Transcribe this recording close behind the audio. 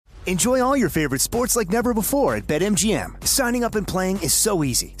Enjoy all your favorite sports like never before at BetMGM. Signing up and playing is so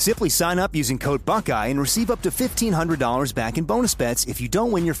easy. Simply sign up using code Buckeye and receive up to $1,500 back in bonus bets if you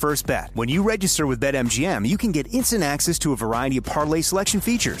don't win your first bet. When you register with BetMGM, you can get instant access to a variety of parlay selection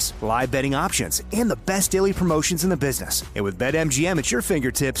features, live betting options, and the best daily promotions in the business. And with BetMGM at your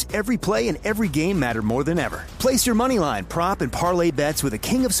fingertips, every play and every game matter more than ever. Place your moneyline, prop, and parlay bets with the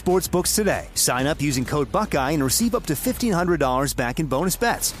king of sportsbooks today. Sign up using code Buckeye and receive up to $1,500 back in bonus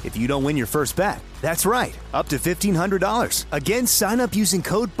bets if you don't win your first bet. That's right, up to $1,500. Again, sign up using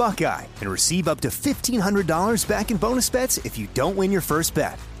code Buckeye and receive up to $1,500 back in bonus bets if you don't win your first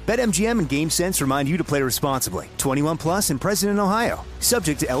bet. BetMGM and GameSense remind you to play responsibly. 21 plus and present in Ohio.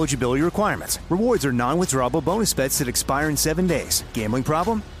 Subject to eligibility requirements. Rewards are non-withdrawable bonus bets that expire in 7 days. Gambling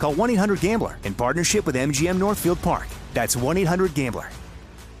problem? Call 1-800-GAMBLER in partnership with MGM Northfield Park. That's 1-800-GAMBLER.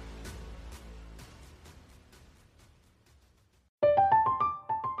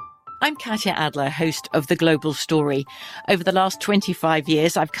 I'm Katya Adler, host of The Global Story. Over the last 25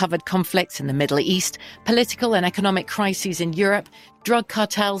 years, I've covered conflicts in the Middle East, political and economic crises in Europe, drug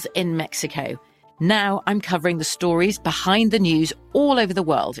cartels in Mexico. Now I'm covering the stories behind the news all over the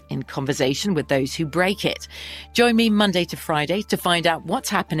world in conversation with those who break it. Join me Monday to Friday to find out what's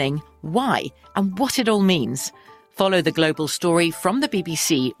happening, why, and what it all means. Follow The Global Story from the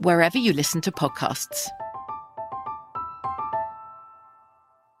BBC wherever you listen to podcasts.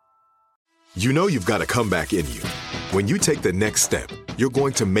 You know you've got a comeback in you. When you take the next step, you're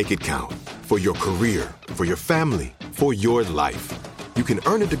going to make it count. For your career, for your family, for your life. You can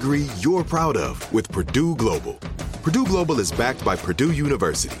earn a degree you're proud of with Purdue Global. Purdue Global is backed by Purdue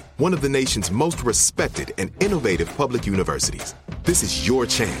University, one of the nation's most respected and innovative public universities. This is your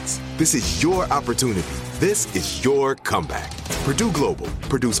chance. This is your opportunity. This is your comeback. Purdue Global,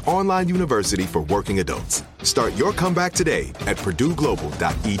 Purdue's online university for working adults. Start your comeback today at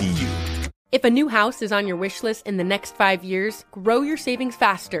purdueglobal.edu. If a new house is on your wish list in the next 5 years, grow your savings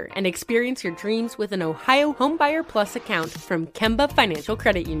faster and experience your dreams with an Ohio Homebuyer Plus account from Kemba Financial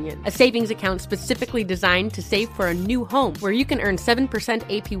Credit Union. A savings account specifically designed to save for a new home where you can earn 7%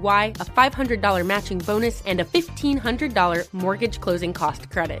 APY, a $500 matching bonus, and a $1,500 mortgage closing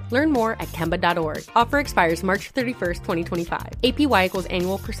cost credit. Learn more at Kemba.org. Offer expires March 31st, 2025. APY equals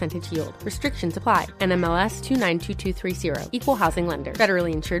annual percentage yield. Restrictions apply. NMLS 292230. Equal housing lender.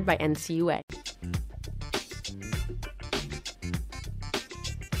 Federally insured by NCUA.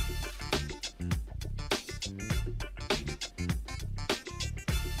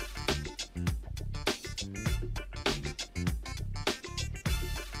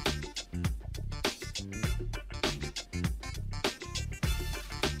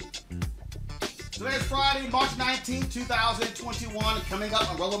 Today's Friday, March 19, 2021. Coming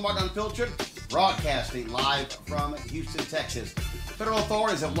up on Roland Martin Unfiltered, broadcasting live from Houston, Texas. Federal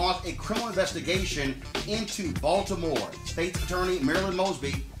authorities have launched a criminal investigation into Baltimore. State's Attorney Marilyn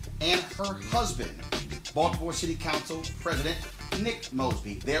Mosby and her husband, Baltimore City Council President Nick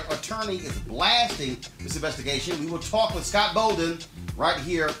Mosby. Their attorney is blasting this investigation. We will talk with Scott Bolden right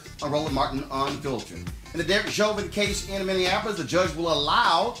here on Roland Martin Unfiltered. In the Derek Chauvin case in Minneapolis, the judge will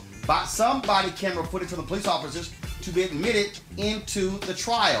allow some body camera footage from the police officers to be admitted into the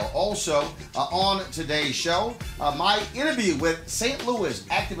trial. Also, on today's show, my interview with St. Louis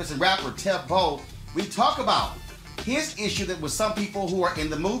activist and rapper Tef Bo. We talk about his issue that with some people who are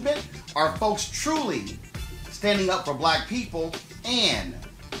in the movement, are folks truly standing up for black people, and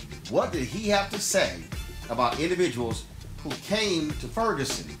what did he have to say about individuals who came to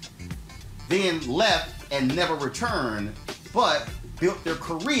Ferguson, then left and never returned, but built their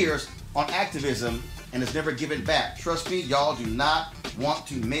careers on activism and has never given back. Trust me, y'all do not want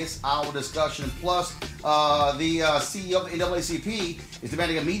to miss our discussion. Plus, the CEO of the NAACP is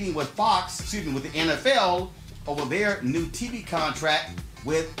demanding a meeting with with the NFL over their new TV contract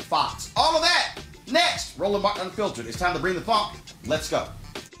with Fox. All of that next. Roland Martin Unfiltered. It's time to bring the funk. Let's go.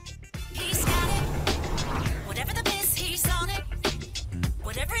 He's got it. Whatever the biz, he's on it.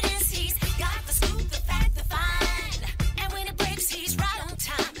 Whatever it is, he's got the scoop, the fact, the find. And when it breaks, he's right on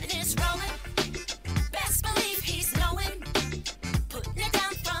time and it's rolling. Best believe he's knowing. Putting it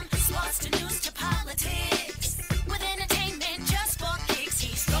down from sports to news to politics. With entertainment just for kicks,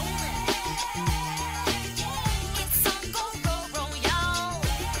 he's rolling. It's on go, y'all.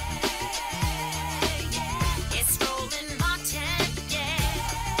 It's Roland Martin, yeah.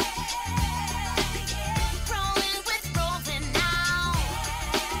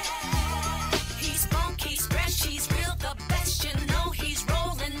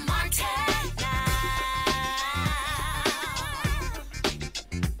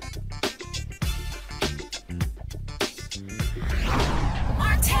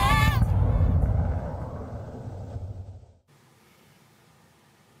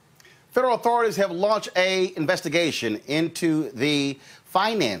 Federal authorities have launched an investigation into the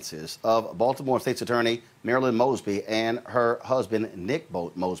finances of Baltimore State's Attorney Marilyn Mosby and her husband Nick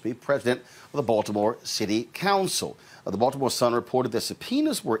Mosby, president of the Baltimore City Council. The Baltimore Sun reported that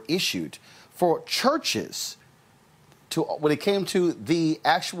subpoenas were issued for churches when it came to the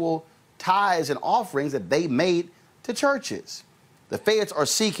actual tithes and offerings that they made to churches. The feds are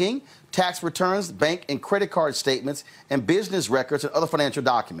seeking tax returns, bank and credit card statements, and business records and other financial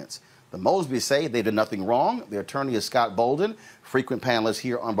documents. The Mosbys say they did nothing wrong. Their attorney is Scott Bolden, frequent panelist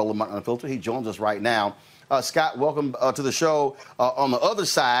here on Roland Martin Unfiltered. He joins us right now. Scott, welcome to the show. On the other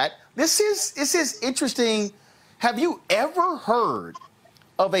side, this is interesting. Have you ever heard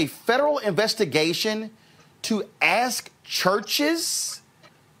of a federal investigation to ask churches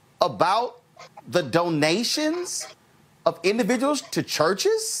about the donations of individuals to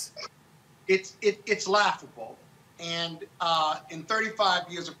churches? It's laughable. And in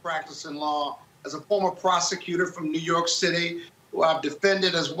 35 years of practice in law, as a former prosecutor from New York City, who I've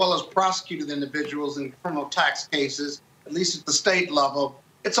defended as well as prosecuted individuals in criminal tax cases, at least at the state level,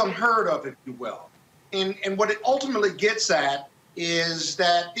 it's unheard of, if you will. And what it ultimately gets at is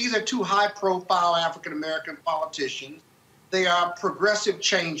that these are two high-profile African-American politicians. They are progressive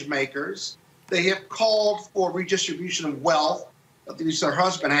change makers. They have called for redistribution of wealth, at least her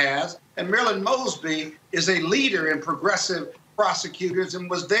husband has. And Marilyn Mosby is a leader in progressive prosecutors and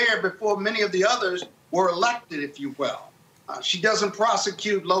was there before many of the others were elected, if you will. She doesn't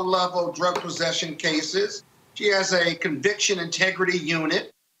prosecute low-level drug possession cases. She has a conviction integrity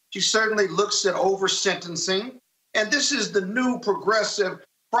unit. She certainly looks at over-sentencing. And this is the new progressive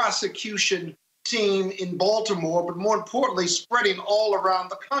prosecution team in Baltimore, but more importantly, spreading all around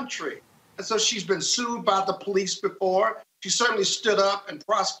the country. And so she's been sued by the police before. She certainly stood up and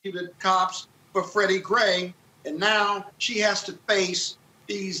prosecuted cops for Freddie Gray. And now she has to face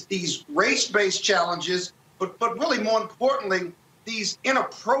these race-based challenges, but really more importantly, these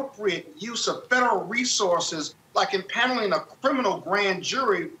inappropriate use of federal resources, like impaneling a criminal grand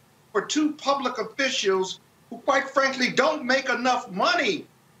jury for two public officials who, quite frankly, don't make enough money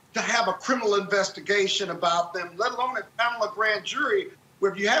to have a criminal investigation about them, let alone impanel a grand jury,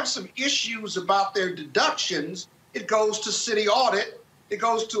 where if you have some issues about their deductions, it goes to city audit, it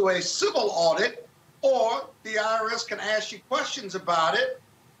goes to a civil audit, or the IRS can ask you questions about it.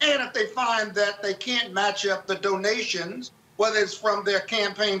 And if they find that they can't match up the donations, whether it's from their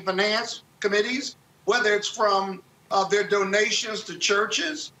campaign finance committees, whether it's from their donations to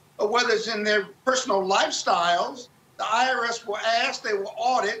churches, or whether it's in their personal lifestyles, the IRS will ask, they will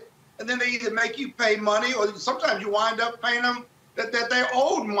audit, and then they either make you pay money, or sometimes you wind up paying them that they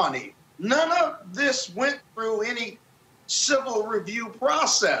owed money. None of this went through any civil review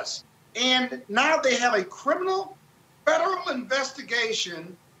process. And now they have a federal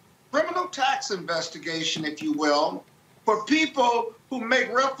investigation, criminal tax investigation, if you will, for people who make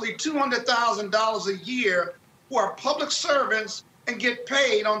roughly $200,000 a year, who are public servants and get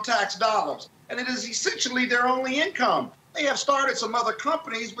paid on tax dollars. And it is essentially their only income. They have started some other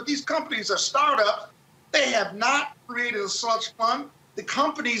companies, but these companies are startups. They have not created a slush fund. The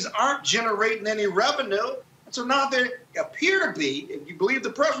companies aren't generating any revenue. And so now they appear to be, if you believe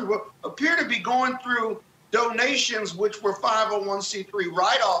the press report, appear to be going through donations, which were 501c3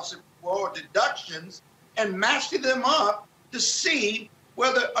 write-offs or deductions, and matching them up to see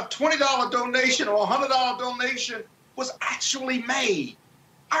whether a $20 donation or a $100 donation was actually made.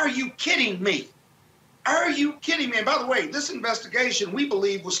 Are you kidding me? Are you kidding me? And by the way, this investigation, we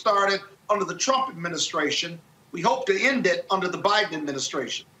believe, was started under the Trump administration. We hope to end it under the Biden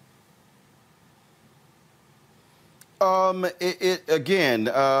administration. The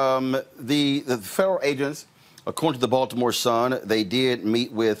federal agents, according to the Baltimore Sun, they did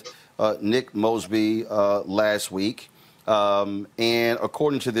meet with Nick Mosby last week. And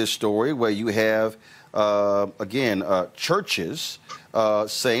according to this story, where you have, churches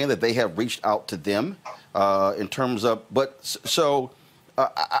saying that they have reached out to them in terms of,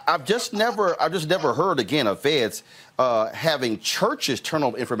 I've just never heard again of feds having churches turn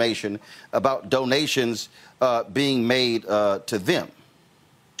over information about donations being made to them.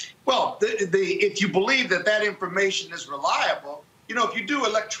 Well, if you believe that information is reliable, if you do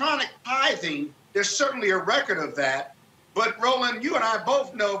electronic tithing, there's certainly a record of that. But Roland, you and I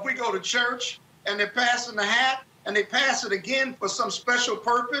both know if we go to church and they're passing the hat and they pass it again for some special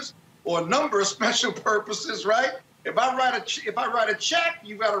purpose or a number of special purposes, right? If I write a check,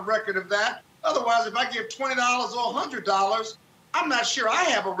 you've got a record of that. Otherwise, if I give $20 or $100, I'm not sure I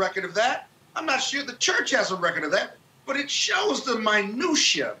have a record of that. I'm not sure the church has a record of that. But it shows the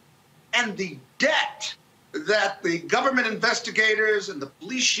minutia and the debt that the government investigators and the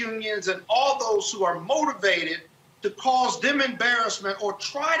police unions and all those who are motivated to cause them embarrassment or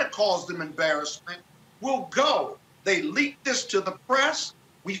try to cause them embarrassment will go. They leaked this to the press.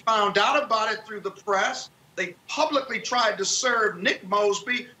 We found out about it through the press. They publicly tried to serve Nick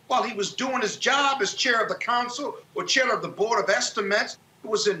Mosby while he was doing his job as chair of the council or chair of the board of estimates. It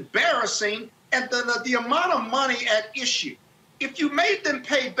was embarrassing. And the amount of money at issue, if you made them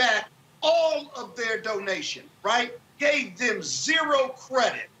pay back all of their donation, right, gave them zero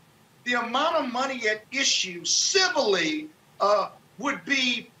credit, the amount of money at issue civilly would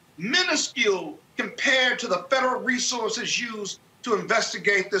be minuscule compared to the federal resources used to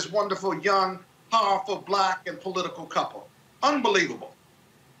investigate this wonderful, young, powerful, black, and political couple. Unbelievable.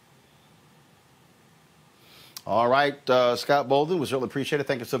 All right, Scott Bolden, we certainly appreciate it.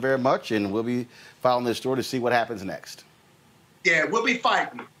 Thank you so very much, and we'll be following this story to see what happens next. Yeah, we'll be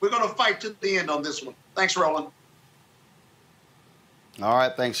fighting. We're going to fight to the end on this one. Thanks, Roland. All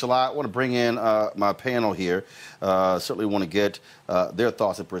right, thanks a lot. I want to bring in my panel here. Certainly want to get their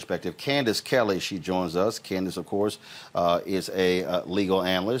thoughts and perspective. Candace Kelly, she joins us. Candace, of course, is a legal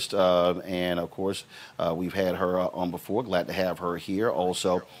analyst, and of course, we've had her on before. Glad to have her here.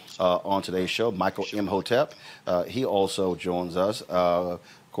 Also on today's show, Michael Imhotep. He also joins us.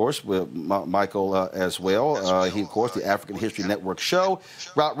 Of course, with Michael as well. He, of course, the African History Network show.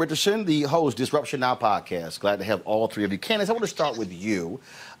 Rob Richardson, the host, Disruption Now podcast. Glad to have all three of you. Candace, I want to start with you.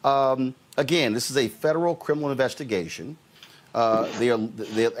 Again, this is a federal criminal investigation.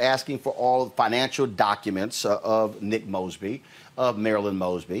 They're asking for all financial documents of Nick Mosby, of Marilyn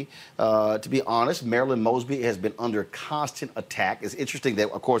Mosby. To be honest, Marilyn Mosby has been under constant attack. It's interesting that,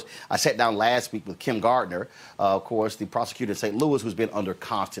 of course, I sat down last week with Kim Gardner, of course, the prosecutor in St. Louis, who's been under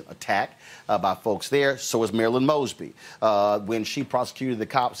constant attack by folks there. So is Marilyn Mosby. When she prosecuted the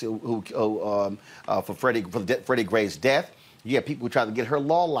cops for Freddie Gray's death, you had people who tried to get her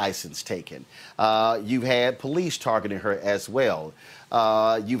law license taken. You've had police targeting her as well.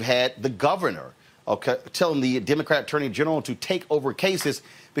 You've had the governor telling the Democrat Attorney General to take over cases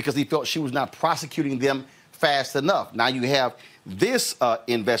because he felt she was not prosecuting them fast enough. Now you have this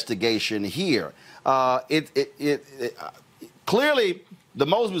investigation here. Clearly, the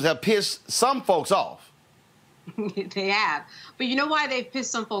Mosbys have pissed some folks off. They have. But you know why they've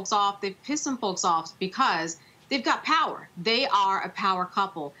pissed some folks off? They've pissed some folks off because they've got power. They are a power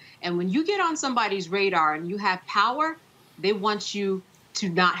couple. And when you get on somebody's radar and you have power, they want you to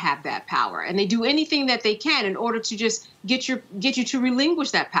not have that power. And they do anything that they can in order to just get you to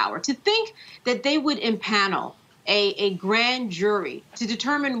relinquish that power. To think that they would impanel a grand jury to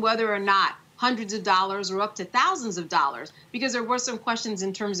determine whether or not hundreds of dollars or up to thousands of dollars, because there were some questions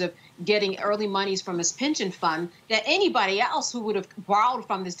in terms of getting early monies from his pension fund that anybody else who would have borrowed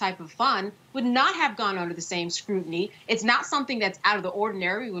from this type of fund would not have gone under the same scrutiny. It's not something that's out of the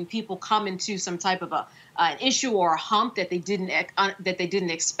ordinary when people come into some type of an issue or a hump that they didn't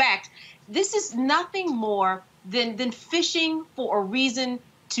expect. This is nothing more than fishing for a reason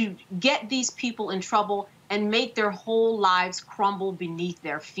to get these people in trouble and make their whole lives crumble beneath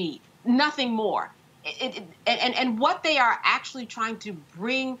their feet. Nothing more. And what they are actually trying to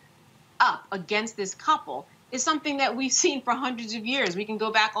bring up against this couple is something that we've seen for hundreds of years. We can go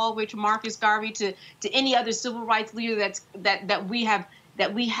back all the way to Marcus Garvey to any other civil rights leader that we have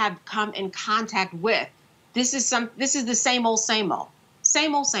come in contact with. This is the same old.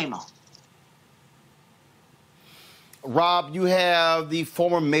 Rob, you have the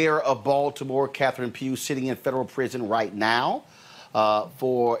former mayor of Baltimore, Catherine Pugh, sitting in federal prison right now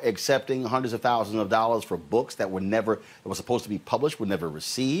for accepting hundreds of thousands of dollars for books that were supposed to be published, were never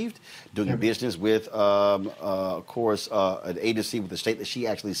received, doing business with, of course, an agency with the state that she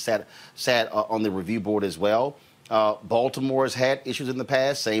actually sat on the review board as well. Baltimore has had issues in the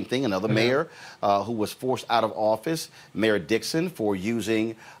past. Same thing, another mayor who was forced out of office, Mayor Dixon, for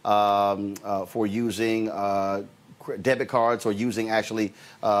using debit cards or using actually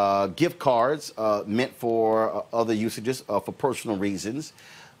gift cards meant for other usages for personal reasons.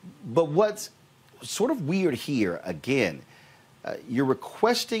 But what's sort of weird here, again, you're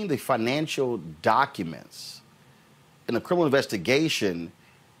requesting the financial documents in a criminal investigation,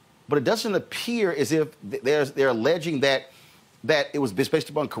 but it doesn't appear as if they're alleging that it was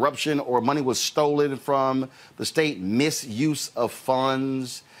based upon corruption or money was stolen from the state, misuse of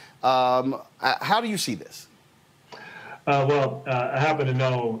funds. How do you see this? I happen to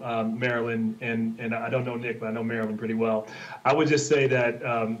know Marilyn, and I don't know Nick, but I know Marilyn pretty well. I would just say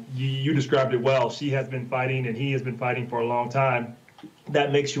that you described it well. She has been fighting, and he has been fighting for a long time.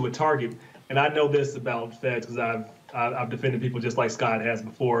 That makes you a target. And I know this about feds because I've defended people just like Scott has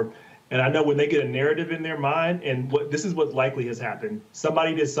before. And I know when they get a narrative in their mind, and this is what likely has happened.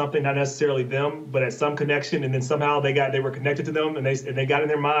 Somebody did something, not necessarily them, but at some connection, and then somehow they were connected to them, and they got in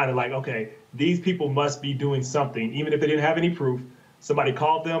their mind and like, okay, these people must be doing something, even if they didn't have any proof. Somebody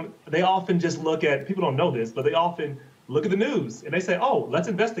called them. They often just look at, people don't know this, but they often look at the news and they say, oh, let's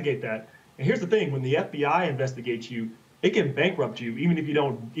investigate that. And here's the thing: when the FBI investigates you, it can bankrupt you, even if you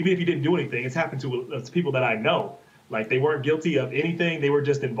didn't do anything. It's happened to people that I know. Like, they weren't guilty of anything. They were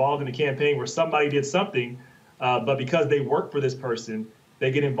just involved in a campaign where somebody did something, but because they work for this person,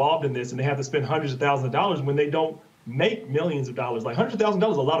 they get involved in this and they have to spend hundreds of thousands of dollars when they don't make millions of dollars. Like, hundreds of thousands of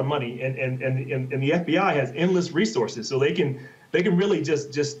dollars is a lot of money, and the FBI has endless resources, so they can really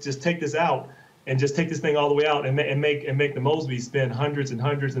just take this out and just take this thing all the way out and make the Mosbys spend hundreds and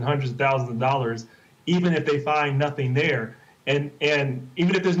hundreds and hundreds of thousands of dollars, even if they find nothing there. And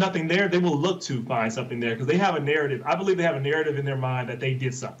even if there's nothing there, they will look to find something there because they have a narrative. I believe they have a narrative in their mind that they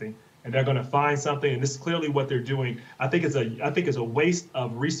did something, and they're going to find something. And this is clearly what they're doing. I think it's a waste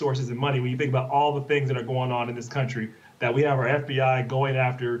of resources and money when you think about all the things that are going on in this country. That we have our FBI going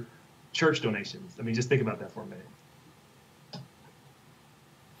after church donations. I mean, just think about that for a minute.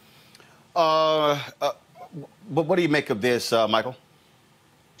 But what do you make of this, Michael?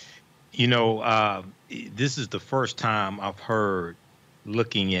 You know, this is the first time I've heard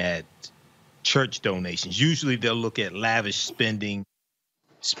looking at church donations. Usually they'll look at lavish spending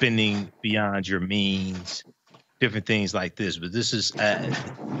beyond your means, different things like this. But this is the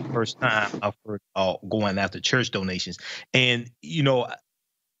first time I've heard going after church donations. And, you know,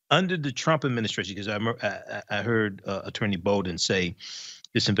 under the Trump administration, because I heard Attorney Bolden say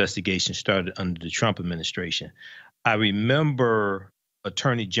this investigation started under the Trump administration. I remember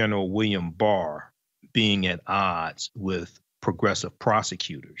Attorney General William Barr being at odds with progressive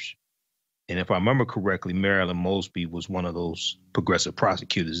prosecutors. And if I remember correctly, Marilyn Mosby was one of those progressive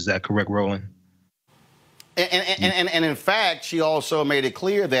prosecutors. Is that correct, Roland? And in fact, she also made it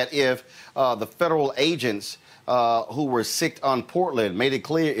clear that if the federal agents who were sicked on Portland made it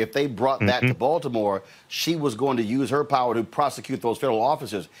clear if they brought that to Baltimore, she was going to use her power to prosecute those federal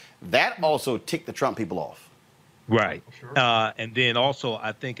officers. That also ticked the Trump people off. Right. And then also,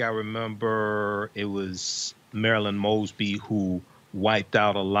 I think I remember it was Marilyn Mosby who wiped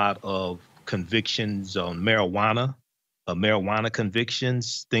out a lot of convictions on marijuana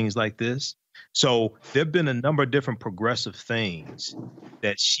convictions, things like this. So there have been a number of different progressive things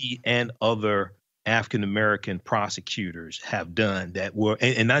that she and other African-American prosecutors have done that were,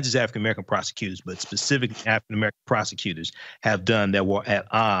 and not just African-American prosecutors, but specifically African-American prosecutors have done that were at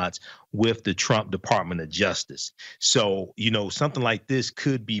odds with the Trump Department of Justice. So, you know, something like this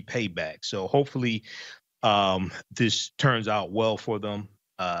could be payback. So hopefully this turns out well for them.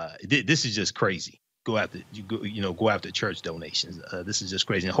 This is just crazy. Go after church donations. This is just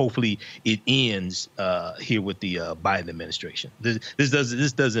crazy. And hopefully it ends here with the Biden administration.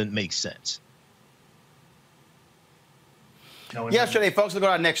 This doesn't make sense. Yesterday, folks, let's go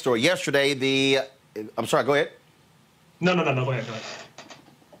to our next story. Yesterday, I'm sorry, go ahead. No, go ahead.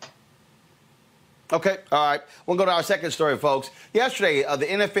 Okay, all right. We'll go to our second story, folks. Yesterday, the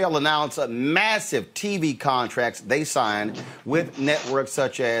NFL announced massive TV contracts they signed with networks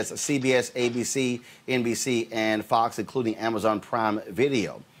such as CBS, ABC, NBC, and Fox, including Amazon Prime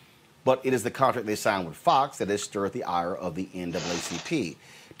Video. But it is the contract they signed with Fox that has stirred the ire of the NAACP.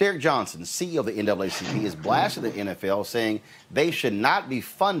 Derek Johnson, CEO of the NAACP, is blasting the NFL, saying they should not be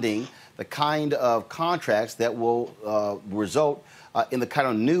funding the kind of contracts that will result in the kind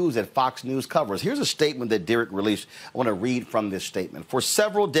of news that Fox News covers. Here's a statement that Derek released. I want to read from this statement. For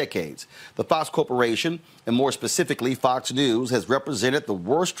several decades, the Fox Corporation, and more specifically Fox News, has represented the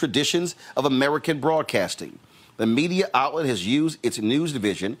worst traditions of American broadcasting. The media outlet has used its news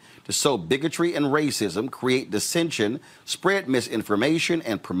division to sow bigotry and racism, create dissension, spread misinformation,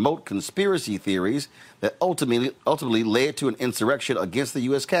 and promote conspiracy theories that ultimately led to an insurrection against the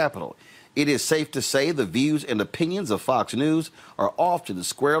U.S. Capitol. It is safe to say the views and opinions of Fox News are often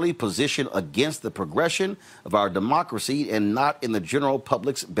squarely positioned against the progression of our democracy and not in the general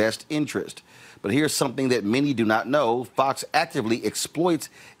public's best interest. But here's something that many do not know. Fox actively exploits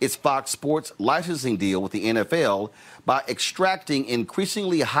its Fox Sports licensing deal with the NFL by extracting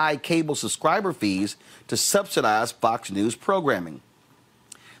increasingly high cable subscriber fees to subsidize Fox News programming.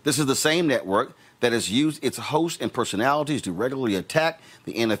 This is the same network that has used its hosts and personalities to regularly attack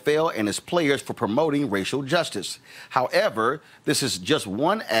the NFL and its players for promoting racial justice. However, this is just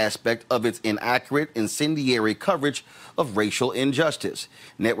one aspect of its inaccurate, incendiary coverage of racial injustice.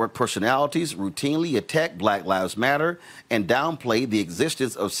 Network personalities routinely attack Black Lives Matter and downplay the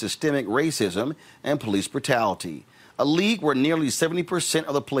existence of systemic racism and police brutality. A league where nearly 70%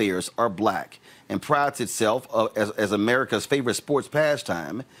 of the players are black and prides itself as America's favorite sports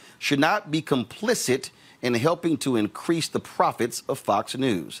pastime should not be complicit in helping to increase the profits of Fox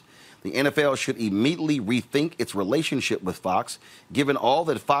News. The NFL should immediately rethink its relationship with Fox. Given all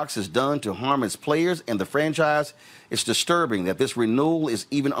that Fox has done to harm its players and the franchise, it's disturbing that this renewal is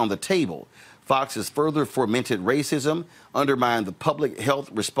even on the table. Fox has further fomented racism, undermined the public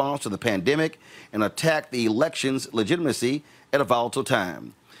health response to the pandemic, and attacked the election's legitimacy at a volatile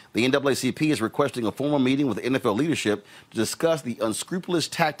time. The NAACP is requesting a formal meeting with the NFL leadership to discuss the unscrupulous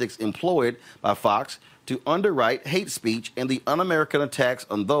tactics employed by Fox to underwrite hate speech and the un-American attacks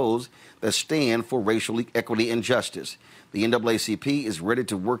on those that stand for racial equity and justice. The NAACP is ready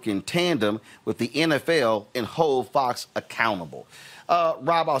to work in tandem with the NFL and hold Fox accountable.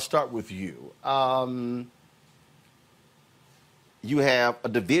 Rob, I'll start with you. You have a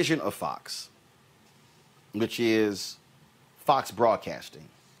division of Fox, which is Fox Broadcasting.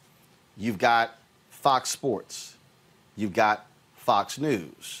 You've got Fox Sports. You've got Fox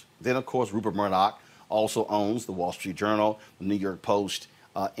News. Then, of course, Rupert Murdoch also owns the Wall Street Journal, the New York Post,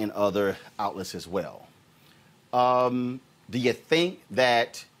 and other outlets as well. Do you think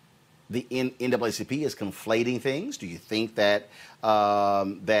that the NAACP is conflating things? Do you think that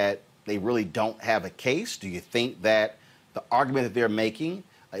that they really don't have a case? Do you think that the argument that they're making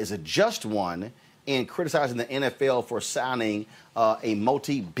is a just one in criticizing the NFL for signing a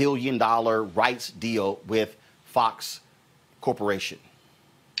multi-billion-dollar rights deal with Fox Corporation?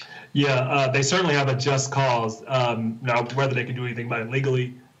 Yeah, they certainly have a just cause. Now, whether they can do anything about it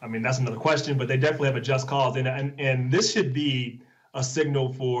legally, I mean, that's another question, but they definitely have a just cause. And this should be a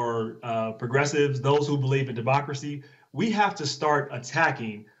signal for progressives, those who believe in democracy. We have to start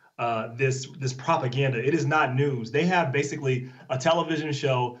attacking this propaganda. It is not news. They have basically a television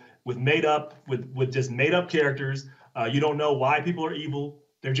show with just made up characters. You don't know why people are evil.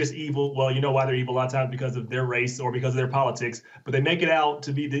 They're just evil. Well, you know why they're evil a lot of times, because of their race or because of their politics. But they make it out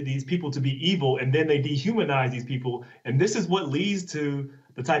to be these people to be evil, and then they dehumanize these people. And this is what leads to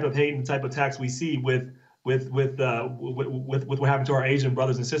the type of hate and the type of attacks we see with what happened to our Asian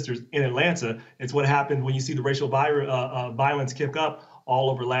brothers and sisters in Atlanta. It's what happened when you see the racial violence kick up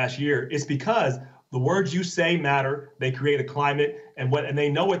all over last year. It's because the words you say matter. They create a climate, and they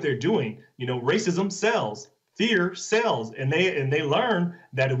know what they're doing. You know, racism sells. Fear sells, and they learn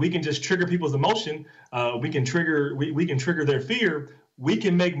that if we can just trigger people's emotion, we can trigger their fear. We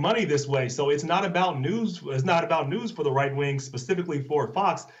can make money this way. So it's not about news. It's not about news for the right wing, specifically for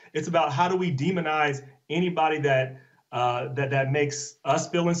Fox. It's about how do we demonize anybody that makes us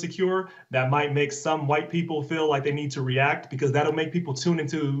feel insecure, that might make some white people feel like they need to react, because that'll make people tune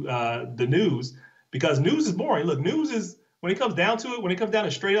into the news, because news is boring. Look, news is, when it comes down to it, when it comes down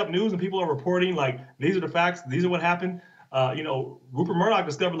to straight up news and people are reporting like, these are the facts, these are what happened, Rupert Murdoch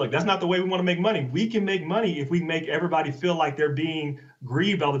discovered, like, that's not the way we want to make money. We can make money if we make everybody feel like they're being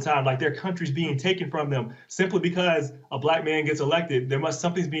grieved all the time, like their country's being taken from them simply because a black man gets elected.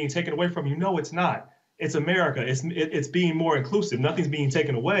 Something's being taken away from you. No, it's not. It's America. It's being more inclusive. Nothing's being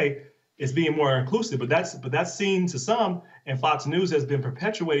taken away. It's being more inclusive. But that's seen to some, and Fox News has been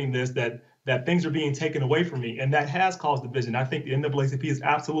perpetuating this, that things are being taken away from me, and that has caused division. I think the NAACP is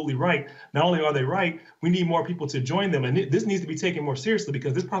absolutely right. Not only are they right, we need more people to join them, and this needs to be taken more seriously,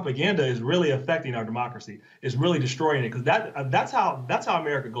 because this propaganda is really affecting our democracy. It's really destroying it, because that's how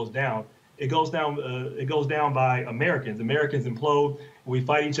America goes down. It goes down by Americans. Americans implode, and we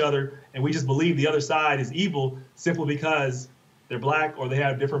fight each other, and we just believe the other side is evil simply because they're black or they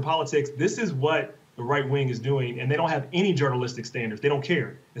have different politics. This is what the right wing is doing, and they don't have any journalistic standards. They don't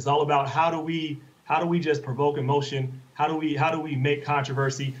care. It's all about how do we just provoke emotion? How do we make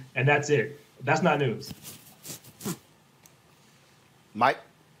controversy? And that's it. That's not news.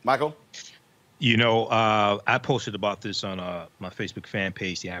 Michael? You know, I posted about this on my Facebook fan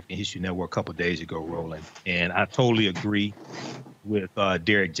page, the African History Network, a couple of days ago, Roland, and I totally agree with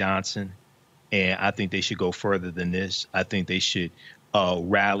Derek Johnson, and I think they should go further than this. I think they should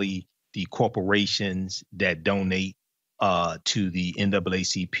rally the corporations that donate to the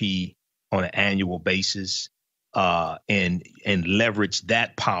NAACP on an annual basis, and leverage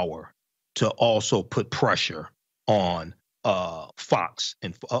that power to also put pressure on Fox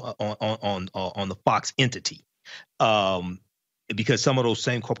and on the Fox entity, because some of those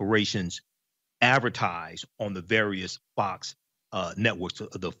same corporations advertise on the various Fox networks,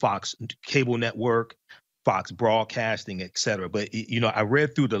 the Fox cable network, Fox Broadcasting, et cetera. But, I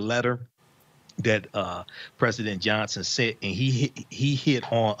read through the letter that President Johnson said, and he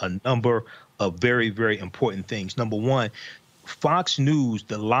hit on a number of very, very important things. Number one, Fox News,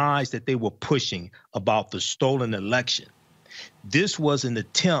 the lies that they were pushing about the stolen election, this was an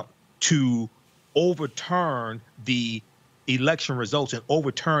attempt to overturn the election results and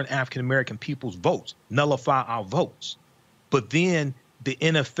overturn African-American people's votes, nullify our votes. But then the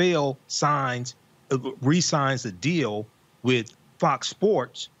NFL re-signs a deal with Fox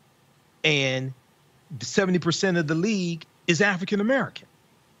Sports, and 70% of the league is African-American.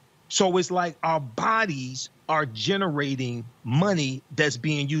 So it's like our bodies are generating money that's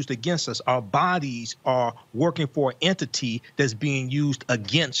being used against us. Our bodies are working for an entity that's being used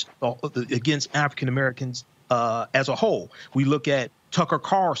against African Americans as a whole. We look at Tucker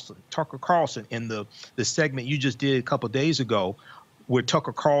Carlson in the segment you just did a couple of days ago, where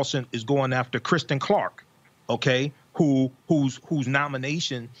Tucker Carlson is going after Kristen Clark, okay, whose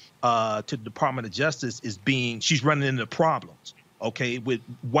nomination to the Department of Justice she's running into problems. Okay, with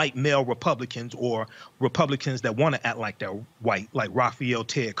white male Republicans or Republicans that want to act like they're white, like Rafael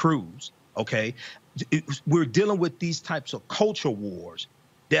Ted Cruz. Okay, we're dealing with these types of culture wars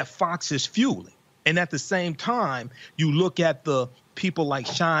that Fox is fueling. And at the same time, you look at the people like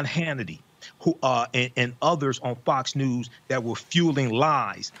Sean Hannity who and others on Fox News that were fueling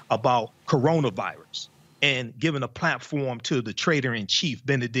lies about coronavirus and giving a platform to the traitor-in-chief,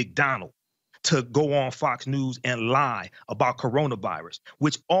 Benedict Donald, to go on Fox News and lie about coronavirus,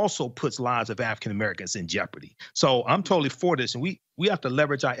 which also puts lives of African Americans in jeopardy. So I'm totally for this, and we have to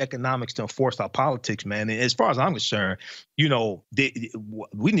leverage our economics to enforce our politics, man. And as far as I'm concerned,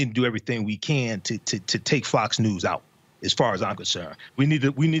 we need to do everything we can to take Fox News out. As far as I'm concerned, we need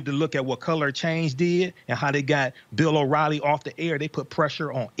to look at what Color Change did and how they got Bill O'Reilly off the air. They put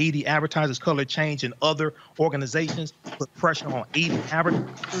pressure on 80 advertisers. Color Change and other organizations put pressure on 80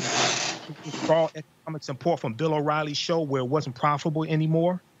 advertisers. Raw economic support from Bill O'Reilly's show where it wasn't profitable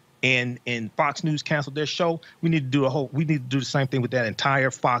anymore, and Fox News canceled their show. We need to do the same thing with that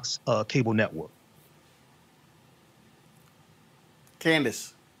entire Fox cable network.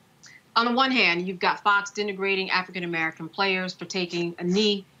 Candace. On the one hand, you've got Fox denigrating African-American players for taking a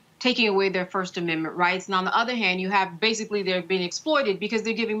knee, taking away their First Amendment rights. And on the other hand, you have basically they're being exploited because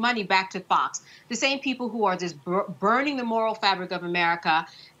they're giving money back to Fox. The same people who are just burning the moral fabric of America.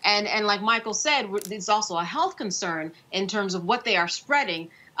 And like Michael said, it's also a health concern in terms of what they are spreading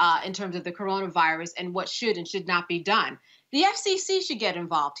in terms of the coronavirus and what should and should not be done. The FCC should get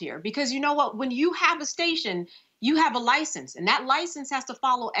involved here because you know what? When you have a station, you have a license, and that license has to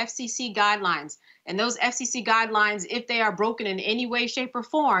follow FCC guidelines. And those FCC guidelines, if they are broken in any way, shape, or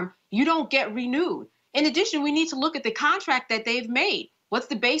form, you don't get renewed. In addition, we need to look at the contract that they've made. What's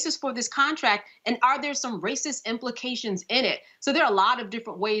the basis for this contract, and are there some racist implications in it? So there are a lot of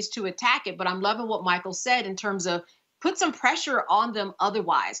different ways to attack it, but I'm loving what Michael said in terms of put some pressure on them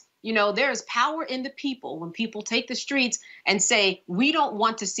otherwise. You know, there is power in the people when people take the streets and say, we don't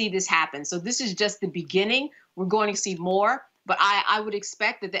want to see this happen. So this is just the beginning. We're going to see more, but I would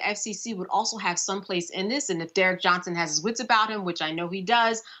expect that the FCC would also have some place in this. And if Derek Johnson has his wits about him, which I know he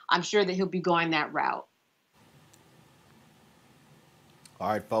does, I'm sure that he'll be going that route. All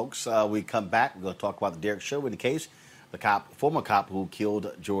right, folks, we come back. We're going to talk about the Derek Chauvin case, the former cop who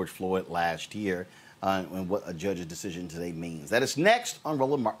killed George Floyd last year, and what a judge's decision today means. That is next on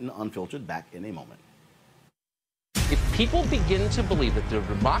Roland Martin Unfiltered. Back in a moment. If people begin to believe that their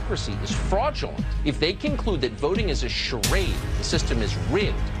democracy is fraudulent, if they conclude that voting is a charade, the system is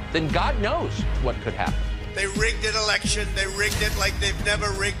rigged, then God knows what could happen. They rigged an election. They rigged it like they've never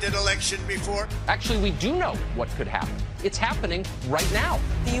rigged an election before. Actually, we do know what could happen. It's happening right now.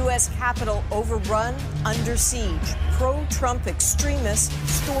 The U.S. Capitol overrun, under siege. Pro-Trump extremists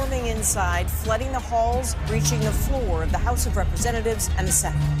storming inside, flooding the halls, breaching the floor of the House of Representatives and the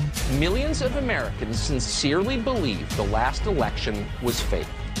Senate. Millions of Americans sincerely believe the last election was fake.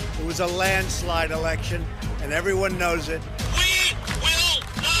 It was a landslide election, and everyone knows it. We will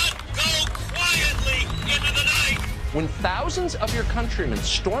not go quietly into the night. When thousands of your countrymen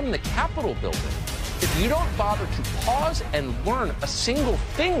storm the Capitol building, if you don't bother to pause and learn a single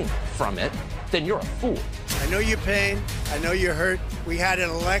thing from it, then you're a fool. I know your pain. I know you're hurt. We had an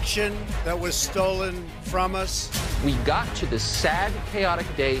election that was stolen from us. We got to this sad, chaotic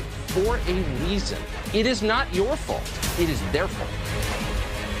day for a reason. It is not your fault. It is their fault.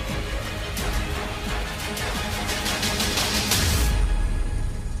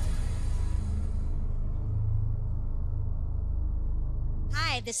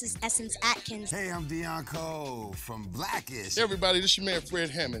 This is Essence Atkins. Hey, I'm Deion Cole from Blackish. Hey, everybody, this is your man, Fred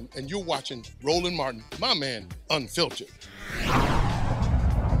Hammond, and you're watching Roland Martin, my man, Unfiltered.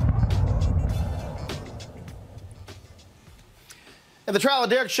 In the trial of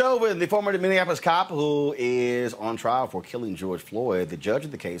Derek Chauvin, the former Minneapolis cop who is on trial for killing George Floyd, the judge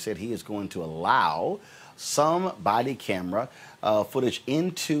of the case said he is going to allow some body camera footage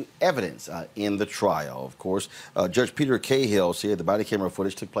into evidence in the trial. Of course, Judge Peter Cahill said the body camera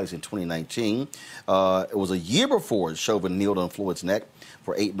footage took place in 2019. It was a year before Chauvin kneeled on Floyd's neck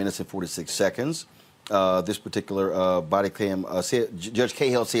for 8 minutes and 46 seconds. This particular body cam, Judge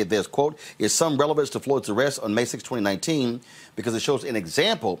Cahill said this, quote, is some relevance to Floyd's arrest on May 6, 2019, because it shows an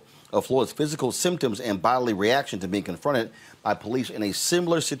example of Floyd's physical symptoms and bodily reaction to being confronted by police in a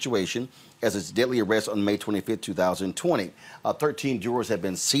similar situation as its deadly arrest on May 25, 2020. 13 jurors have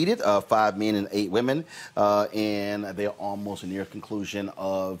been seated, 5 men and 8 women, and they're almost near conclusion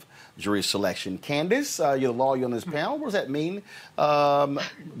of jury selection. Candace, you're the lawyer on this panel. What does that mean,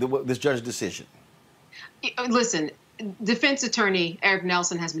 this judge's decision? Listen, defense attorney Eric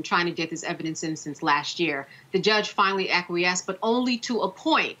Nelson has been trying to get this evidence in since last year. The judge finally acquiesced, but only to a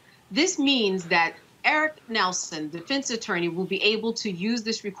point. This means that Eric Nelson, defense attorney, will be able to use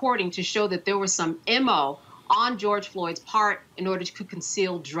this recording to show that there was some MO on George Floyd's part in order to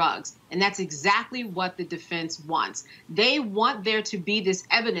conceal drugs. And that's exactly what the defense wants. They want there to be this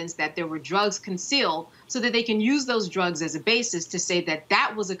evidence that there were drugs concealed so that they can use those drugs as a basis to say that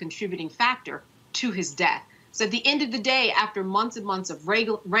that was a contributing factor to his death. So at the end of the day, after months and months of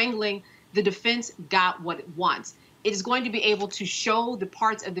wrangling, the defense got what it wants. It is going to be able to show the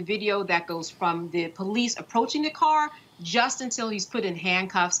parts of the video that goes from the police approaching the car just until he's put in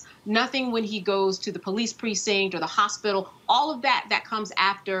handcuffs. Nothing when he goes to the police precinct or the hospital. All of that comes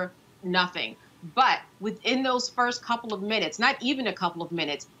after, nothing. But within those first couple of minutes, not even a couple of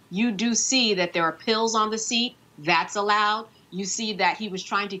minutes, you do see that there are pills on the seat. That's allowed. You see that he was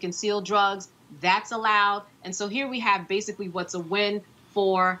trying to conceal drugs. That's allowed. And so here we have basically what's a win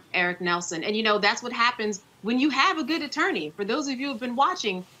for Eric Nelson. And, you know, that's what happens when you have a good attorney. For those of you who have been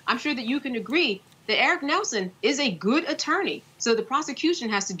watching, I'm sure that you can agree that Eric Nelson is a good attorney. So the prosecution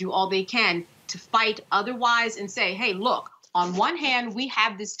has to do all they can to fight otherwise and say, hey, look, on one hand, we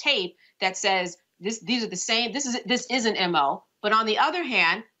have this tape that says these are the same. This is an MO. But on the other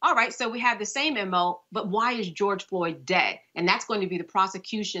hand, all right, so we have the same MO, but why is George Floyd dead? And that's going to be the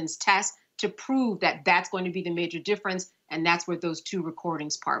prosecution's test to prove that that's going to be the major difference, and that's where those two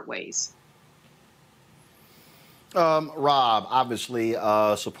recordings part ways. Rob, obviously,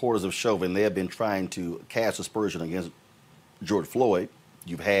 supporters of Chauvin, they have been trying to cast aspersion against George Floyd.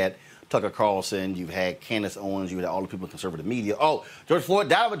 You've had Tucker Carlson, you've had Candace Owens, you've had all the people in conservative media. Oh, George Floyd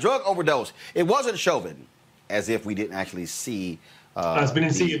died of a drug overdose. It wasn't Chauvin, as if we didn't actually see. It's been in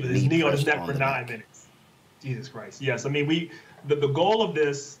his knee on his neck for 9 minutes. Jesus Christ. Yes, I mean, the goal of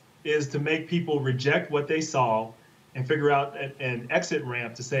this is to make people reject what they saw and figure out an exit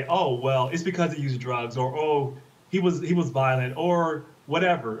ramp to say, oh, well, it's because he used drugs, or, oh, he was violent, or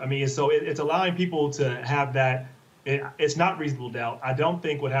whatever. I mean, so it's allowing people to have that. It's not reasonable doubt. I don't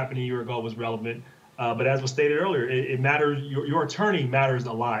think what happened a year ago was relevant. But as was stated earlier, it matters. Your attorney matters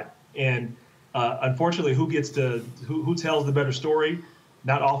a lot. And unfortunately, who tells the better story,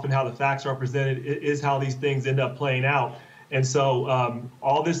 not often how the facts are presented, is how these things end up playing out. And so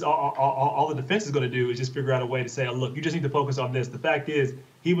all the defense is going to do is just figure out a way to say, oh, look, you just need to focus on this. The fact is,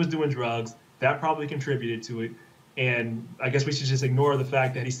 he was doing drugs. That probably contributed to it. And I guess we should just ignore the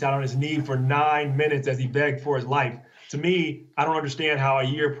fact that he sat on his knee for 9 minutes as he begged for his life. To me, I don't understand how a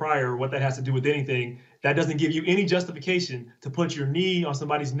year prior, what that has to do with anything. That doesn't give you any justification to put your knee on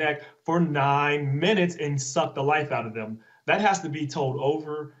somebody's neck for 9 minutes and suck the life out of them. That has to be told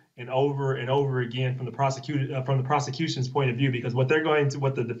over and over and over again from the prosecution's point of view, because what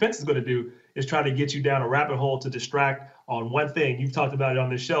the defense is going to do is try to get you down a rabbit hole to distract on one thing. You've talked about it on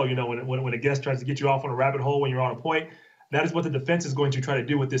this show. You know, when a guest tries to get you off on a rabbit hole when you're on a point, that is what the defense is going to try to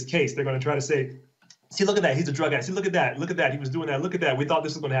do with this case. They're going to try to say, see, look at that. He's a drug addict. See, look at that. He was doing that. Look at that. We thought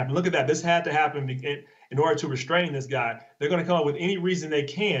this was going to happen. Look at that. This had to happen in order to restrain this guy. They're going to come up with any reason they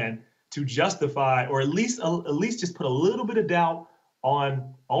can to justify, or at least just put a little bit of doubt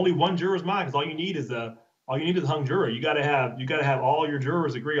on only one juror's mind, because all you need is a hung juror. You got to have all your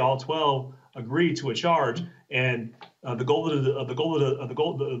jurors agree, all 12 agree to a charge, and the goal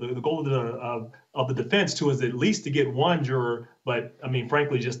of the defense too is at least to get one juror. But I mean,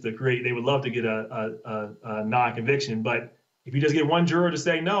 frankly, just to create, they would love to get a non-conviction. But if you just get one juror to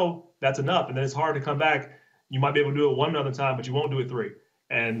say no, that's enough, and then it's hard to come back. You might be able to do it one other time, but you won't do it 3.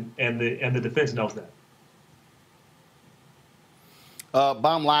 And the defense knows that.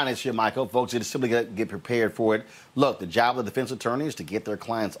 Bottom line is here, Michael, folks, it's simply got to get prepared for it. Look, the job of the defense attorney is to get their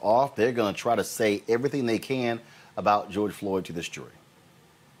clients off. They're going to try to say everything they can about George Floyd to this jury.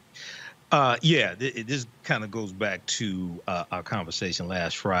 This kind of goes back to our conversation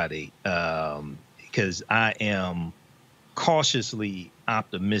last Friday, because I am cautiously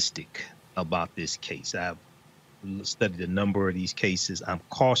optimistic about this case. I've studied a number of these cases. I'm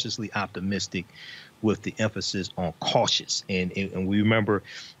cautiously optimistic with the emphasis on cautious. And we remember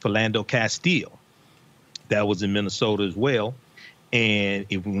Philando Castile, that was in Minnesota as well. And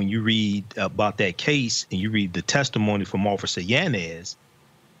when you read about that case and you read the testimony from Officer Yanez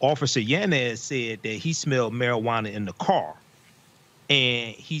said that he smelled marijuana in the car.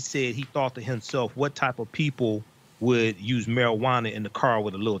 And he said he thought to himself, what type of people would use marijuana in the car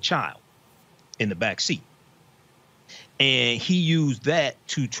with a little child in the back seat? And he used that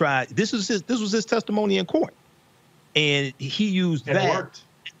to try. This was his testimony in court, and he used that.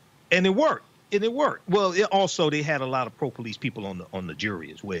 And it worked. And it worked. Well, they had a lot of pro-police people on the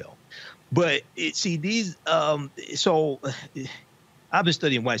jury as well. But I've been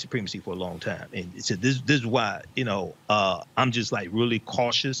studying white supremacy for a long time, and so this is why I'm just like really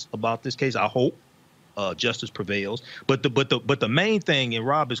cautious about this case. I hope justice prevails. But the main thing, and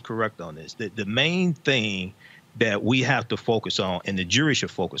Rob is correct on this, the main thing that we have to focus on, and the jury should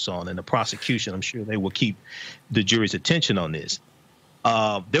focus on, and the prosecution, I'm sure they will keep the jury's attention on this.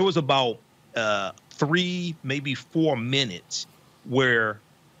 There was about 3, maybe 4 minutes where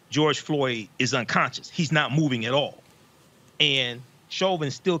George Floyd is unconscious. He's not moving at all. And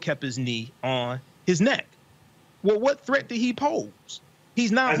Chauvin still kept his knee on his neck. Well, what threat did he pose?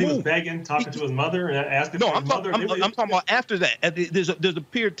 He's not moving. He was begging, talking to his mother, and asking for his mother. I'm talking about after that. There's a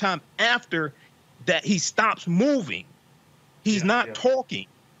period of time after that he stops moving. He's not talking.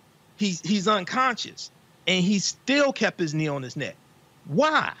 He's unconscious, and he still kept his knee on his neck.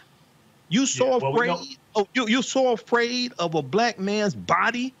 Why? You so afraid? You're so afraid of a black man's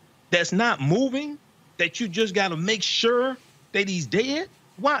body that's not moving that you just got to make sure that he's dead?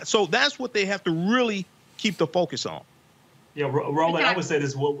 Why? So that's what they have to really keep the focus on. Yeah, Roland, I would say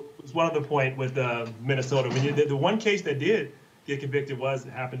this was one other point with Minnesota. When the one case that did get convicted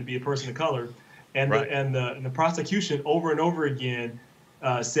happened to be a person of color, and the prosecution over and over again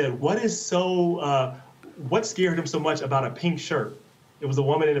said, what scared him so much about a pink shirt? It was a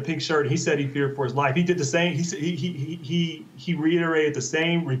woman in a pink shirt. He said he feared for his life. He did the same. He reiterated the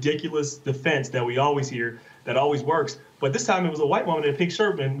same ridiculous defense that we always hear, that always works. But this time it was a white woman in a pink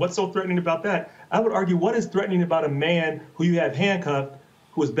shirt. And what's so threatening about that? I would argue, what is threatening about a man who you have handcuffed,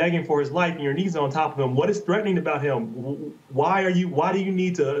 who is begging for his life, and your knees are on top of him? What is threatening about him? Why do you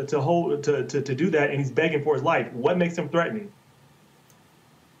need to do that? And he's begging for his life. What makes him threatening?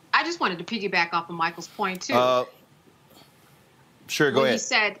 I just wanted to piggyback off of Michael's point too. Sure, go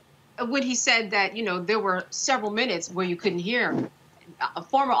ahead. When he said that, there were several minutes where you couldn't hear him. A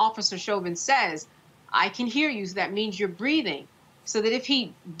former officer Chauvin says, I can hear you, so that means you're breathing. So that if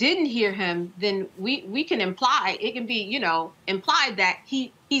he didn't hear him, then we can imply, it can be, implied that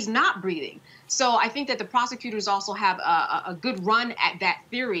he's not breathing. So I think that the prosecutors also have a good run at that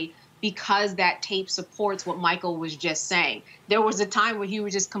theory, because that tape supports what Michael was just saying. There was a time where he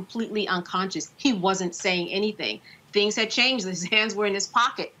was just completely unconscious. He wasn't saying anything. Things had changed. His hands were in his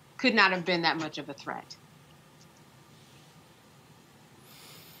pocket. Could not have been that much of a threat.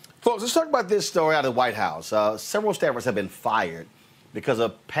 Folks, let's talk about this story out of the White House. Several staffers have been fired because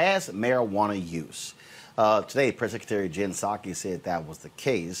of past marijuana use. Today, Press Secretary Jen Psaki said that was the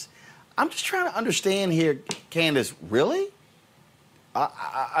case. I'm just trying to understand here, Candace, really?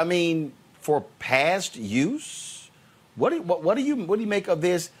 I mean, for past use? What do you make of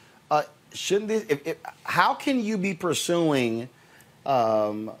this? Shouldn't this? How can you be pursuing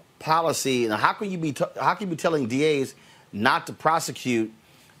policy, and how can you be telling DAs not to prosecute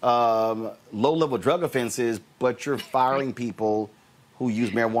low-level drug offenses, but you're firing people who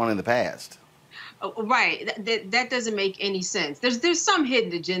used marijuana in the past? Right. That doesn't make any sense. There's some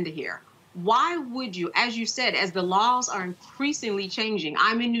hidden agenda here. Why would you, as you said, as the laws are increasingly changing?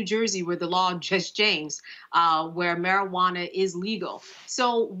 I'm in New Jersey, where the law just changed, where marijuana is legal.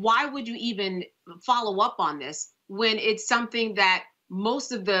 So why would you even follow up on this when it's something that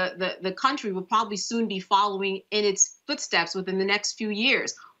most of the country will probably soon be following in its footsteps within the next few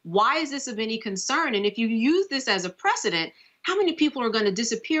years? Why is this of any concern? And if you use this as a precedent, how many people are going to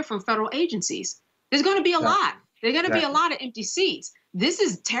disappear from federal agencies? There's going to be a lot. There's going to be a lot of empty seats. This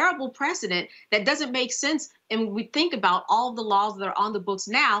is terrible precedent that doesn't make sense. And we think about all the laws that are on the books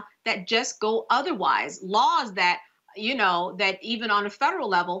now that just go otherwise. Laws that, that even on a federal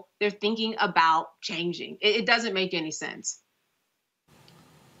level, they're thinking about changing. It doesn't make any sense.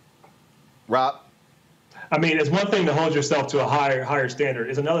 Rob? I mean, it's one thing to hold yourself to a higher standard.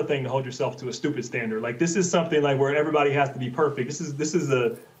 It's another thing to hold yourself to a stupid standard. Like, this is something like where everybody has to be perfect. This is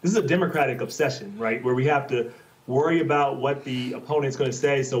a democratic obsession, right? Where we have to worry about what the opponent's going to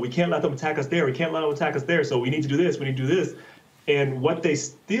say. So we can't let them attack us there. We can't let them attack us there. So we need to do this. We need to do this. And what they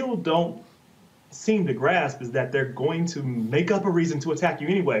still don't seem to grasp is that they're going to make up a reason to attack you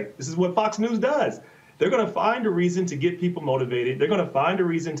anyway. This is what Fox News does. They're going to find a reason to get people motivated. They're going to find a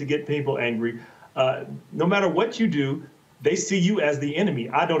reason to get people angry. No matter what you do, they see you as the enemy.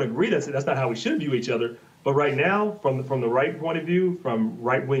 I don't agree. That's not how we should view each other. But right now, from the right point of view, from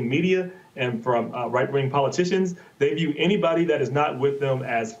right-wing media and from right-wing politicians, they view anybody that is not with them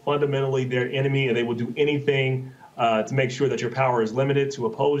as fundamentally their enemy, and they will do anything to make sure that your power is limited to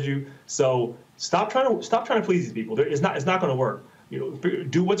oppose you. So stop trying to please these people. It's not going to work.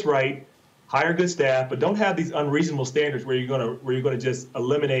 Do what's right, hire good staff, but don't have these unreasonable standards where you're going to just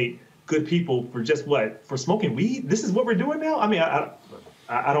eliminate good people for just what? For smoking weed? This is what we're doing now? I mean,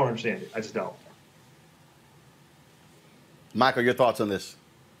 I don't understand it. I just don't. Michael, your thoughts on this?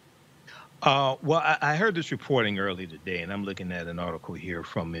 Well, I heard this reporting earlier today, and I'm looking at an article here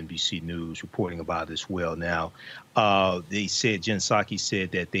from NBC News reporting about this well. Now, they said, Jen Psaki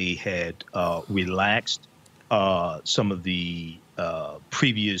said that they had relaxed some of the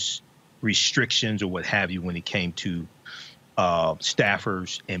previous restrictions or what have you when it came to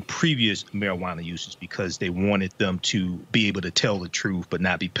staffers and previous marijuana users, because they wanted them to be able to tell the truth but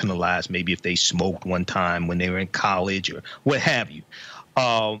not be penalized, maybe if they smoked one time when they were in college or what have you.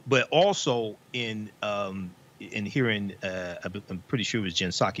 But also in hearing, I'm pretty sure it was Jen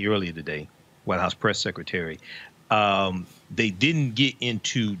Psaki earlier today, White House press secretary, they didn't get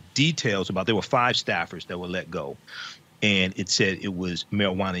into details about, there were 5 staffers that were let go, and it said it was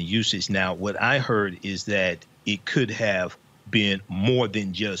marijuana usage. Now, what I heard is that it could have been more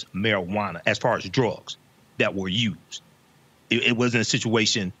than just marijuana as far as drugs that were used. It wasn't a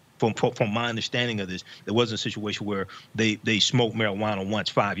situation, from my understanding of this, it wasn't a situation where they smoked marijuana once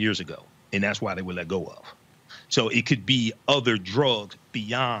 5 years ago, and that's why they were let go of. So it could be other drugs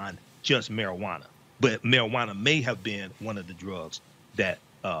beyond just marijuana, but marijuana may have been one of the drugs that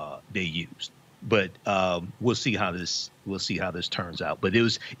they used. But we'll see how this turns out. But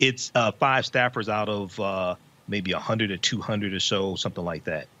it's 5 staffers out of maybe 100 or 200 or so, something like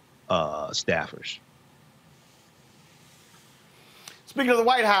that, staffers. Speaking of the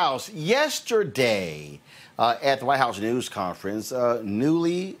White House, yesterday at the White House news conference,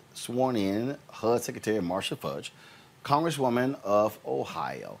 newly sworn in HUD Secretary Marcia Fudge, Congresswoman of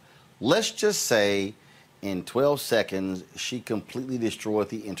Ohio. Let's just say in 12 seconds, she completely destroyed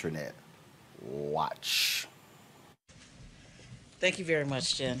the internet. Watch. Thank you very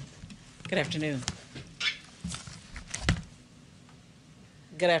much, Jen. Good afternoon.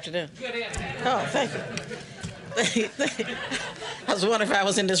 Good afternoon. Good afternoon. Oh, thank you. I was wondering if I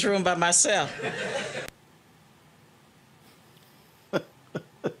was in this room by myself.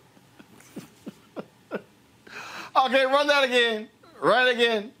 Okay, run that again. Run it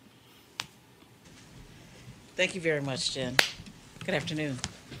again. Thank you very much, Jen. Good afternoon.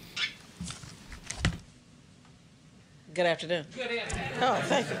 Good afternoon. Good afternoon. Oh,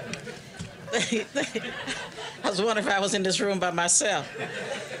 thank you. I was wondering if I was in this room by myself.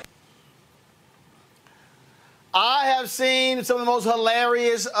 I have seen some of the most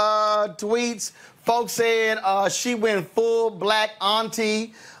hilarious tweets. Folks said she went full black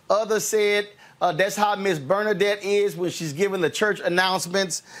auntie. Others said that's how Miss Bernadette is when she's giving the church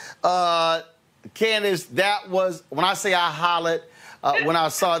announcements. Candace, that was, when I say I hollered when I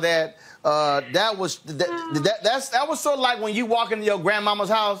saw that, that was sort of like when you walk into your grandmama's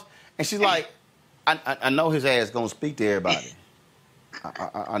house and she's like, I know his ass gonna speak to everybody.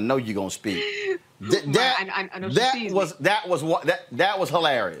 I know you're gonna speak. That was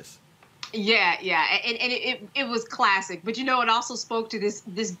hilarious. Yeah, and it was classic. But it also spoke to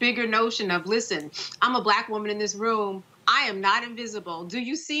this bigger notion of, listen, I'm a black woman in this room. I am not invisible. Do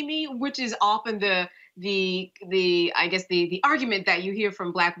you see me? Which is often the argument that you hear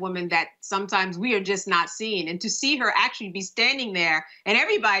from black women, that sometimes we are just not seen. And to see her actually be standing there and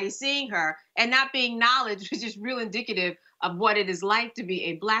everybody seeing her and not being acknowledged was just real indicative of what it is like to be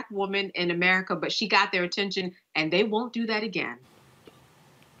a black woman in America. But she got their attention, and they won't do that again.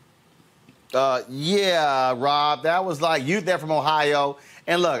 Yeah, Rob, that was like, you there from Ohio.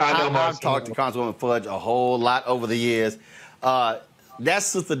 And look, I've talked to Congresswoman Fudge a whole lot over the years. That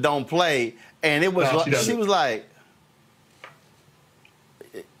sister don't play. And it was she was like,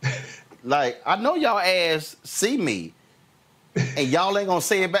 I know y'all ass see me, and y'all ain't gonna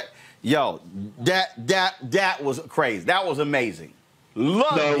say it back. Yo, that was crazy. That was amazing.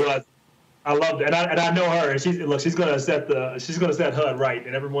 Love it. I love that, and I know her. And she's gonna set HUD right,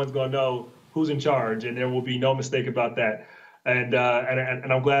 and everyone's gonna know who's in charge, and there will be no mistake about that. And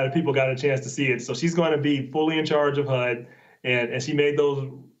I'm glad that people got a chance to see it. So she's going to be fully in charge of HUD, and she made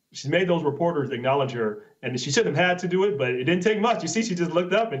those reporters acknowledge her. And she shouldn't have had to do it, but it didn't take much. You see, she just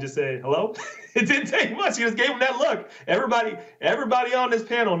looked up and just said, hello? It didn't take much. She just gave them that look. Everybody on this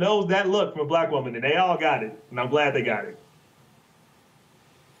panel knows that look from a black woman, and they all got it. And I'm glad they got it.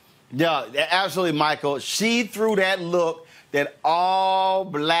 Yeah, absolutely, Michael. She threw that look that all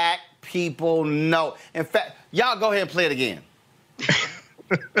black people know. In fact, y'all go ahead and play it again.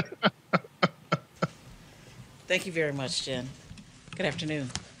 Thank you very much, Jen. Good afternoon.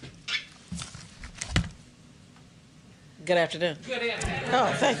 Good afternoon. Good afternoon.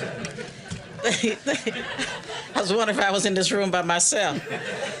 Oh, thank you. I was wondering if I was in this room by myself.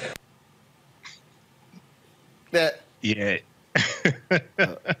 Yeah.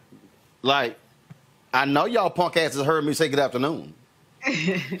 Like, I know y'all punk asses heard me say good afternoon.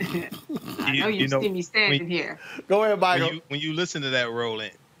 I know you see me standing here. Go ahead, Michael. When you listen to that,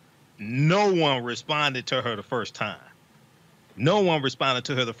 Roland, no one responded to her the first time. No one responded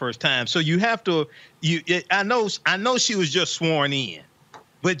to her the first time. So you have to. I know she was just sworn in,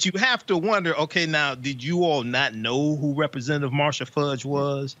 but you have to wonder. Okay, now did you all not know who Representative Marsha Fudge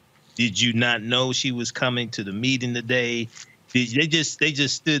was? Did you not know she was coming to the meeting today? They just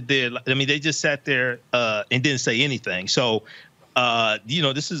stood there. I mean, they just sat there and didn't say anything. So,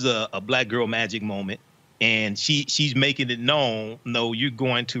 this is a black girl magic moment, and she's making it known. No, you're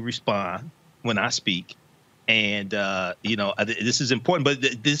going to respond when I speak, and this is important. But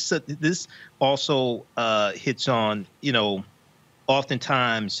this also hits on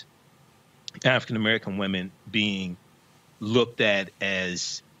oftentimes African American women being looked at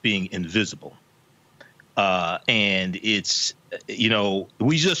as being invisible. And it's,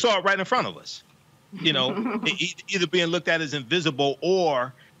 we just saw it right in front of us, either being looked at as invisible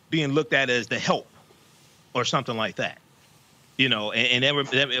or being looked at as the help or something like that, or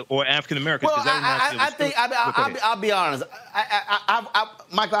African Americans. Well, I'll be honest.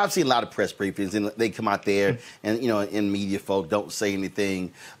 Michael, I've seen a lot of press briefings, and they come out there, and in media, folk don't say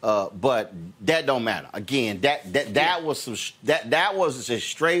anything, but that don't matter. Again, that was just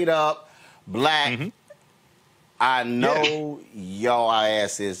straight up black. Mm-hmm. I know y'all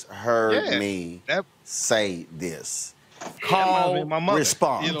asses heard me say this. Call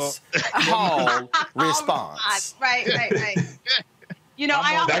response. Call response. Right.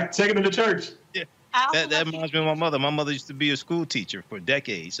 I take him to church. Yeah. That reminds me of my mother. My mother used to be a school teacher for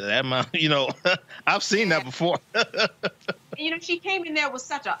decades. So that I've seen that before. She came in there with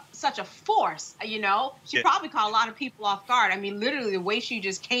such a force, She probably caught a lot of people off guard. I mean, literally the way she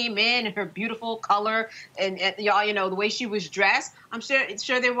just came in and her beautiful color and y'all, the way she was dressed, I'm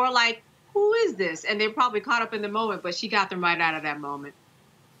sure they were like, who is this? And they probably caught up in the moment, but she got them right out of that moment.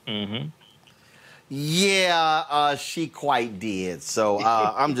 Mm-hmm. Yeah, she quite did. So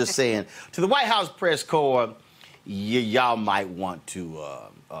I'm just saying, to the White House press corps, y'all might want to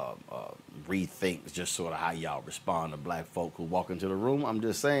rethink just sort of how y'all respond to black folk who walk into the room. I'm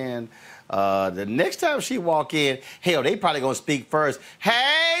just saying, the next time she walk in, hell, they probably gonna speak first.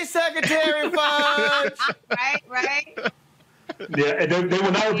 Hey, Secretary Fudge. Right. Yeah, and they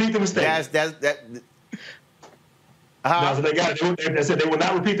will not repeat the mistake. No, so they got it. They said they will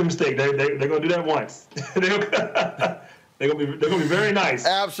not repeat the mistake. They're gonna do that once. they're gonna be very nice.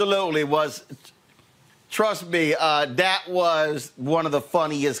 Absolutely Trust me, that was one of the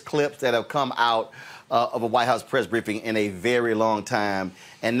funniest clips that have come out of a White House press briefing in a very long time,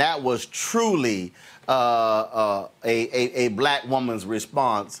 and that was truly a black woman's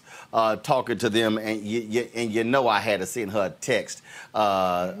response talking to them, and I had to send her a text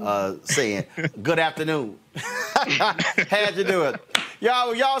saying, "Good afternoon." Had to do it.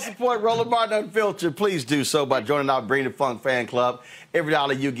 Y'all support Roland Martin Unfiltered. Please do so by joining our Bring the Funk fan club. Every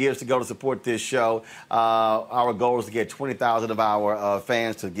dollar you give is to go to support this show. Our goal is to get 20,000 of our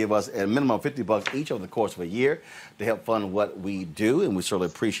fans to give us a minimum of $50 each over the course of a year to help fund what we do, and we certainly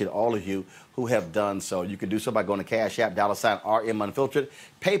appreciate all of you who have done so. You can do so by going to Cash App, $RM Unfiltered,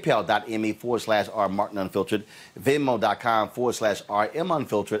 PayPal.me/R Martin Unfiltered, Venmo.com/RM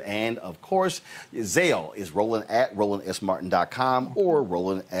Unfiltered, and of course, Zelle is Roland@RolandSMartin.com or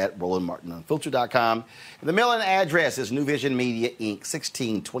Roland@RolandMartinUnfiltered.com. And the mailing address is New Vision Media, Inc.,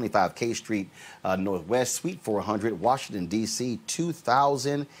 1625 K Street, Northwest, Suite 400, Washington, D.C.,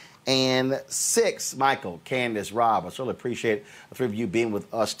 2006. Michael, Candace, Rob, I certainly appreciate the three of you being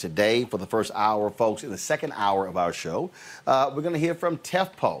with us today for the first hour, folks. In the second hour of our show, we're going to hear from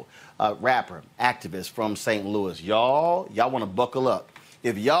Tefpo, rapper, activist from St. Louis. Y'all want to buckle up.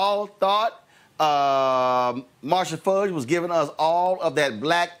 If y'all thought Marsha Fudge was giving us all of that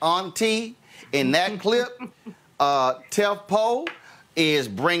black auntie in that clip, Tef Poe is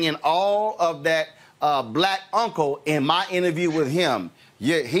bringing all of that black uncle in my interview with him.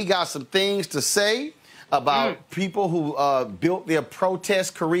 Yeah, he got some things to say about people who built their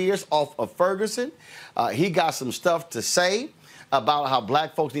protest careers off of Ferguson. He got some stuff to say about how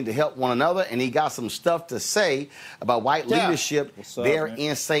black folks need to help one another, and he got some stuff to say about white leadership there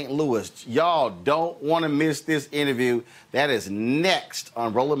in St. Louis. Y'all don't want to miss this interview. That is next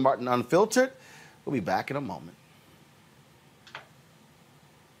on Roland Martin Unfiltered. We'll be back in a moment.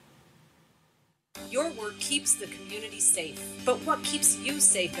 Your work keeps the community safe, but what keeps you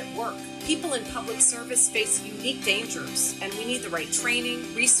safe at work? People in public service face unique dangers, and we need the right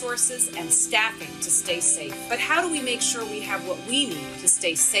training, resources, and staffing to stay safe. But how do we make sure we have what we need to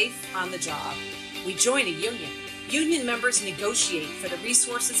stay safe on the job? We join a union. Union members negotiate for the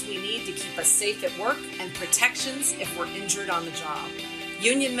resources we need to keep us safe at work and protections if we're injured on the job.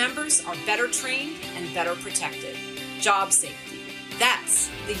 Union members are better trained and better protected. Job safety. That's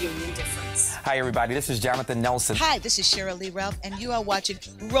the union difference. Hi, everybody. This is Jonathan Nelson. Hi, this is Cheryl Lee Ralph, and you are watching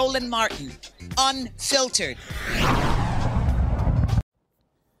Roland Martin Unfiltered.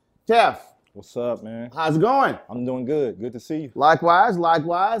 Jeff. What's up, man? How's it going? I'm doing good. Good to see you. Likewise.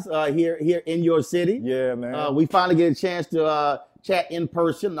 Here in your city. Yeah, man. We finally get a chance to chat in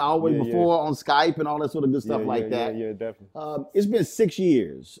person, always before on Skype and all that sort of good stuff like that. Yeah, definitely. It's been 6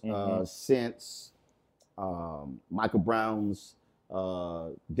 years since Michael Brown's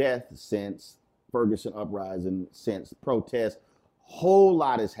death, since Ferguson uprising, since protest. Whole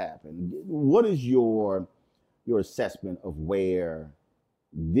lot has happened. What is your assessment of where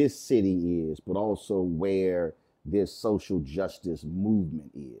this city is, but also where this social justice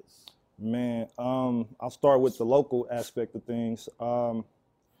movement is? Man, I'll start with the local aspect of things. I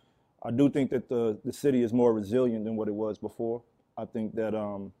do think that the city is more resilient than what it was before. I think that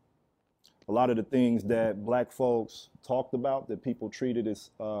a lot of the things that black folks talked about, that people treated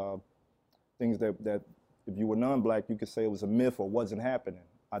as things that if you were non-black, you could say it was a myth or wasn't happening.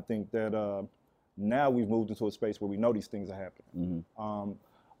 I think that now we've moved into a space where we know these things are happening.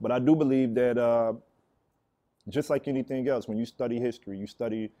 But I do believe that just like anything else, when you study history, you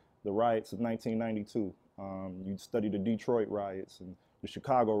study the riots of 1992, you study the Detroit riots and the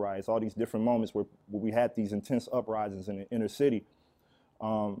Chicago riots, all these different moments where we had these intense uprisings in the inner city.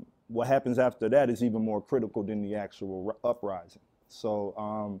 What happens after that is even more critical than the actual uprising.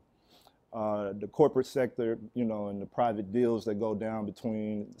 So the corporate sector, and the private deals that go down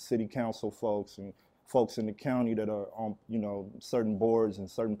between city council folks and folks in the county that are on, certain boards and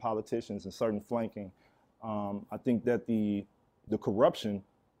certain politicians and certain flanking. I think that the corruption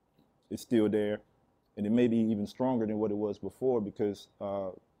is still there, and it may be even stronger than what it was before because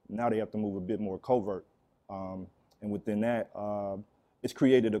now they have to move a bit more covert. And within that, it's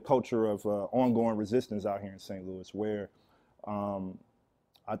created a culture of ongoing resistance out here in St. Louis where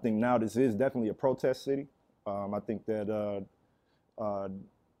I think now this is definitely a protest city. I think that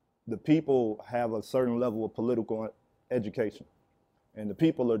the people have a certain level of political education, and the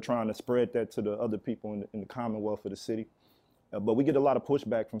people are trying to spread that to the other people in the commonwealth of the city. But we get a lot of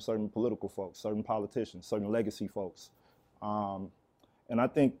pushback from certain political folks, certain politicians, certain legacy folks. And I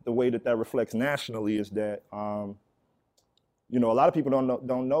think the way that reflects nationally is that a lot of people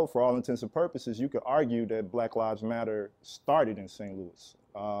don't know, for all intents and purposes, you could argue that Black Lives Matter started in St. Louis.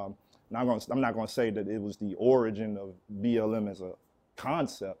 I'm not going to say that it was the origin of BLM as a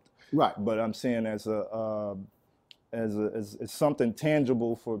concept, right? But I'm saying as something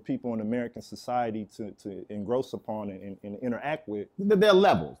tangible for people in American society to engross upon and interact with. There are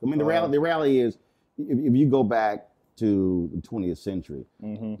levels. I mean, the reality is, if you go back to the 20th century,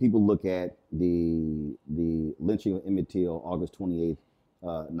 people look at the lynching of Emmett Till, August 28th,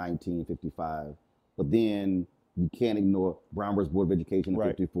 1955, but then you can't ignore Brown versus Board of Education in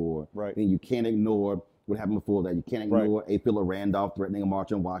 54. Right. Then you can't ignore what happened before that. You can't ignore A. Philip Randolph threatening a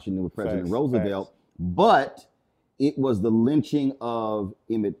march on Washington with President Roosevelt. But it was the lynching of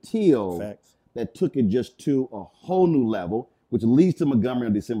Emmett Till that took it just to a whole new level, which leads to Montgomery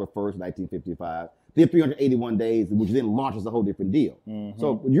on December 1st, 1955. Then 381 days, which then launches a whole different deal.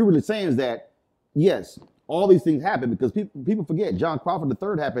 So what you're really saying is that, yes, all these things happen because people forget John Crawford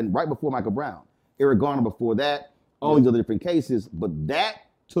III happened right before Michael Brown. Eric Garner before that, all these other different cases, but that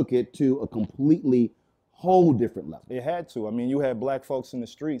took it to a completely whole different level. It had to. I mean, you had black folks in the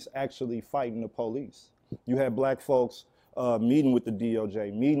streets actually fighting the police. You had black folks meeting with the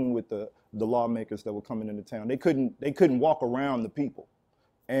DOJ, meeting with the lawmakers that were coming into town. They couldn't walk around the people.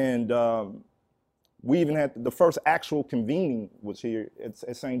 And we even had the first actual convening was here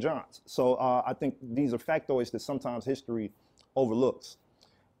at St. John's. So I think these are factoids that sometimes history overlooks.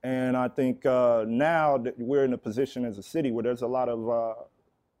 And I think now that we're in a position as a city where there's a lot of,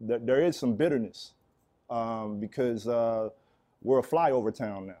 there is some bitterness because we're a flyover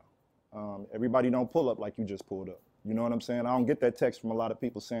town now. Everybody don't pull up like you just pulled up. You know what I'm saying? I don't get that text from a lot of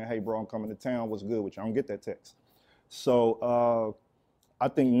people saying, hey, bro, I'm coming to town. What's good with you? I don't get that text. So I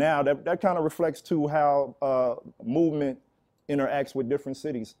think now that kind of reflects to how movement interacts with different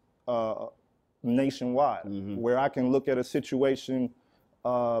cities nationwide, where I can look at a situation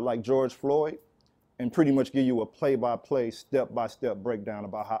like George Floyd and pretty much give you a play-by-play, step-by-step breakdown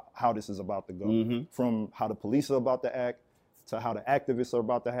about how this is about to go, from how the police are about to act, to how the activists are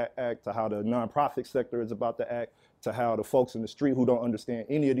about to act, to how the nonprofit sector is about to act, to how the folks in the street who don't understand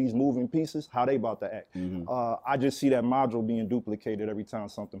any of these moving pieces, how they about to act. I just see that module being duplicated every time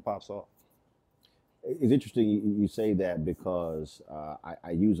something pops off. It's interesting you say that because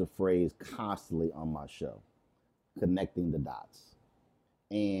I use a phrase constantly on my show, connecting the dots.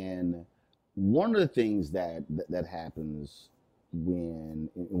 And one of the things that happens when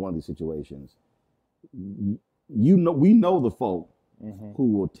in one of these situations, we know the folk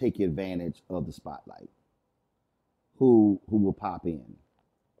who will take advantage of the spotlight, who will pop in.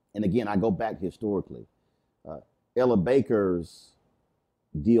 And again, I go back historically. Ella Baker's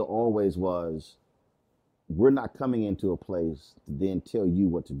deal always was, we're not coming into a place to then tell you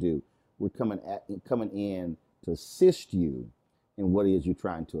what to do. We're coming in to assist you in what it is you're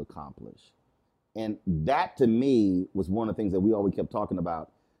trying to accomplish. And that to me was one of the things that we always kept talking about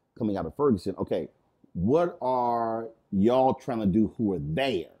coming out of Ferguson. Okay, what are y'all trying to do who are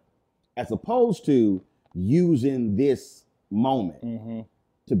there? As opposed to using this moment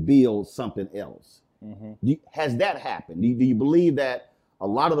to build something else. Has that happened? Do you believe that a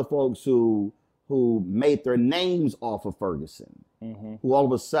lot of the folks who made their names off of Ferguson, who all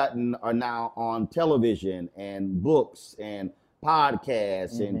of a sudden are now on television and books and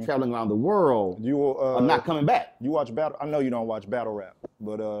podcasts and traveling around the world, are not coming back? You watch battle? I know you don't watch battle rap,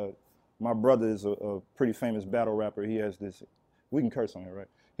 but my brother is a pretty famous battle rapper. He has this. We can curse on here, right?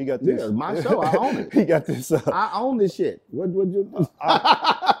 He got this. Yeah, my show. I own it. He got this. I own this shit. What you?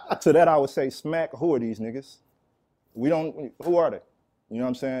 To that, I would say, smack. Who are these niggas? We don't. Who are they? You know what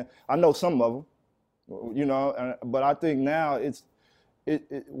I'm saying? I know some of them. You know, but I think now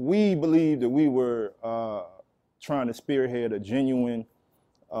we believe that we were trying to spearhead a genuine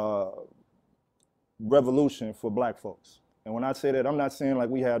revolution for black folks. And when I say that, I'm not saying like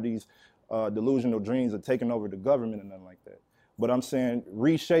we have these delusional dreams of taking over the government and nothing like that. But I'm saying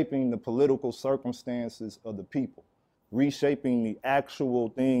reshaping the political circumstances of the people, reshaping the actual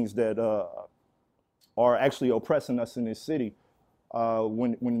things that are actually oppressing us in this city.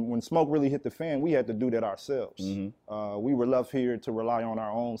 When smoke really hit the fan, we had to do that ourselves. We were left here to rely on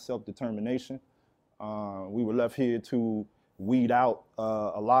our own self-determination. We were left here to weed out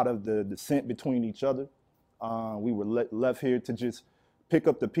a lot of the dissent between each other. We were left here to just pick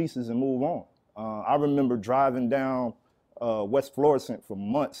up the pieces and move on. I remember driving down West Florissant for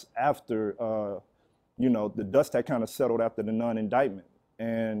months after, you know, the dust had kind of settled after the non-indictment.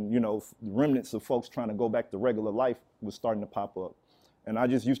 And, you know, remnants of folks trying to go back to regular life was starting to pop up. And I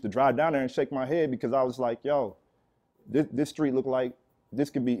just used to drive down there and shake my head because I was like, yo, this street looked like this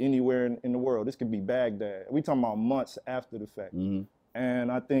could be anywhere in the world. This could be Baghdad. We talking about months after the fact.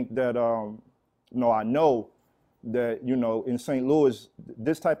 And I think that, you know, I know that, you know, in St. Louis,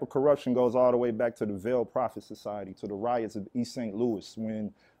 this type of corruption goes all the way back to the Veiled Prophet Society, to the riots of East St. Louis,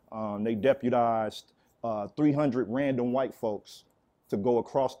 when they deputized 300 random white folks to go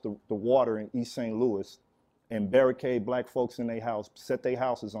across the water in East St. Louis and barricade black folks in their house, set their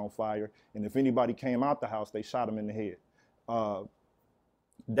houses on fire, and if anybody came out the house, they shot them in the head.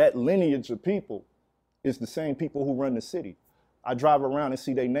 That lineage of people is the same people who run the city. I drive around and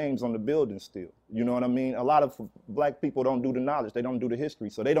see their names on the building still. You know what I mean? A lot of black people don't do the knowledge, they don't do the history,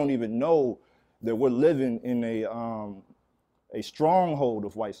 so they don't even know that we're living in a stronghold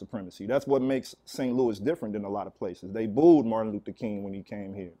of white supremacy. That's what makes St. Louis different than a lot of places. They booed Martin Luther King when he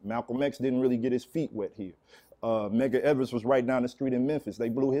came here. Malcolm X didn't really get his feet wet here. Medgar Evers was right down the street in Memphis. They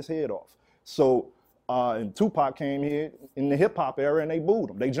blew his head off. So, and Tupac came here in the hip hop era and they booed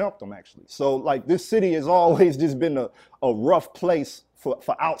him. They jumped him actually. So like this city has always just been a rough place for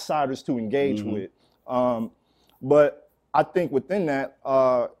outsiders to engage with. But I think within that,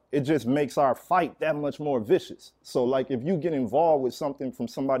 it just makes our fight that much more vicious. So like if you get involved with something from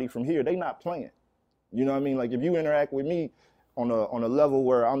somebody from here, they not playing. You know what I mean? Like if you interact with me on a level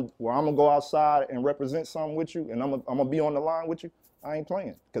where I'm gonna go outside and represent something with you and I'm gonna be on the line with you, I ain't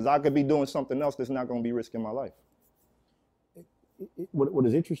playing because I could be doing something else that's not going to be risking my life. What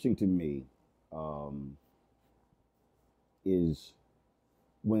is interesting to me is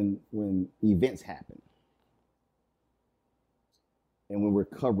when events happen and when we're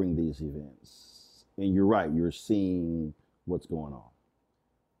covering these events, and you're right, you're seeing what's going on.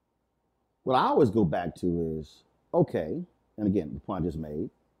 What I always go back to is, okay, and again, the point I just made,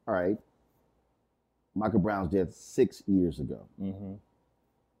 all right, Michael Brown's death 6 years ago. Mm-hmm.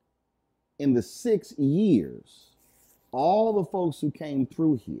 In the 6 years, all the folks who came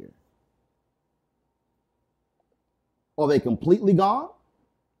through here, are they completely gone?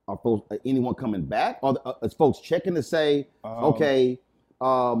 Are folks, anyone coming back? Is folks checking to say, okay,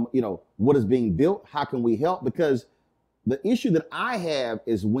 what is being built? How can we help? Because the issue that I have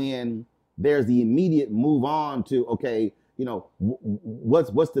is when there's the immediate move on to, okay,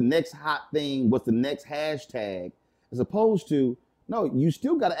 what's the next hot thing? What's the next hashtag? As opposed to, no, you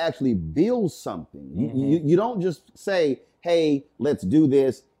still got to actually build something. Mm-hmm. You don't just say, hey, let's do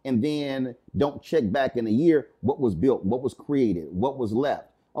this, and then don't check back in a year what was built, what was created, what was left.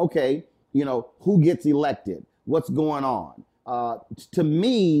 Okay, who gets elected? What's going on? To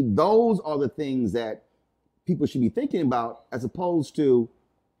me, those are the things that people should be thinking about as opposed to,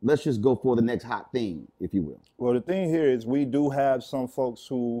 let's just go for the next hot thing, if you will. Well, the thing here is we do have some folks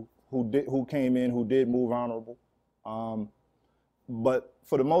who came in who did move honorable. But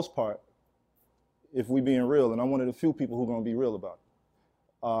for the most part, if we being real, and I'm one of the few people who are going to be real about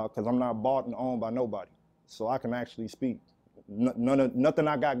it, because I'm not bought and owned by nobody, so I can actually speak. Nothing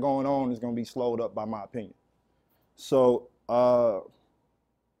I got going on is going to be slowed up by my opinion. So the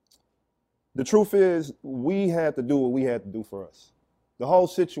truth is, we had to do what we had to do for us. The whole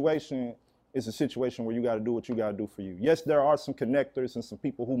situation is a situation where you got to do what you got to do for you. Yes, there are some connectors and some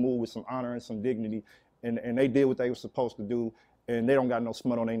people who move with some honor and some dignity, and they did what they were supposed to do, and they don't got no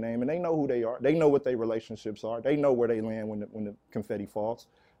smut on their name, and they know who they are. They know what their relationships are. They know where they land when the confetti falls.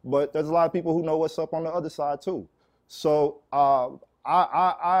 But there's a lot of people who know what's up on the other side too. So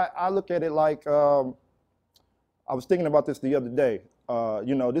I look at it like, I was thinking about this the other day.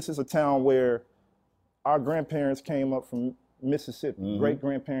 This is a town where our grandparents came up from Mississippi. Mm-hmm.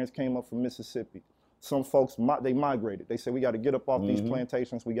 Great-grandparents came up from Mississippi. Some folks, they migrated. They said, we got to get up off these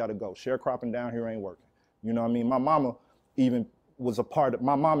plantations. We got to go. Sharecropping down here ain't working. You know what I mean? My mama even was a part of,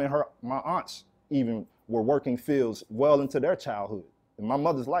 my mom and my aunts even were working fields well into their childhood. And my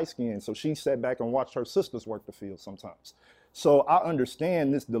mother's light-skinned, so she sat back and watched her sisters work the field sometimes. So I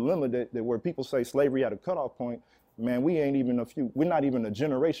understand this dilemma that where people say slavery at a cutoff point, man, we're not even a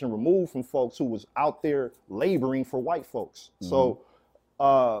generation removed from folks who was out there laboring for white folks. Mm-hmm.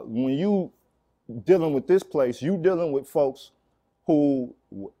 So when you dealing with this place, you dealing with folks who,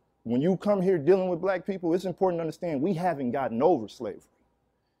 when you come here dealing with black people, it's important to understand we haven't gotten over slavery.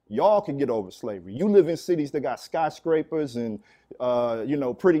 Y'all can get over slavery. You live in cities that got skyscrapers and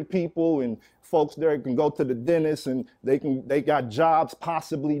pretty people and folks there can go to the dentist and they got jobs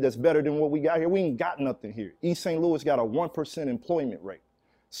possibly that's better than what we got here. We ain't got nothing here. East St. Louis got a 1% employment rate.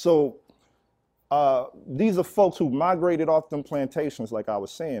 So these are folks who migrated off them plantations, like I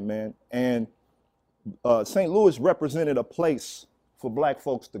was saying, man. And St. Louis represented a place for black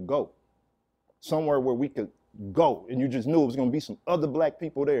folks to go, somewhere where we could go, and you just knew it was going to be some other black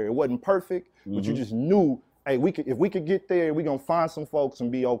people there. It wasn't perfect, but you just knew, hey, if we could get there, we're going to find some folks and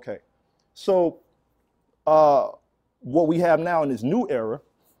be okay. So what we have now in this new era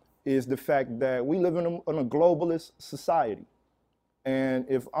is the fact that we live in a globalist society. And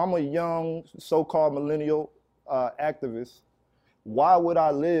if I'm a young so-called millennial activist, why would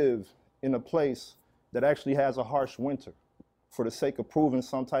I live in a place that actually has a harsh winter for the sake of proving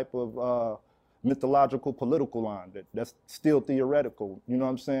some type of mythological political line that's still theoretical? You know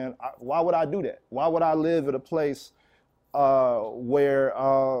what I'm saying? Why would I do that? Why would I live at a place where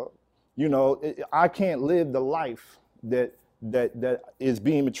I can't live the life that is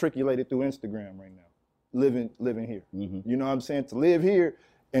being matriculated through Instagram right now, living here? Mm-hmm. You know what I'm saying? To live here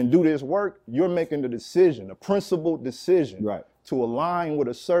and do this work, you're making the decision, a principled decision, right, to align with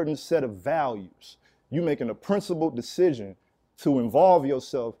a certain set of values. You're making a principled decision to involve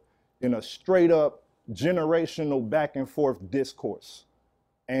yourself in a straight up generational back and forth discourse.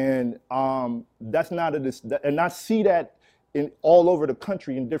 And that's not and I see that in all over the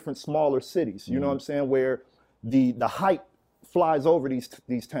country in different smaller cities, you know what I'm saying, where the hype flies over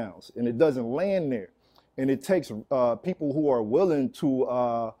these towns and it doesn't land there. And it takes people who are willing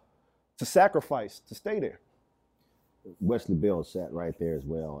to sacrifice to stay there. Wesley Bell sat right there as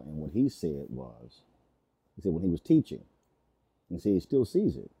well, and what he said was, he said when he was teaching, he said he still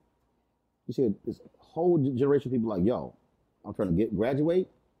sees it. He said this whole generation of people like, yo, I'm trying to graduate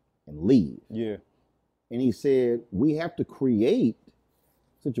and leave. Yeah. And he said, we have to create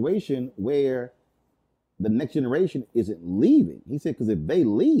a situation where the next generation isn't leaving. He said, because if they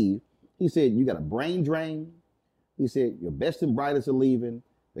leave, he said, you got a brain drain. He said, your best and brightest are leaving.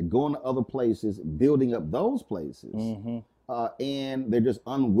 They're going to other places, building up those places. And they're just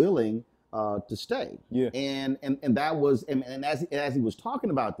unwilling to stay. Yeah. And that was, and as he was talking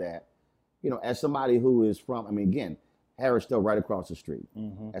about that, you know, as somebody who is from, I mean, again, Harrisdale right across the street.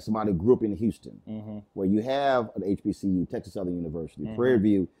 As somebody who grew up in Houston, where you have an HBCU, Texas Southern University. Prairie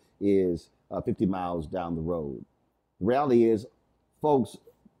View is 50 miles down the road. The reality is, folks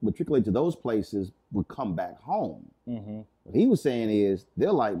matriculate to those places would come back home. What he was saying is,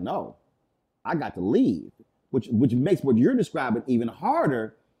 they're like, no, I got to leave, which makes what you're describing even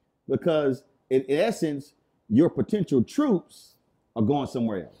harder, because in essence, your potential troops are going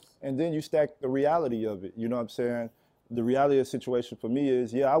somewhere else. And then you stack the reality of it. You know what I'm saying? The reality of the situation for me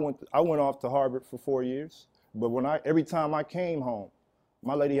is, yeah, I went off to Harvard for 4 years, but every time I came home,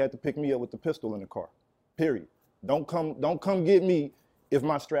 my lady had to pick me up with the pistol in the car. Period. Don't come get me if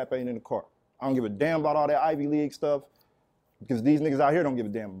my strap ain't in the car. I don't give a damn about all that Ivy League stuff, because these niggas out here don't give a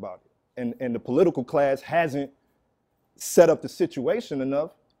damn about it. And the political class hasn't set up the situation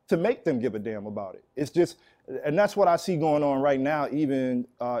enough to make them give a damn about it. It's just, and that's what I see going on right now, even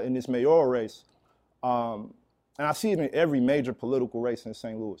in this mayoral race. And I see it in every major political race in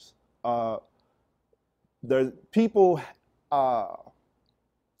St. Louis. People are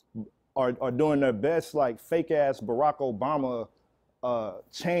doing their best, like fake ass Barack Obama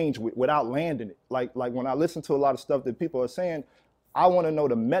change without landing it. Like when I listen to a lot of stuff that people are saying, I want to know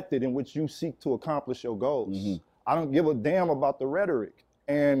the method in which you seek to accomplish your goals. I don't give a damn about the rhetoric.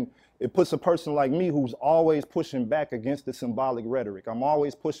 And it puts a person like me who's always pushing back against the symbolic rhetoric. I'm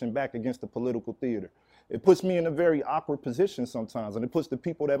always pushing back against the political theater. It puts me in a very awkward position sometimes, and it puts the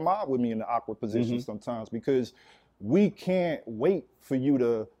people that mob with me in an awkward position sometimes, because we can't wait for you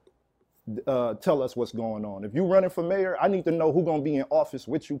to tell us what's going on. If you're running for mayor, I need to know who's gonna be in office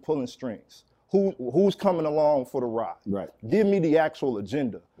with you pulling strings. Who's coming along for the ride? Right. Give me the actual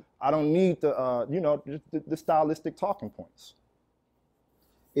agenda. I don't need the stylistic talking points.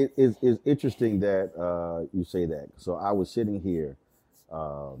 It is interesting that you say that. So I was sitting here,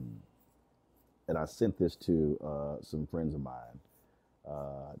 and I sent this to some friends of mine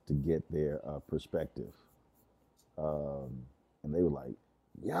to get their perspective. And they were like,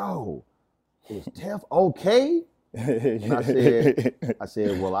 yo, is Tef okay? And I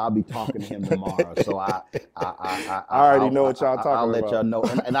said, well, I'll be talking to him tomorrow. So I already know what y'all talking about. I'll let y'all know.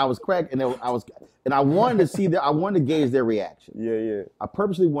 And I was cracking, and I wanted to see I wanted to gauge their reaction. Yeah. I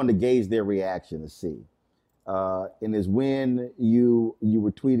purposely wanted to gauge their reaction to see. And is when you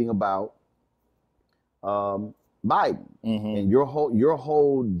were tweeting about Biden, and your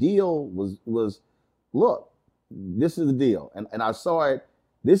whole deal was, look, this is the deal, and I saw it.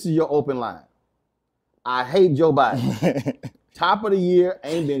 This is your open line. I hate Joe Biden. Top of the year,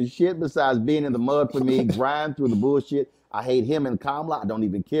 ain't been shit besides being in the mud for me, grind through the bullshit. I hate him and Kamala. I don't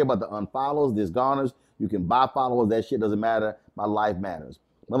even care about the unfollows, disgarners. You can buy followers. That shit doesn't matter. My life matters.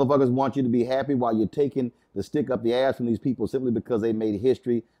 Motherfuckers want you to be happy while you're taking the stick up the ass from these people simply because they made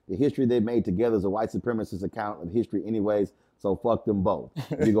history. The history they made together is a white supremacist account of history anyways, so fuck them both.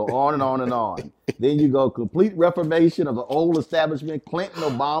 You go on and on and on. Then you go complete reformation of the old establishment, Clinton,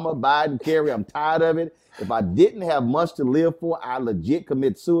 Obama, Biden, Kerry. I'm tired of it. If I didn't have much to live for, I legit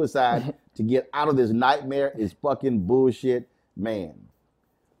commit suicide to get out of this nightmare. Is fucking bullshit, man.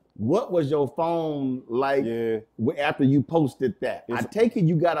 What was your phone like after you posted that? I take it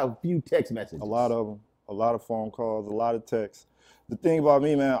you got a few text messages. A lot of them. A lot of phone calls, a lot of texts. The thing about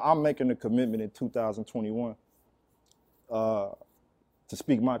me, man, I'm making a commitment in 2021 to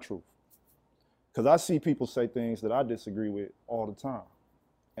speak my truth. Because I see people say things that I disagree with all the time.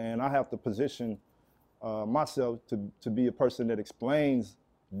 And I have to position myself to be a person that explains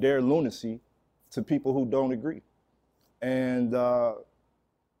their lunacy to people who don't agree. And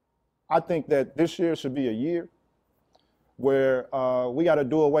I think that this year should be a year where we got to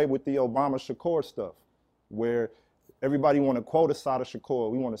do away with the Obama Shakur stuff, where everybody want to quote Assata Shakur.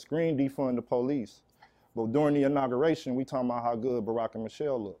 We want to screen defund the police. But during the inauguration, we talking about how good Barack and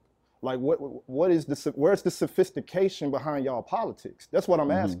Michelle look. Like, where's the sophistication behind y'all politics? That's what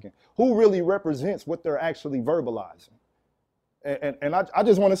I'm asking. Who really represents what they're actually verbalizing? And I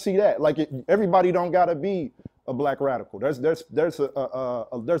just want to see that. Like, everybody don't gotta be a black radical.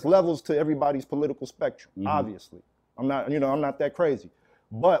 There's levels to everybody's political spectrum. Obviously, I'm not that crazy.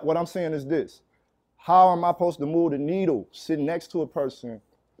 But what I'm saying is this: how am I supposed to move the needle sitting next to a person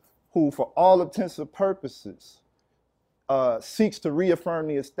who, for all intents and purposes, seeks to reaffirm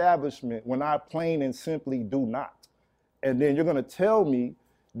the establishment when I plain and simply do not. And then you're going to tell me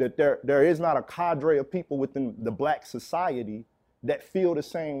that there is not a cadre of people within the black society that feel the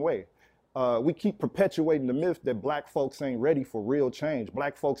same way. We keep perpetuating the myth that black folks ain't ready for real change.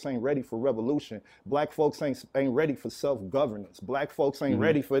 Black folks ain't ready for revolution. Black folks ain't ready for self-governance. Black folks ain't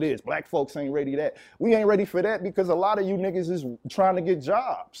ready for this. Black folks ain't ready that. We ain't ready for that because a lot of you niggas is trying to get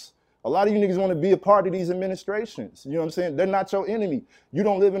jobs. A lot of you niggas want to be a part of these administrations. You know what I'm saying? They're not your enemy. You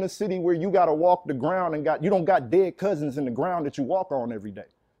don't live in a city where you got to walk the ground and you don't got dead cousins in the ground that you walk on every day.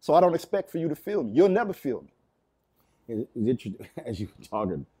 So I don't expect for you to feel me. You'll never feel me. It's interesting. As you were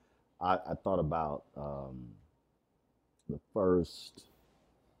talking, I thought about it's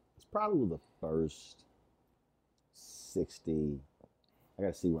probably the first 60, I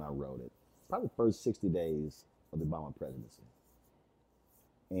gotta see when I wrote it, probably the first 60 days of the Obama presidency.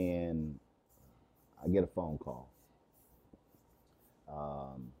 And I get a phone call,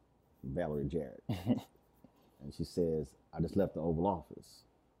 Valerie Jarrett, and she says, I just left the Oval Office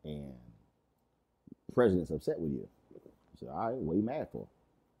and the president's upset with you. I said, all right, what are you mad for?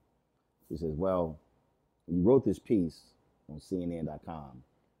 She says, well, you wrote this piece on CNN.com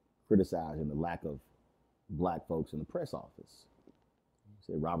criticizing the lack of black folks in the press office.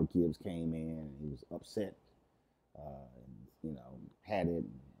 She said Robert Gibbs came in and he was upset, and, had it.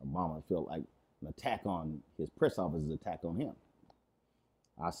 Obama felt like an attack on his press office is an attack on him.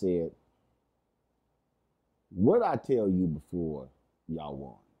 I said, what did I tell you before y'all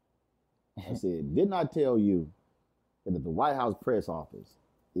won? I said, didn't I tell you that if the White House press office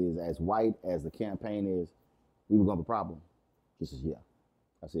is as white as the campaign is, we were going to have a problem? She says, yeah.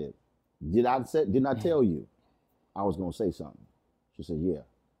 I said, didn't I tell you I was going to say something? She said, yeah.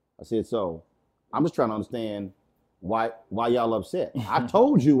 I said, so I'm just trying to understand why y'all upset. I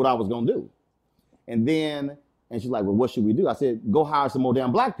told you what I was going to do. And she's like, well, what should we do? I said, go hire some more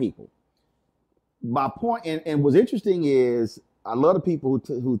damn black people. My point, and what's interesting is, I love the people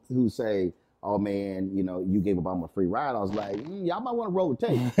who say, oh man, you gave Obama a free ride. I was like, y'all might want to roll the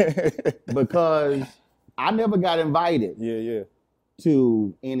tape. Because I never got invited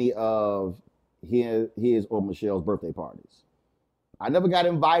to any of his or Michelle's birthday parties. I never got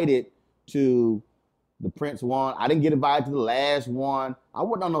invited to the Prince one. I didn't get invited to the last one. I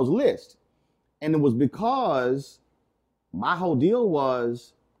wasn't on those lists. And it was because my whole deal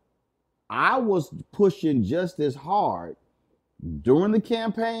was I was pushing just as hard during the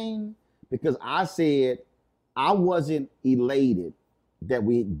campaign because I said I wasn't elated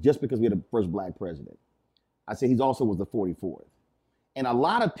that just because we had the first black president. I said he also was the 44th. And a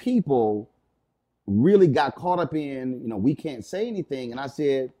lot of people really got caught up in, we can't say anything. And I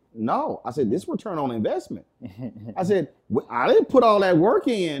said, no. I said, this return on investment. I said, I didn't put all that work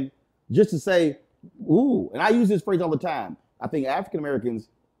in just to say, ooh. And I use this phrase all the time. I think African Americans,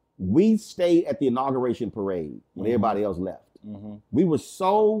 we stayed at the inauguration parade when everybody else left. We were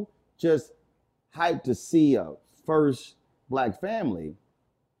so just hyped to see a first black family.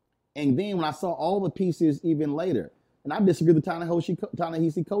 And then when I saw all the pieces even later, and I disagree with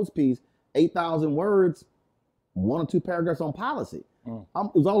Ta-Nehisi Coates piece, 8,000 words, 1 or 2 paragraphs on policy. It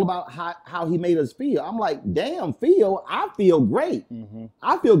was all about how he made us feel. I'm like, damn, I feel great.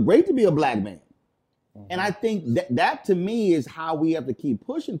 I feel great to be a black man. And I think that to me is how we have to keep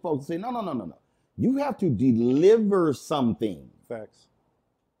pushing folks to say, no. You have to deliver something. Facts.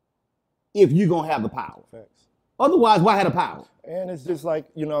 If you're going to have the power. Facts. Otherwise, why have the power? And it's just like,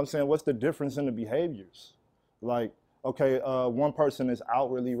 what I'm saying, what's the difference in the behaviors? Like, okay, one person is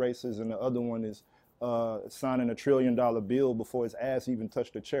outwardly racist and the other one is signing $1 trillion bill before his ass even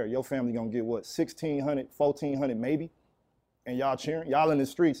touched the chair. Your family gonna get what, 1,600, 1,400 maybe? And y'all cheering? Y'all in the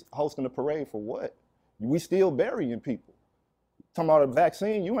streets hosting a parade for what? We still burying people. Talking about a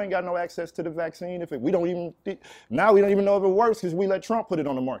vaccine, you ain't got no access to the vaccine. We don't even know if it works because we let Trump put it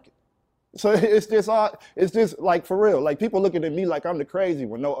on the market. So it's just like, for real, like people looking at me like I'm the crazy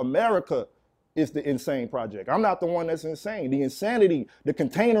one. No, America is the insane project. I'm not the one that's insane. The insanity, the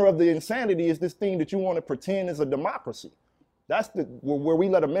container of the insanity is this thing that you want to pretend is a democracy. That's where we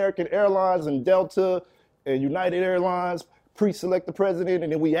let American Airlines and Delta and United Airlines pre-select the president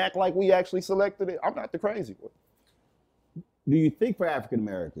and then we act like we actually selected it. I'm not the crazy one. Do you think for African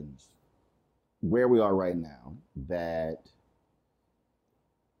Americans, where we are right now, that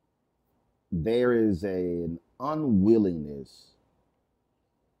there is an unwillingness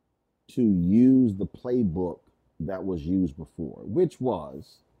to use the playbook that was used before, which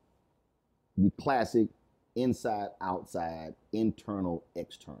was the classic inside, outside, internal,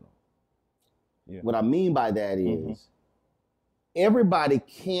 external? Yeah. What I mean by that is everybody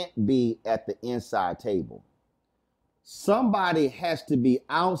can't be at the inside table. somebody has to be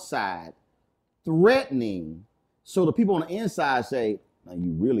outside threatening so the people on the inside say, now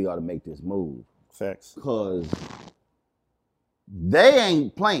you really ought to make this move. Facts. Because they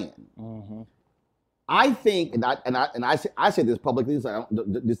ain't playing. Mm-hmm. I think, I said this publicly, so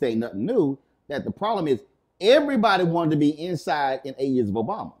this ain't nothing new, that the problem is everybody wanted to be inside in 8 years of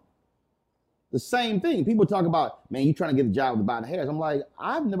Obama. The same thing. People talk about, man, you trying to get a job with Biden Harris. I'm like,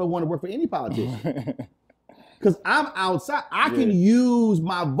 I've never wanted to work for any politician. Because I'm outside. I can use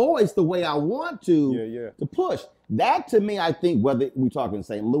my voice the way I want to push. That to me, I think, whether we talking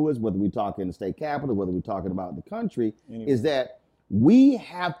St. Louis, whether we talking the state capitol, whether we're talking about the country, is that we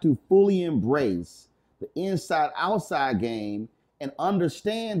have to fully embrace the inside-outside game and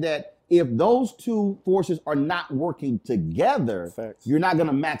understand that if those two forces are not working together, you're not going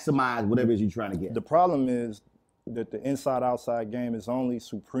to maximize whatever it is you're trying to get. The problem is that the inside-outside game is only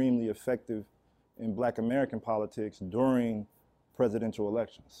supremely effective in Black American politics during presidential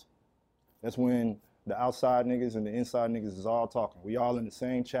elections. That's when the outside niggas and the inside niggas is all talking. We all in the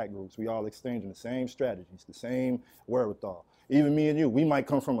same chat groups. We all exchanging the same strategies, the same wherewithal. Even me and you, we might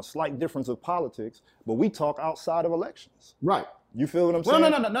come from a slight difference of politics, but we talk outside of elections. Right. You feel what I'm saying? No.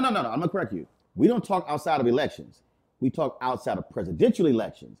 I'm gonna correct you. We don't talk outside of elections. We talk outside of presidential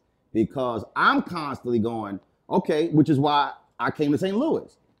elections because I'm constantly going, okay, which is why I came to St.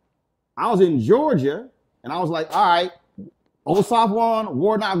 Louis. I was in Georgia and I was like, all right, Ossoff won,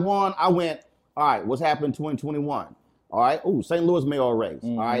 Warnock won. I went, all right, what's happening in 2021? All right, St. Louis mayoral race.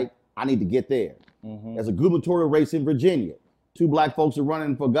 All right, I need to get there. There's a gubernatorial race in Virginia. 2 black folks are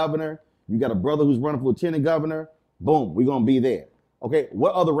running for governor. You got a brother who's running for lieutenant governor. Boom, we're going to be there. Okay,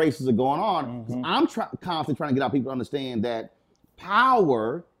 what other races are going on? I'm constantly trying to get our people to understand that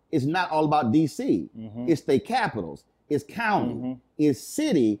power is not all about D.C. It's state capitals, it's county, it's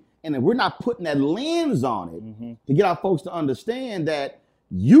city. And if we're not putting that lens on it to get our folks to understand that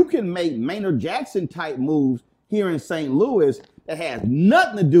you can make Maynard Jackson type moves here in St. Louis that has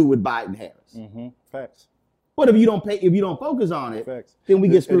nothing to do with Biden Harris. Facts. But if you don't focus on it, then we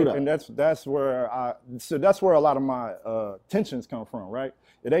get screwed up. And that's where a lot of my tensions come from, right?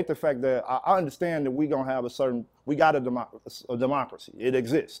 It ain't the fact that I understand that we got a democracy. It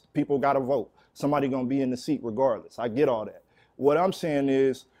exists. People got to vote. Somebody gonna be in the seat regardless. I get all that. What I'm saying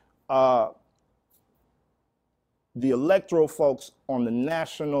is the electoral folks on the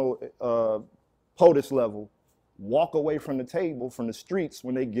national POTUS level walk away from the table, from the streets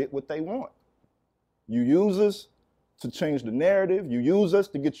when they get what they want. You use us to change the narrative. You use us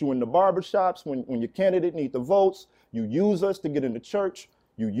to get you in the barbershops when your candidate needs the votes. You use us to get in the church.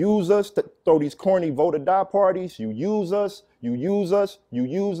 You use us to throw these corny vote or die parties. You use us, you use us, you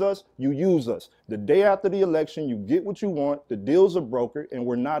use us, you use us. The day after the election, you get what you want. The deals are brokered and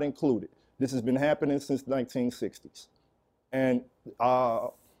we're not included. This has been happening since the 1960s. And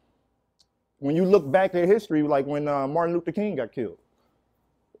when you look back at history, like when Martin Luther King got killed,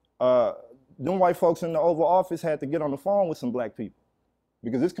 them white folks in the Oval Office had to get on the phone with some black people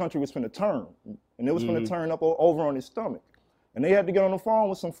because this country was finna turn, and it was finna turn up over on its stomach. And they had to get on the phone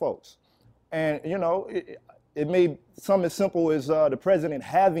with some folks. And, you know, it made something as simple as the president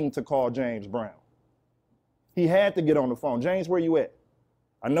having to call James Brown. He had to get on the phone. James, where you at?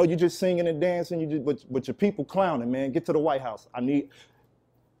 I know you're just singing and dancing, but your people clowning, man. Get to the White House.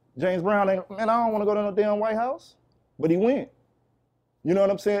 James Brown, man, I don't want to go to no damn White House. But he went. You know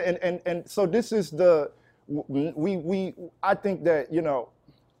what I'm saying? And so this is I think that, you know,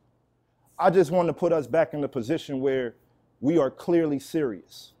 I just want to put us back in the position where we are clearly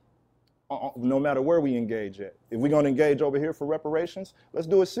serious, no matter where we engage at. If we're going to engage over here for reparations, let's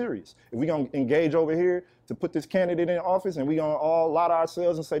do it serious. If we're going to engage over here to put this candidate in office and we're going to all lot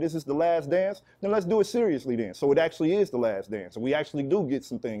ourselves and say this is the last dance, then let's do it seriously then. So it actually is the last dance. And we actually do get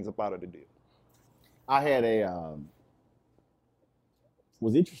some things up out of the deal. I had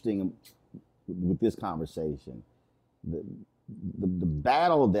was interesting with this conversation, the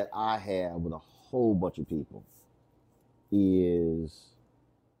battle that I have with a whole bunch of people is,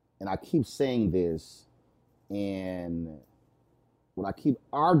 and I keep saying this, and what I keep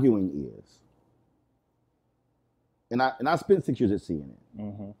arguing is, and I spent 6 years at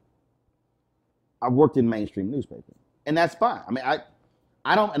CNN. I've worked in mainstream newspaper, and that's fine. I mean,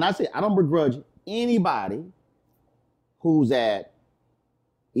 I don't begrudge anybody who's at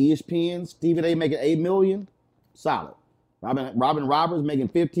ESPN, Stephen A. making $8 million, solid. Robin Roberts making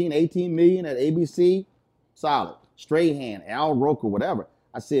 15, 18 million at ABC, solid. Strahan, Al Roker, whatever.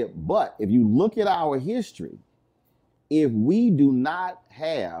 I said, but if you look at our history, if we do not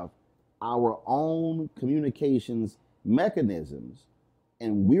have our own communications mechanisms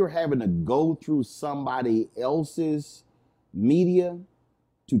and we're having to go through somebody else's media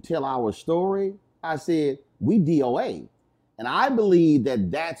to tell our story, I said, we DOA. And I believe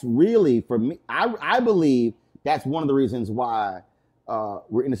that that's really, for me, I believe that's one of the reasons why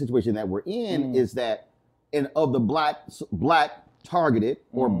we're in the situation that we're in, is that of the black targeted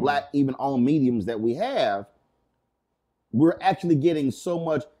or black even owned mediums that we have, we're actually getting so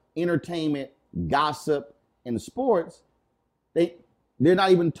much entertainment, gossip, and sports. They're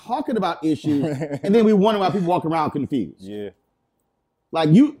not even talking about issues, and then we wonder why people walk around confused. Yeah. Like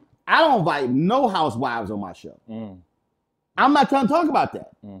I don't invite no housewives on my show. I'm not trying to talk about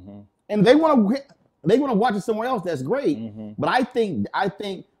that. And they want to watch it somewhere else. That's great. But I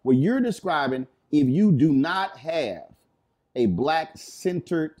think what you're describing, if you do not have a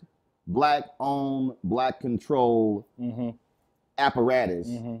black-centered, black-owned, black-controlled apparatus,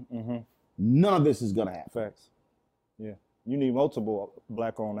 none of this is going to happen. Facts. Yeah. You need multiple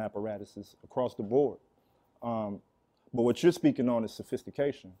black-owned apparatuses across the board. But what you're speaking on is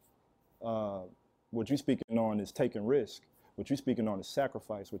sophistication. What you're speaking on is taking risk. What you're speaking on is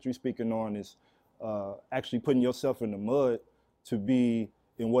sacrifice. What you're speaking on is actually putting yourself in the mud to be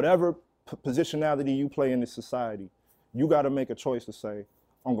in whatever positionality you play in this society. You got to make a choice to say,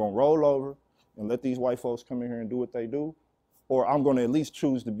 I'm going to roll over and let these white folks come in here and do what they do, or I'm going to at least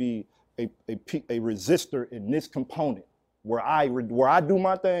choose to be a resistor in this component. Where I do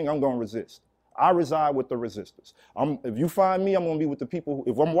my thing, I'm going to resist. I reside with the resistors. If you find me, I'm going to be with the people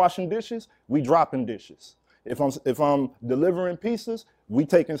if I'm washing dishes, we dropping dishes. If I'm delivering pizzas, we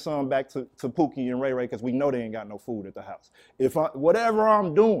taking some back to Pookie and Ray Ray because we know they ain't got no food at the house. Whatever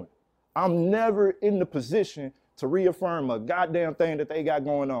I'm doing, I'm never in the position to reaffirm a goddamn thing that they got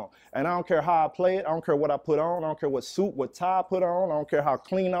going on. And I don't care how I play it. I don't care what I put on. I don't care what suit, what tie I put on. I don't care how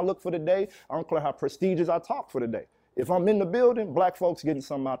clean I look for the day. I don't care how prestigious I talk for the day. If I'm in the building, black folks getting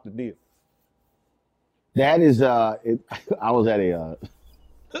something out the deal. That is, I was at a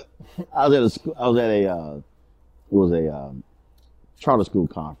charter school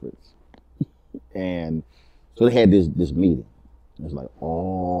conference, and so they had this meeting. It's like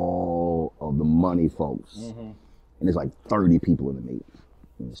all of the money folks, and there's like 30 people in the meeting.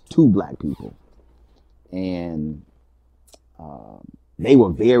 And there's 2 black people, and they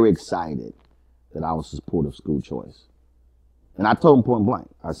were very excited that I was supportive of school choice. And I told them point blank,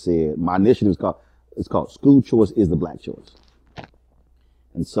 I said, my initiative is called School Choice is the Black Choice.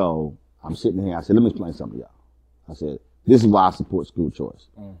 And so I'm sitting here, I said, let me explain something to y'all. I said, this is why I support school choice.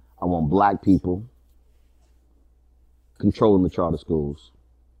 I want black people controlling the charter schools.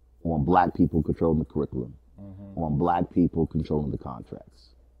 I want black people controlling the curriculum. I want black people controlling the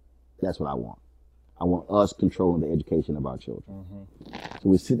contracts. That's what I want. I want us controlling the education of our children. So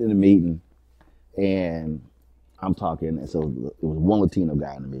we're sitting in a meeting, and I'm talking, and so it was one Latino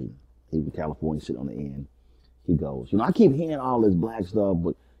guy in the meeting. He was in California, sitting on the end. He goes, I keep hearing all this black stuff,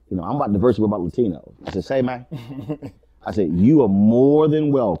 but, I'm about diversity, about Latinos. I said, say, man. I said, you are more than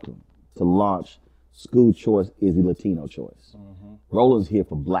welcome to launch School Choice is the Latino choice. Roland's here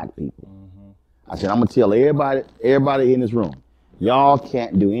for black people. I said, I'm going to tell everybody in this room, y'all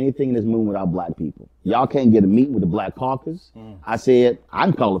can't do anything in this movement without black people. Y'all can't get a meeting with the Black Caucus. I said, I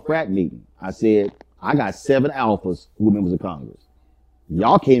can call a frat meeting. I said, I got 7 alphas who are members of Congress.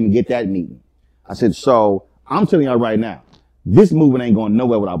 Y'all can't even get that meeting. I said, so I'm telling y'all right now, this movement ain't going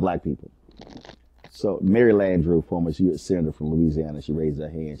nowhere without black people. So Mary Landrieu, former U.S. Senator from Louisiana, she raised her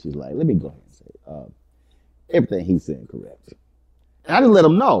hand. She's like, let me go ahead and say everything he's saying correct. And I just let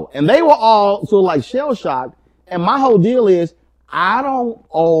them know. And they were all sort of like shell-shocked. And my whole deal is, I don't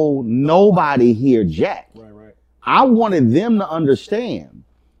owe nobody here jack. Right. I wanted them to understand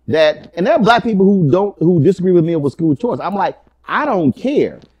that, and there are black people who disagree with me over school choice. I'm like, I don't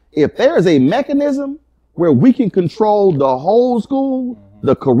care. If there is a mechanism where we can control the whole school,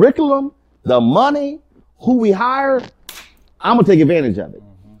 the curriculum, the money, who we hire, I'm gonna take advantage of it.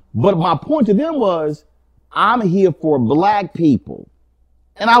 But my point to them was, I'm here for black people,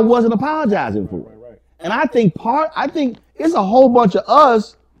 and I wasn't apologizing for it. Right. And I think it's a whole bunch of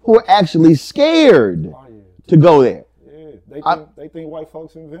us who are actually scared to go there. Yeah, they think white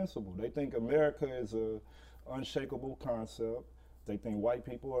folks invincible. They think America is a unshakable concept. They think white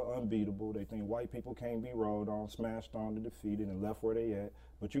people are unbeatable. They think white people can't be rolled on, smashed on, and defeated, and left where they at.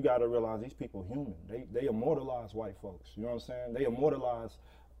 But you got to realize these people are human. They immortalize white folks. You know what I'm saying? They immortalize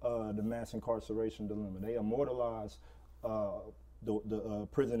the mass incarceration dilemma. They immortalize the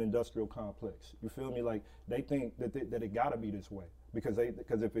prison industrial complex. You feel me? Like, they think that it got to be this way because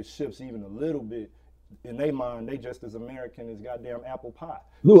if it shifts even a little bit, in their mind, they just as American as goddamn apple pie.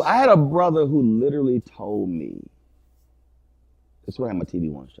 Dude, I had a brother who literally told me, That's what I had my TV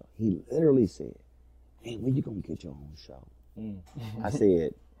One show. He literally said, "Hey, when you gonna get your own show?" I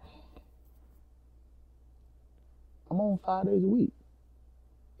said, "I'm on 5 days a week,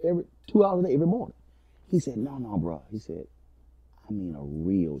 every 2 hours a day, every morning." He said, "No, bro." He said, "I mean a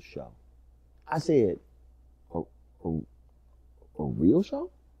real show." I said, "A real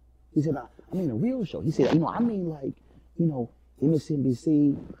show?" He said, "I mean a real show." He said, I mean like,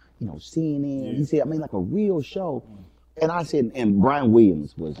 MSNBC, CNN." Yeah. He said, "I mean like a real show." And I said, and Brian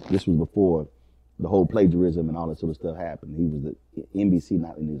Williams this was before the whole plagiarism and all that sort of stuff happened. He was the NBC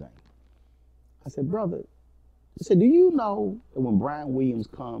Nightly News anchor. I said, "Brother," I said, "do you know that when Brian Williams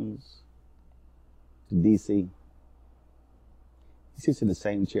comes to DC, he sits in the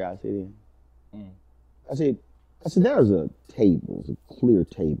same chair I sit in?" I said, "There's a clear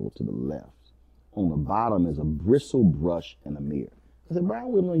table to the left. On the bottom is a bristle brush and a mirror." I said, "Brian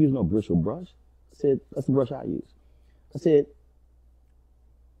Williams don't use no bristle brush." I said, "That's the brush I use." I said,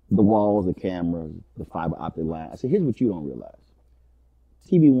 "The walls, the cameras, the fiber optic line." I said, "Here's what you don't realize.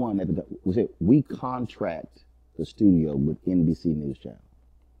 TV One, we contract the studio with NBC News Channel."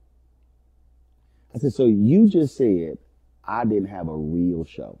 I said, "So you just said I didn't have a real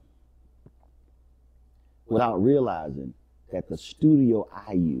show without realizing that the studio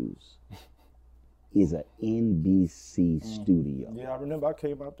I use is an NBC studio." Yeah, I remember I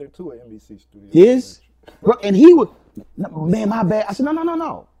came out there too at NBC studio. And he would, "Man, my bad." I said,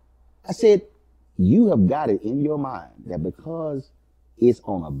 No. I said, "You have got it in your mind that because it's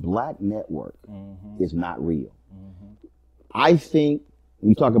on a black network, it's not real." I think when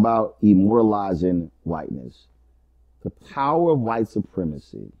you talk about immortalizing whiteness, the power of white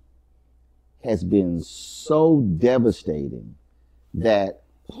supremacy has been so devastating that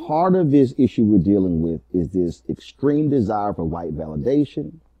part of this issue we're dealing with is this extreme desire for white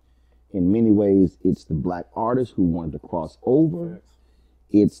validation. In many ways, it's the black artists who wanted to cross over.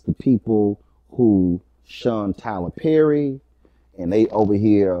 It's the people who shunned Tyler Perry, and they over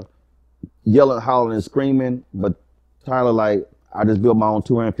here yelling, hollering, and screaming. But Tyler, like, "I just built my own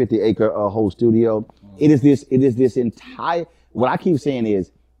 250-acre whole studio." It is this entire. What I keep saying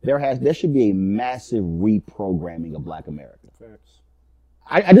is there should be a massive reprogramming of Black America.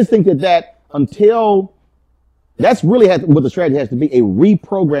 I just think that until. That's really what the strategy has to be, a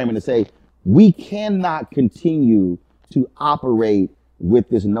reprogramming to say, we cannot continue to operate with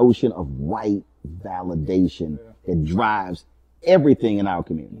this notion of white validation that drives everything in our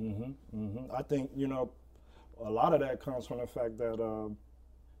community. I think, a lot of that comes from the fact that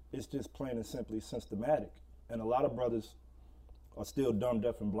it's just plain and simply systematic. And a lot of brothers are still dumb,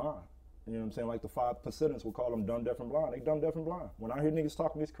 deaf, and blind. You know what I'm saying? Like the 5%ers will call them dumb, deaf, and blind. They dumb, deaf, and blind. When I hear niggas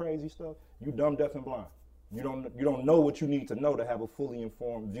talking this crazy stuff, you dumb, deaf, and blind. You don't know what you need to know to have a fully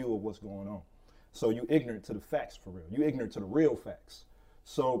informed view of what's going on. So you ignorant to the facts for real. You ignorant to the real facts.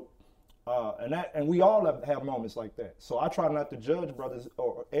 So and we all have moments like that. So I try not to judge brothers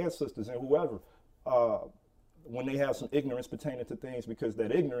and sisters and whoever when they have some ignorance pertaining to things, because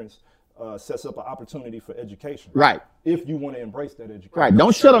that ignorance sets up an opportunity for education. Right. If you want to embrace that education. Right.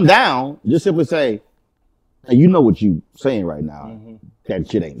 Don't shut them down. Just simply say, "Hey, you know what you saying right now.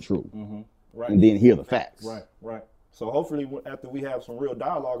 That shit ain't true." Right. And then hear the facts. Right. So hopefully after we have some real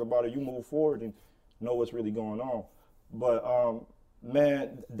dialogue about it, you move forward and know what's really going on. But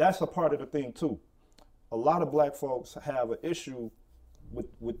man, that's a part of the thing too. A lot of black folks have an issue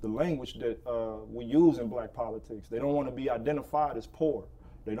with the language that we use in black politics. They don't want to be identified as poor.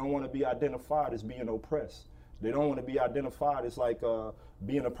 They don't want to be identified as being oppressed. They don't want to be identified as like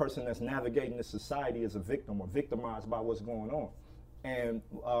being a person that's navigating the society as a victim or victimized by what's going on. And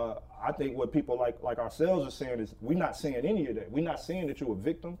I think what people like ourselves are saying is we're not saying any of that. We're not saying that you're a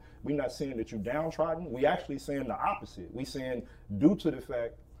victim. We're not saying that you're downtrodden. We actually saying the opposite. We saying due to the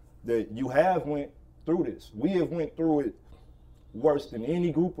fact that you have went through this, we have went through it worse than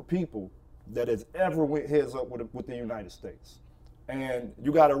any group of people that has ever went heads up with the United States. And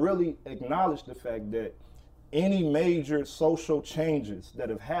you got to really acknowledge the fact that any major social changes that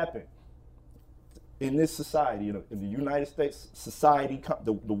have happened in this society, in the United States society,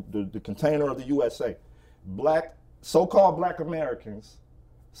 the container of the USA, so-called black Americans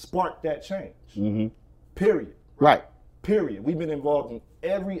sparked that change. Period. Right. Period. We've been involved in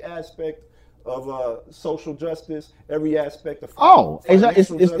every aspect of social justice, every aspect of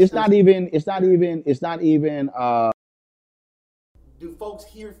it's not even. Do folks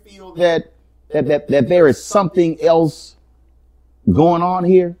here feel that there is something else going on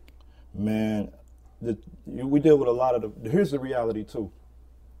here? Man, we deal with a lot of here's the reality too.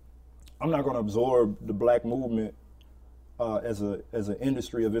 I'm not going to absorb the black movement as an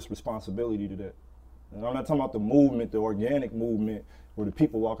industry of its responsibility to that. And I'm not talking about the movement, the organic movement, where the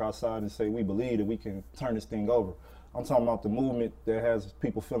people walk outside and say, we believe that we can turn this thing over. I'm talking about the movement that has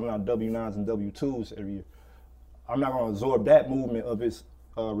people filling out W-9s and W-2s every year. I'm not going to absorb that movement of its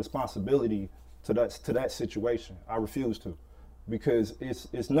responsibility to that situation. I refuse to, because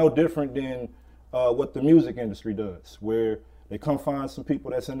it's no different than what the music industry does, where they come find some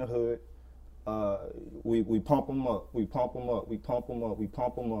people that's in the hood. We pump them up, we pump them up, we pump them up, we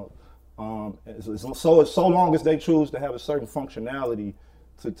pump them up. So long as they choose to have a certain functionality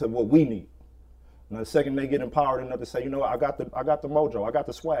to what we need. Now, the second they get empowered enough to say, you know, I got the mojo, I got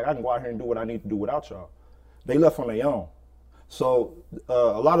the swag, I can go out here and do what I need to do without y'all. They left on their own. So a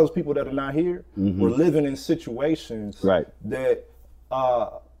lot of those people that are not here were living in situations that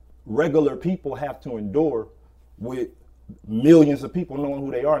regular people have to endure, with millions of people knowing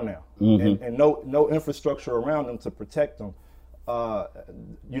who they are now, and no infrastructure around them to protect them.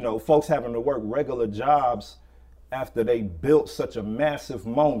 You know, folks having to work regular jobs after they built such a massive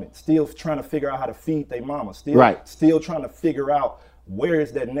moment, still trying to figure out how to feed their mama, still trying to figure out where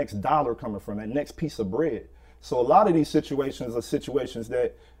is that next dollar coming from, that next piece of bread. So a lot of these situations are situations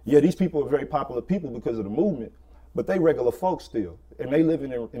that, yeah, these people are very popular people because of the movement, but they regular folks still, and they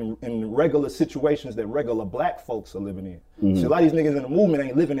living in regular situations that regular black folks are living in. So a lot of these niggas in the movement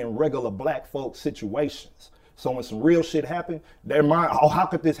ain't living in regular black folk situations. So when some real shit happen, their mind, oh, how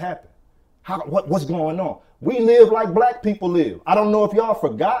could this happen? What's going on? We live like black people live. I don't know if y'all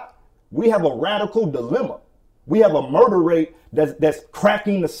forgot, we have a radical dilemma. We have a murder rate that's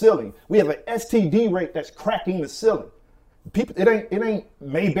cracking the ceiling. We have an STD rate that's cracking the ceiling. People, it ain't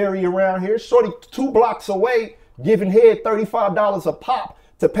Mayberry around here. Shorty 2 blocks away giving head $35 a pop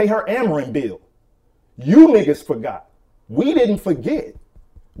to pay her Ameren bill. You niggas forgot. We didn't forget.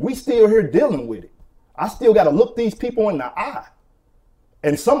 We still here dealing with it. I still got to look these people in the eye.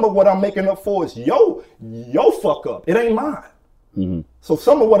 And some of what I'm making up for is yo fuck up. It ain't mine. So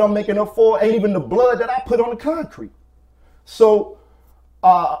some of what I'm making up for ain't even the blood that I put on the concrete. So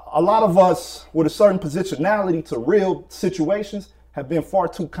a lot of us with a certain positionality to real situations have been far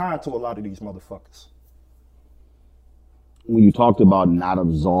too kind to a lot of these motherfuckers. When you talked about not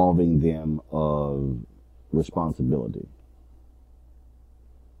absolving them of responsibility,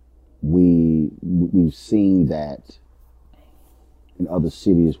 we've seen that in other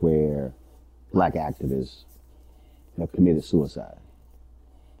cities where black activists have committed suicide.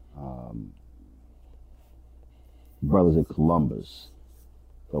 Brothers in Columbus,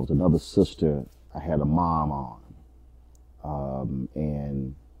 there was another sister I had a mom on,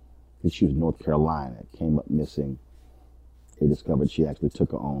 and she was in North Carolina, came up missing. They discovered she actually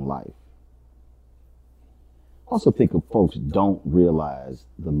took her own life. I also think if folks don't realize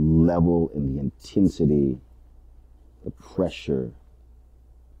the level and the intensity, the pressure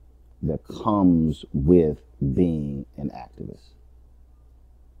that comes with being an activist.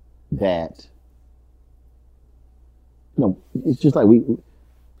 That, you know, it's just like we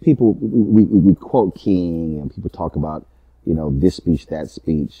quote King and people talk about, you know, this speech, that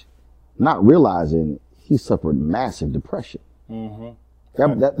speech, not realizing he suffered massive depression.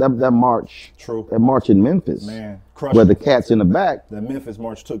 That march, that march in Memphis, where the cats in the back. The Memphis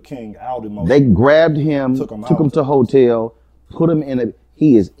march took King out emotionally. They grabbed him, took him to a hotel, put him in a.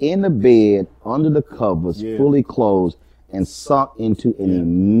 He is in the bed under the covers, fully closed, and sunk into an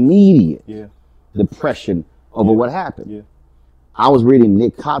immediate depression over what happened. I was reading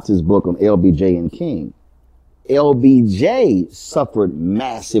Nick Cotz's book on LBJ and King. LBJ suffered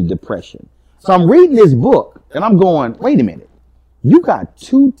massive depression. So I'm reading this book and I'm going, wait a minute. You got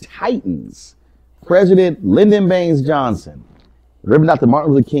two titans, President Lyndon Baines Johnson, Reverend Dr.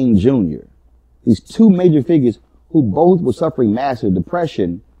 Martin Luther King Jr., these two major figures who both were suffering massive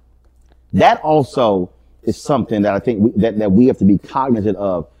depression. That also is something that I think that we have to be cognizant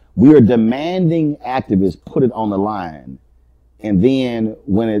of. We are demanding activists put it on the line. And then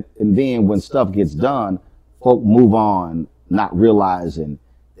when stuff gets done, folk move on, not realizing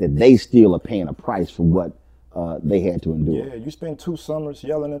that they still are paying a price for what they had to endure. Yeah, you spend 2 summers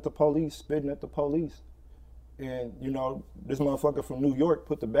yelling at the police, spitting at the police. And, you know, this motherfucker from New York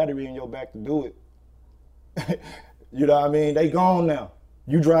put the battery in your back to do it. You know what I mean? They gone now.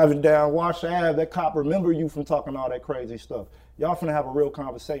 You driving down Wash Ave, that cop remember you from talking all that crazy stuff. Y'all finna have a real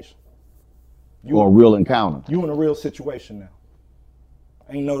conversation. Or a real encounter. You in a real situation now.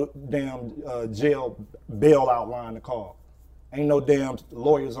 Ain't no damn jail bailout line to call. Ain't no damn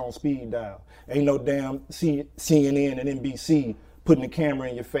lawyers on speed dial. Ain't no damn CNN and NBC putting the camera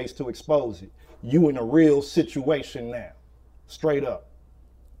in your face to expose it. You in a real situation now, straight up.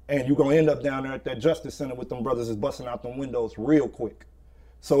 And you're gonna end up down there at that Justice Center with them brothers is busting out them windows real quick.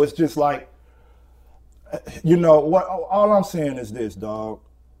 So it's just like, You know what? All I'm saying is this, dog.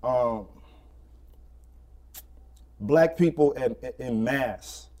 Black people en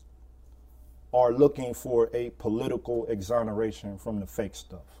masse are looking for a political exoneration from the fake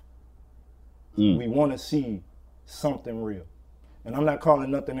stuff. We want to see something real. And I'm not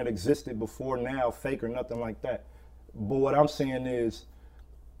calling nothing that existed before now fake or nothing like that. But what I'm saying is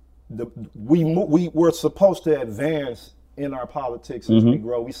we're supposed to advance in our politics as we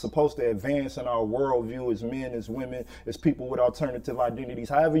grow. We're supposed to advance in our worldview as men, as women, as people with alternative identities.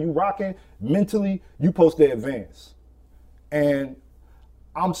 However you rocking mentally, you're supposed to advance. And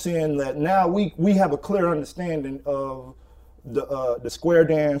I'm saying that now we have a clear understanding of the square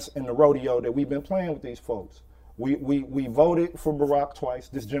dance and the rodeo that we've been playing with these folks. We voted for Barack twice,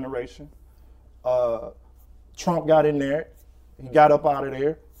 this generation. Trump got in there. He got up out of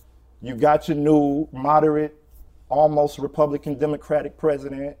there. You got your new moderate, almost Republican Democratic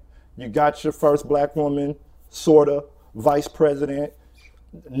president. You got your first black woman, sorta, vice president.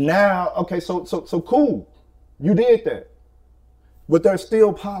 Now, okay, so cool. You did that. But there's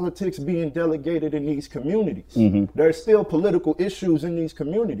still politics being delegated in these communities. There's still political issues in these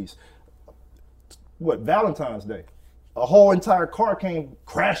communities. What, Valentine's Day? A whole entire car came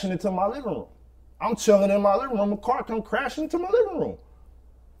crashing into my living room. I'm chilling in my living room, a car come crashing into my living room.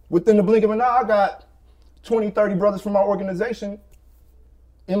 Within the blink of an eye, I got 20, 30 brothers from our organization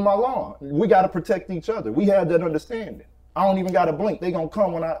in my lawn. We got to protect each other. We had that understanding. I don't even got to blink. They gonna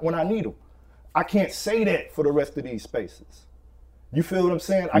come when I need them. I can't say that for the rest of these spaces. You feel what I'm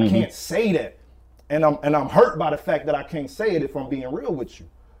saying? I can't say that. And I'm hurt by the fact that I can't say it if I'm being real with you.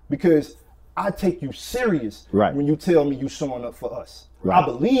 Because I take you serious when you tell me you showing up for us. I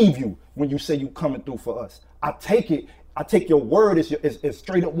believe you when you say you coming through for us. I take your word as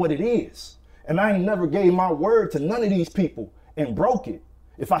straight up what it is. And I ain't never gave my word to none of these people and broke it.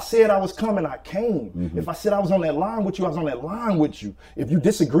 If I said I was coming, I came. If I said I was on that line with you, I was on that line with you. If you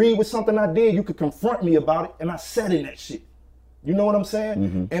disagreed with something I did, you could confront me about it, and I said in that shit. You know what I'm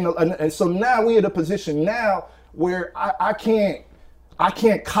saying? And so now we at a position now where I can't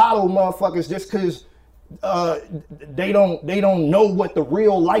coddle motherfuckers just because they don't know what the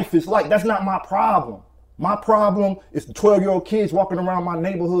real life is like. That's not my problem. My problem is the 12-year-old kids walking around my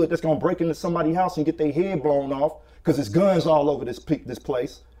neighborhood that's gonna break into somebody's house and get their head blown off because there's guns all over this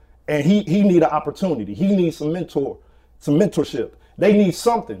place. And he need an opportunity. He needs some mentorship. They need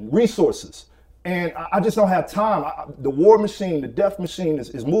something, resources. And I just don't have time. The war machine, the death machine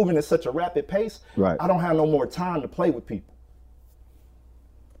is moving at such a rapid pace. I don't have no more time to play with people.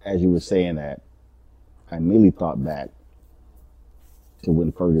 As you were saying that, I immediately thought back to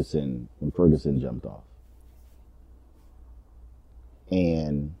when Ferguson jumped off.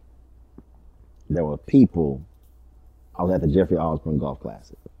 And there were people, I was at the Jeffrey Osborne Golf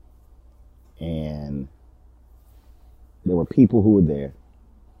Classic, and there were people who were there.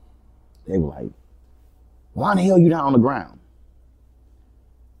 They were like, why the hell are you not on the ground?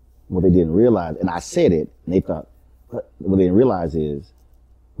 What they didn't realize, and I said it, and they thought, what they didn't realize is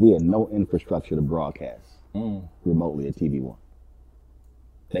we had no infrastructure to broadcast remotely at TV One.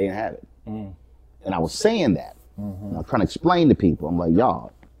 They didn't have it. And I was saying that. And I was trying to explain to people. I'm like,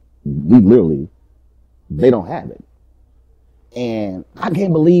 y'all, they don't have it. And I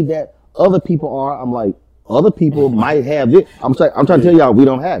can't believe that other people are. I'm like, other people might have it. I'm trying to tell y'all we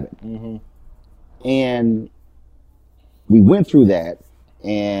don't have it. And we went through that,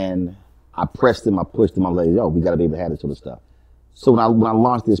 and I pressed him, I pushed him, I was like, yo, we got to be able to have this sort of stuff. So when I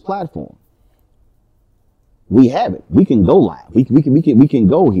launched this platform, we have it. We can go live. We can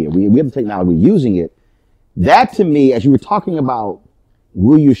go here. We have the technology. We're using it. That to me, as you were talking about,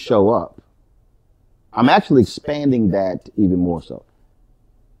 will you show up? I'm actually expanding that even more so.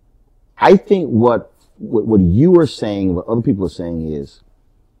 I think what you are saying, what other people are saying is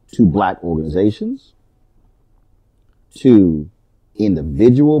to black organizations, to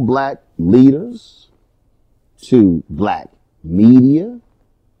individual black leaders, to black media,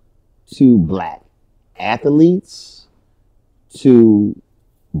 to black athletes, to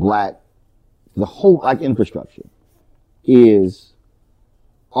the whole black infrastructure is,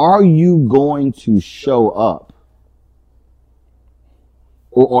 are you going to show up,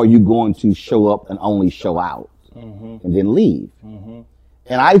 or are you going to show up and only show out and then leave? And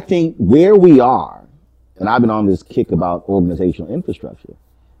I think where we are, and I've been on this kick about organizational infrastructure,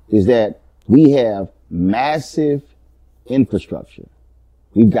 is that we have massive infrastructure.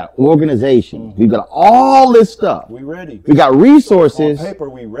 We've got organization. We've got all this stuff. We ready. We got resources. On paper,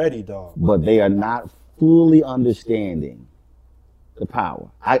 we ready, dog. But they are not fully understanding the power.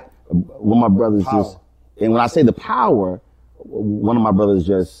 One of my brothers just, and when I say the power, one of my brothers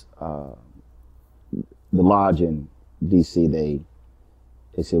just the lodge in D.C., they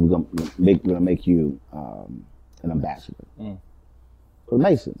said, we're gonna make you an ambassador for the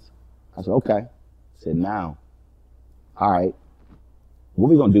Masons. I said, okay. I said, now, all right, what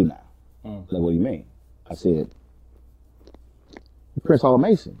are we gonna do now? Like, what do you mean? I said, Prince Hall of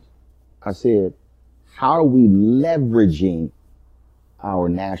Masons. I said, how are we leveraging our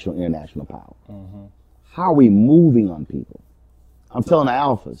national, international power? How are we moving on people? I'm telling the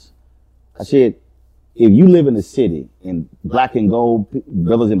alphas, I said, if you live in the city and black and gold,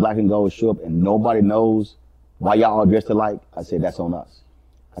 brothers in black and gold show up and nobody knows why y'all all dressed alike, I said, that's on us.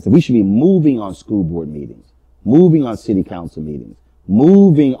 I said, we should be moving on school board meetings, moving on city council meetings,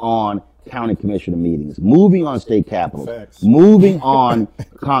 moving on county commissioner meetings, moving on state capitals, moving on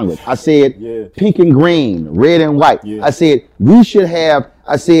Congress. I said, pink and green, red and white. I said, we should have,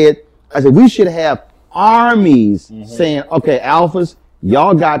 we should have armies saying, okay, alphas,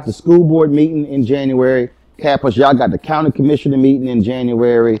 y'all got the school board meeting in January. Kappas, y'all got the county commissioner meeting in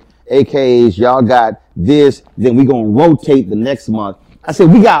January. AKs, y'all got this. Then we're going to rotate the next month. I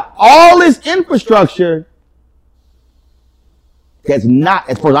said, we got all this infrastructure that's not,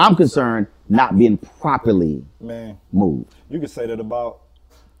 as far as I'm concerned, not being properly moved. You could say that about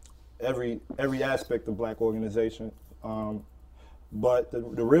every aspect of black organization. But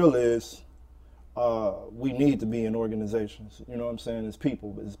the real is, we need to be in organizations. You know what I'm saying? It's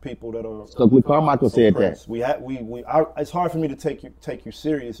people that are. Stokely Carmichael said that. It's hard for me to take you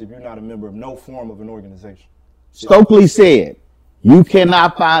serious if you're not a member of no form of an organization. Stokely said, you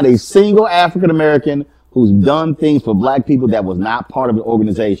cannot find a single African American who's done things for black people that was not part of an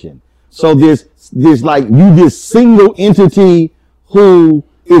organization. So this single entity who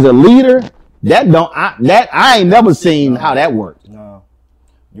is a leader, I ain't never seen how that works. No.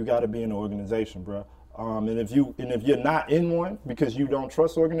 You got to be in an organization, bro. And if you're not in one because you don't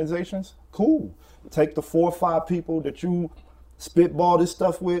trust organizations, cool. Take the 4 or 5 people that you spitball this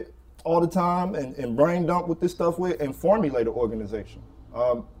stuff with all the time and brain dump with this stuff with and formulate an organization.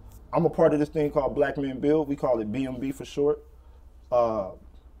 I'm a part of this thing called Black Men Build. We call it BMB for short.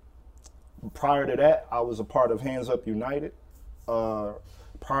 Prior to that, I was a part of Hands Up United. Prior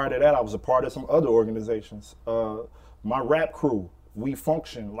to that, I was a part of some other organizations. My rap crew, we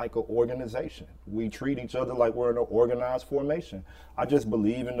function like an organization. We treat each other like we're in an organized formation. I just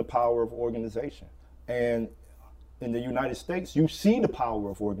believe in the power of organization. And in the United States, you see the power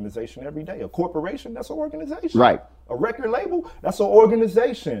of organization every day. A corporation, that's an organization. Right. A record label, that's an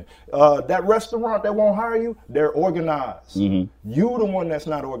organization. That restaurant that won't hire you, they're organized. You the one that's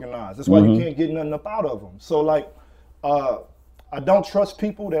not organized. That's why you can't get nothing up out of them. So I don't trust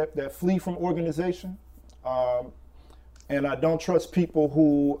people that flee from organization. And I don't trust people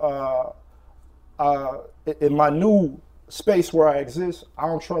who, in my new space where I exist, I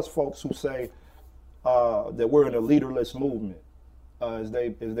don't trust folks who say that we're in a leaderless movement, as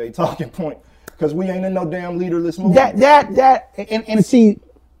they talking point, because we ain't in no damn leaderless movement. And see,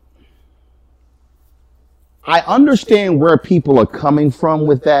 I understand where people are coming from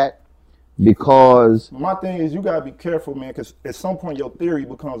with that, because my thing is you gotta be careful, man, because at some point your theory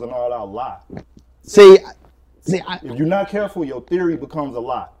becomes an all-out lie. See, if you're not careful, your theory becomes a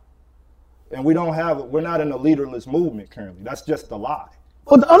lie. And we're not in a leaderless movement currently. That's just a lie.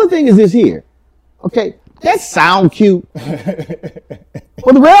 But the other thing is this here. Okay, that sound cute.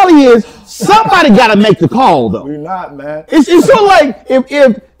 But the reality is somebody gotta make the call though. We're not, man. It's so like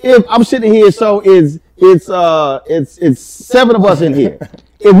if I'm sitting here, so it's 7 of us in here.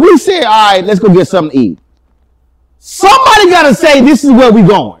 If we say, all right, let's go get something to eat, somebody gotta say this is where we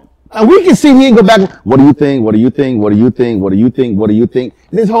going. And we can sit here and go back, what do you think? What do you think? What do you think? What do you think? What do you think?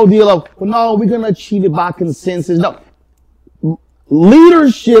 This whole deal of, well, no, we're going to achieve it by consensus. No.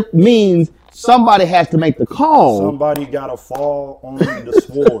 Leadership means somebody has to make the call. Somebody got to fall on the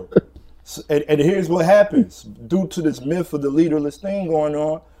sword. And here's what happens. Due to this myth of the leaderless thing going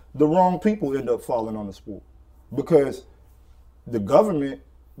on, the wrong people end up falling on the sword. Because the government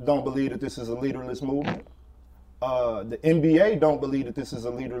don't believe that this is a leaderless movement. The NBA don't believe that this is a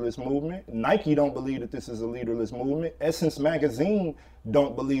leaderless movement. Nike don't believe that this is a leaderless movement. Essence Magazine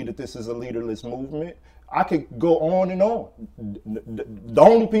don't believe that this is a leaderless movement. I could go on and on. The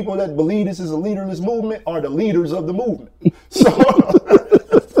only people that believe this is a leaderless movement are the leaders of the movement.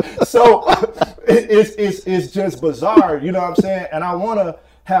 So it's just bizarre, you know what I'm saying? And I want to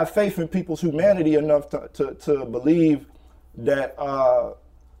have faith in people's humanity enough to believe that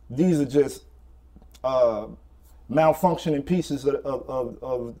these are just malfunctioning pieces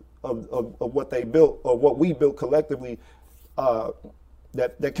of what they built, or what we built collectively,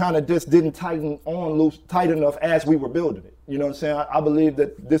 that kind of just didn't tighten on loose tight enough as we were building it. You know what I'm saying? I believe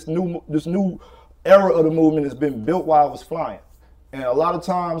that this new era of the movement has been built while I was flying. And a lot of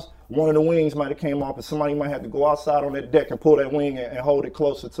times, one of the wings might have came off and somebody might have to go outside on that deck and pull that wing and hold it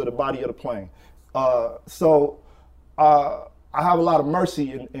closer to the body of the plane. So I have a lot of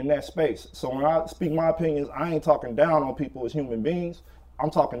mercy in that space. So when I speak my opinions, I ain't talking down on people as human beings. I'm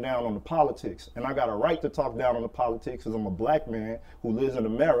talking down on the politics. And I got a right to talk down on the politics because I'm a black man who lives in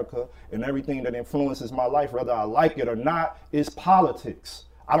America, and everything that influences my life, whether I like it or not, is politics.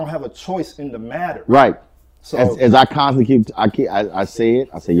 I don't have a choice in the matter. Right. So as I constantly I say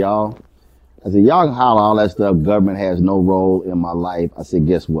y'all holler all that stuff, government has no role in my life. I said,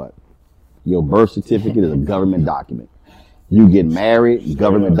 guess what? Your birth certificate is a government document. You get married,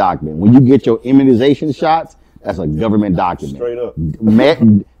 government document. When you get your immunization shots, that's a government document. Straight up.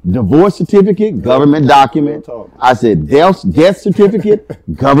 Divorce certificate, government document. I said death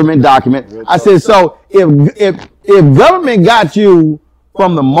certificate, government document. I said, so if government got you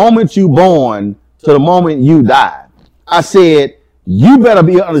from the moment you born to the moment you die, I said, you better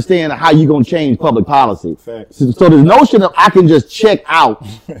be understanding how you going to change public policy. So this notion of I can just check out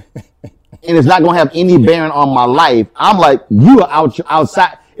and it's not going to have any bearing on my life. I'm like, you are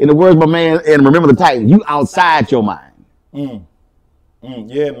outside. In the words of my man, and remember the Titan, you outside your mind.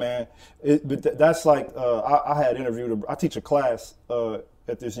 Yeah, man. But that's like, I had interviewed, I teach a class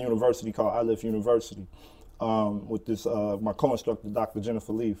at this university called Iliff University with this, my co-instructor, Dr.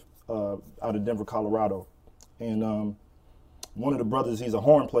 Jennifer Leaf, out of Denver, Colorado. And one of the brothers, he's a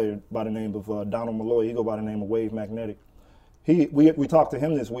horn player by the name of Donald Malloy. He go by the name of Wave Magnetic. We talked to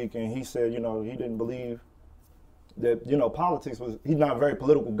him this week, and he said, he didn't believe that, politics was, he's not a very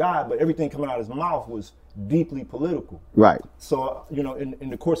political guy, but everything coming out of his mouth was deeply political. Right. So, in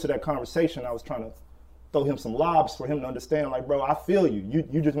the course of that conversation, I was trying to throw him some lobs for him to understand, like, bro, I feel you.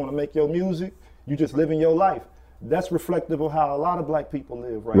 You just want to make your music. You just living your life. That's reflective of how a lot of black people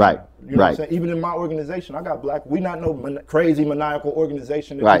live right now. You know what I'm saying? Even in my organization, I got black. We not no crazy maniacal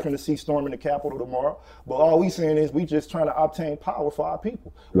organization that you're going to see storming the Capitol tomorrow. But all we saying is we just trying to obtain power for our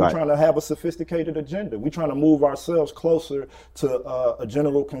people. We're trying to have a sophisticated agenda. We're trying to move ourselves closer to a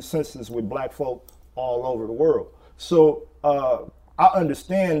general consensus with black folk all over the world. So I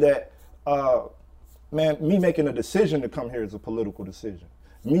understand that, man, me making a decision to come here is a political decision.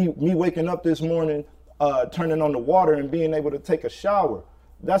 Me waking up this morning, turning on the water and being able to take a shower,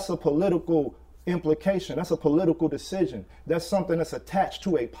 that's a political implication. That's a political decision. That's something that's attached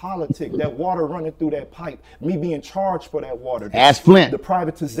to a politic. That water running through that pipe, me being charged for that water. Ask Flint. The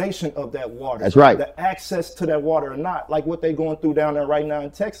privatization of that water. That's right. The access to that water or not, like what they're going through down there right now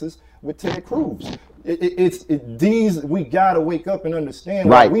in Texas with Ted Cruz. We gotta wake up and understand.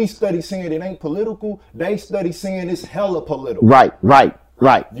 Right. We study saying it ain't political. They study saying it's hella political. Right.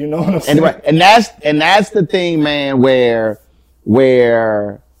 You know what I'm saying? And that's the thing, man, where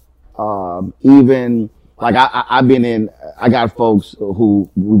even like I got folks who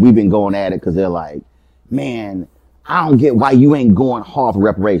we've been going at it because they're like, man, I don't get why you ain't going hard for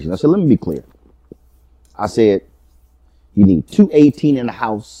reparations. I said, let me be clear. I said, you need 218 in the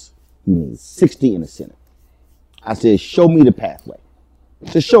House, you need 60 in the Senate. I said, show me the pathway.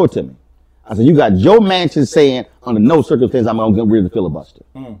 Just show it to me. I said, you got Joe Manchin saying, under no circumstance I'm going to get rid of the filibuster.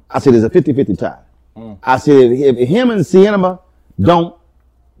 I said, there's a 50-50 tie. I said, if him and Sinema don't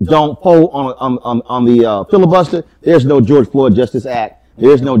fold on the filibuster, there's no George Floyd Justice Act.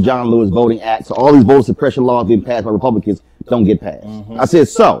 There's no John Lewis Voting Act. So all these voter suppression laws being passed by Republicans don't get passed. I said,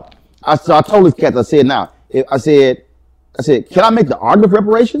 I told this cat, I said, can I make the argument for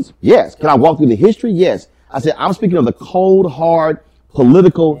reparations? Yes. Can I walk through the history? Yes. I said, I'm speaking of the cold, hard,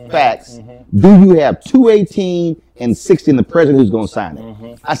 political facts. Do you have 218 and 60 in the president who's going to sign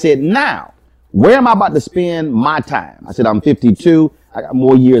it? I said, now, where am I about to spend my time? I said, I'm 52. I got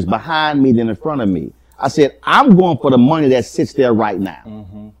more years behind me than in front of me. I said, I'm going for the money that sits there right now.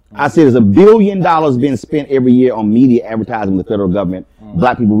 I said, there's $1 billion being spent every year on media advertising with the federal government.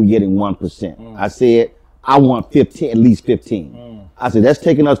 Black people, we're getting 1%. I said, I want 15, at least 15. I said, that's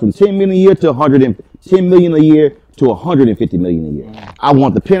taking us from 10 million a year to 110 million a year to 150 million a year. I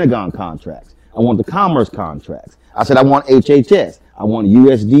want the Pentagon contracts. I want the commerce contracts. I said, I want HHS. I want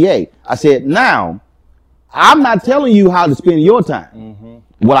USDA. I said, now, I'm not telling you how to spend your time.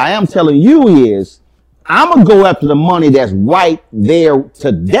 What I am telling you is, I'm going to go after the money that's right there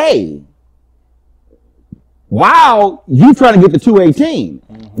today while you trying to get the 218.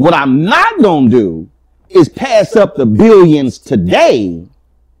 What I'm not going to do is pass up the billions today.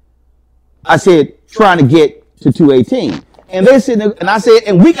 I said, trying to get to 218. And they said, and I said,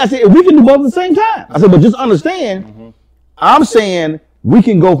 if we can do both at the same time. I said, but just understand, I'm saying we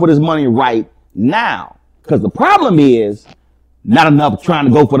can go for this money right now. Because the problem is not enough trying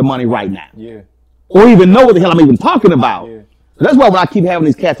to go for the money right now. Yeah. or even know what the hell I'm even talking about. So that's why when I keep having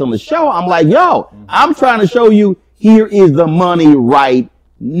these cats on the show, I'm like, yo, I'm trying to show you here is the money right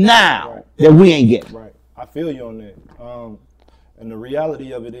now that we ain't getting. Right. I feel you on that. And the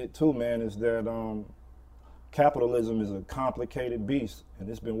reality of it too, man, is that capitalism is a complicated beast, and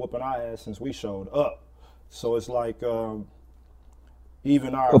it's been whooping our ass since we showed up. So it's like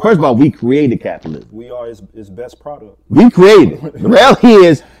even our. Well, first of all, we created capitalism. We are its best product. We created it. The reality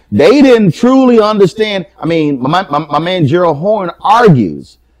is they didn't truly understand. I mean, my man Gerald Horne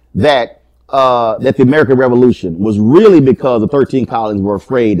argues that that the American Revolution was really because the 13 colonies were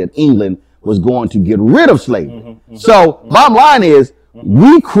afraid that England was going to get rid of slavery. So bottom line is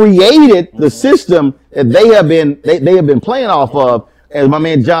we created the system that they have been playing off of. As my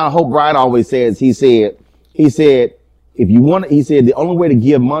man John Hope Bride always says, he said, if you want, he said, the only way to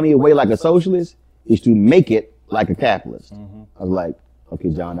give money away like a socialist is to make it like a capitalist. I was like, okay,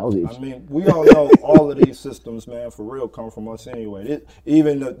 John, that was it. I mean, we all know all of these systems, man, for real, come from us anyway.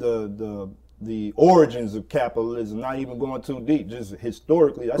 Even the origins of capitalism, not even going too deep, just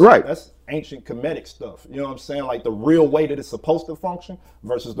historically, that's ancient Kemetic stuff. You know what I'm saying? Like the real way that it's supposed to function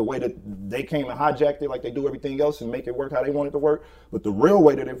versus the way that they came and hijacked it like they do everything else and make it work how they want it to work. But the real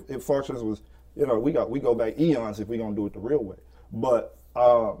way that it functions was, you know, we go back eons if we're going to do it the real way. But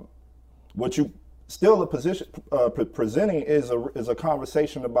what you still the position presenting is a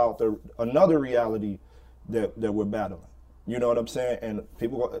conversation about another reality that we're battling. You know what I'm saying? And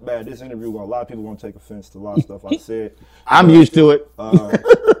people, man, this interview, a lot of people going to take offense to a lot of stuff I said. I'm used to it.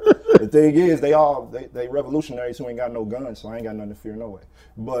 The thing is, they revolutionaries who ain't got no guns, so I ain't got nothing to fear no way.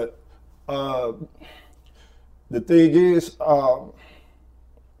 But the thing is,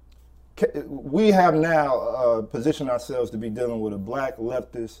 we have now positioned ourselves to be dealing with a black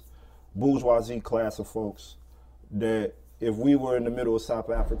leftist bourgeoisie class of folks that if we were in the middle of South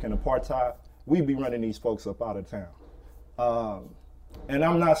African apartheid, we'd be running these folks up out of town. And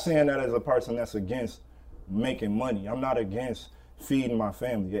I'm not saying that as a person that's against making money. I'm not against feeding my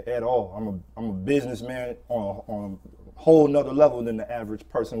family at all. I'm a businessman on a whole nother level than the average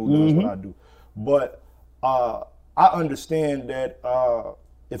person who does what I do. But I understand that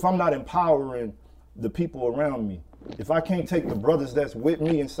if I'm not empowering the people around me, if I can't take the brothers that's with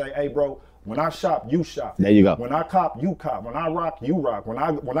me and say, hey, bro, when I shop, you shop. There you go. When I cop, you cop. When I rock, you rock.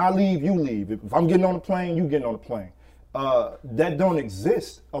 When I leave, you leave. If I'm getting on the plane, you getting on the plane. That don't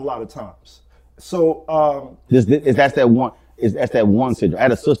exist a lot of times. So that's that one syndrome. I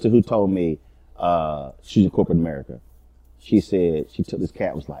had a sister who told me she's in corporate America. She said she took this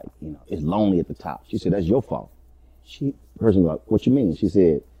cat was like, you know, it's lonely at the top. She said that's your fault. The person was like, what you mean? She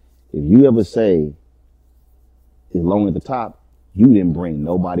said, if you ever say it's lonely at the top, you didn't bring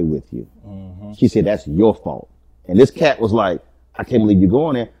nobody with you. She said that's your fault. And this cat was like, I can't believe you're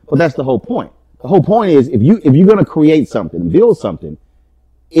going there. But that's the whole point. The whole point is if you're going to create something, build something,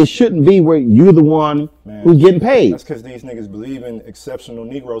 it shouldn't be where you're the one who's getting paid. That's because these niggas believe in exceptional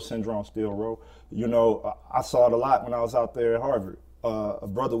Negro syndrome still, bro. You know, I saw it a lot when I was out there at Harvard. A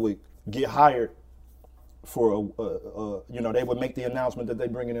brother would get hired for you know, they would make the announcement that they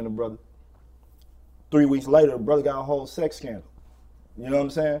bringing in a brother. 3 weeks later, the brother got a whole sex scandal. You know what I'm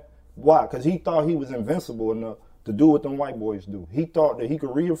saying? Why? Because he thought he was invincible enough to do what them white boys do. He thought that he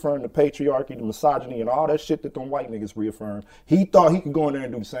could reaffirm the patriarchy, the misogyny, and all that shit that them white niggas reaffirm. He thought he could go in there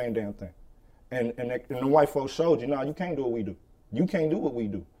and do the same damn thing. And the white folks showed you, nah, you can't do what we do. You can't do what we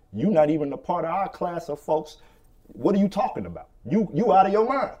do. You not even a part of our class of folks. What are you talking about? You out of your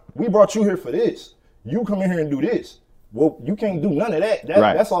mind. We brought you here for this. You come in here and do this. Well, you can't do none of that.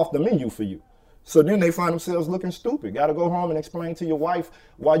 That's off the menu for you. So then they find themselves looking stupid. Got to go home and explain to your wife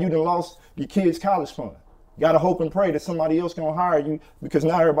why you done lost your kids' college fund. Got to hope and pray that somebody else gonna hire you because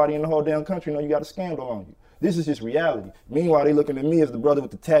now everybody in the whole damn country know you got a scandal on you. This is just reality. Meanwhile, they looking at me as the brother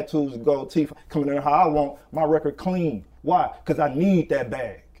with the tattoos and gold teeth coming in how I want my record clean. Why? Because I need that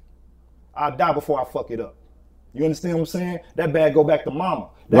bag. I'll die before I fuck it up. You understand what I'm saying? That bag go back to mama.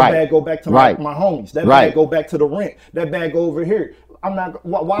 That bag go back to my homies. That bag go back to the rent. That bag go over here. I'm not.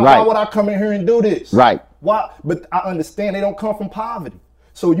 Why would I come in here and do this? Right. Why? But I understand they don't come from poverty.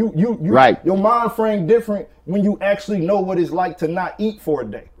 So your mind frame different when you actually know what it's like to not eat for a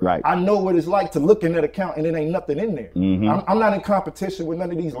day. Right. I know what it's like to look in that account and it ain't nothing in there. I'm not in competition with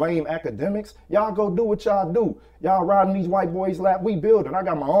none of these lame academics. Y'all go do what y'all do. Y'all riding these white boys' lap. We building. I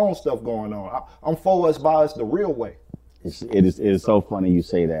got my own stuff going on. I'm for us by us the real way. It is so funny you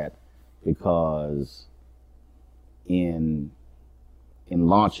say that because in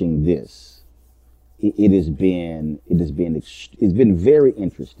launching this, it's been very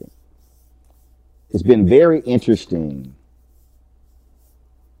interesting. It's been very interesting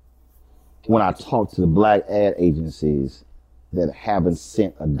when I talk to the black ad agencies that haven't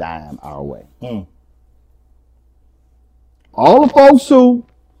sent a dime our way. All the folks who've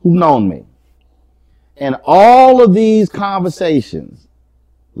known me, and all of these conversations,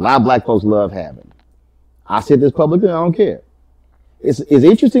 a lot of black folks love having. I said this publicly, I don't care. It's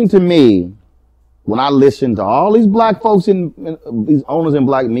interesting to me when I listen to all these black folks in these owners in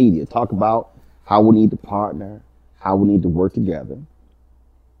black media talk about how we need to partner, how we need to work together.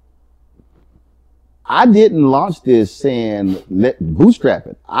 I didn't launch this saying bootstrap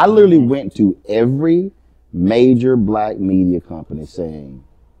it. I literally went to every major black media company saying,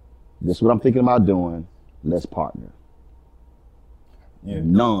 this is what I'm thinking about doing, let's partner.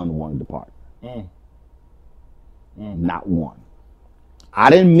 None wanted to partner. Not one. I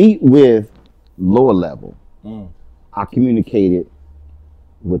didn't meet with lower level. I communicated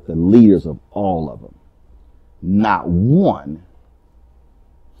with the leaders of all of them. Not one.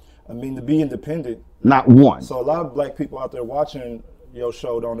 I mean, to be independent. Not one. So a lot of black people out there watching your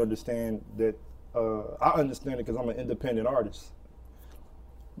show don't understand that. I understand it because I'm an independent artist.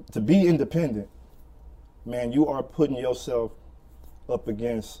 To be independent, man, you are putting yourself up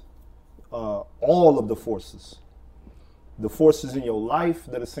against all of the forces. The forces in your life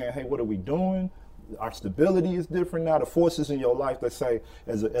that are saying, hey, what are we doing? Our stability is different now. The forces in your life that say,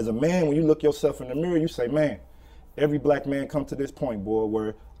 as a man, when you look yourself in the mirror, you say, man, every black man come to this point, boy,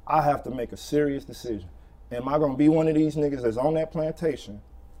 where I have to make a serious decision. Am I going to be one of these niggas that's on that plantation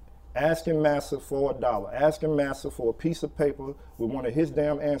asking Massa for $1, asking Massa for a piece of paper with one of his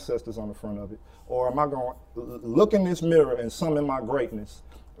damn ancestors on the front of it? Or am I going to look in this mirror and summon my greatness,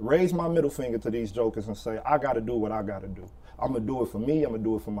 raise my middle finger to these jokers and say, I got to do what I got to do. I'm going to do it for me. I'm going to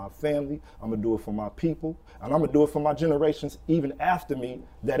do it for my family. I'm going to do it for my people. And I'm going to do it for my generations even after me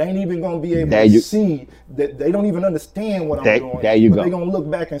that ain't even going to be able to see, that they don't even understand what I'm doing. There you go. They're going to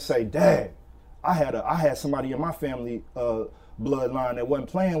look back and say, Dad, I had somebody in my family bloodline that wasn't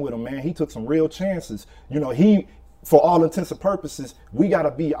playing with him, man. He took some real chances. You know, for all intents and purposes, we got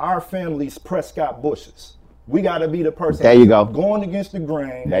to be our family's Prescott Bushes. We got to be the person there you go. Going against the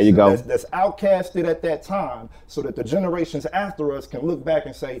grain. There you go. That's outcasted at that time, so that the generations after us can look back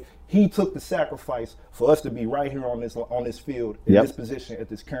and say, he took the sacrifice for us to be right here on this field, in this position at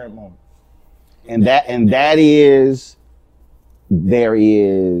this current moment. And that is, there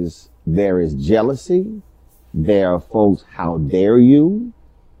is jealousy. There are folks, how dare you?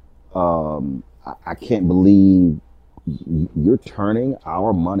 I can't believe you're turning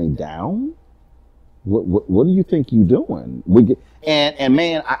our money down. What do you think you're doing? And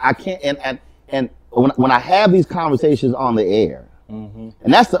man, I can't. And when I have these conversations on the air, and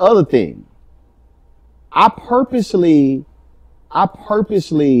that's the other thing. I purposely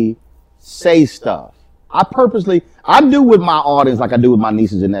say stuff. I do with my audience like I do with my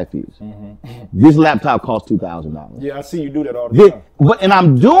nieces and nephews. This laptop costs $2,000. Yeah, I see you do that all the time. And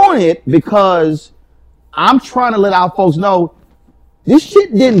I'm doing it because I'm trying to let our folks know this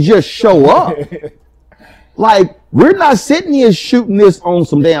shit didn't just show up. Like, we're not sitting here shooting this on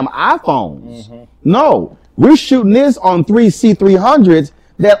some damn iPhones. No, we're shooting this on 3 C300s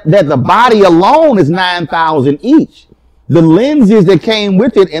that the body alone is $9,000 each. The lenses that came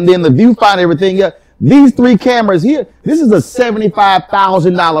with it, and then the viewfinder, everything else. These 3 cameras here, this is a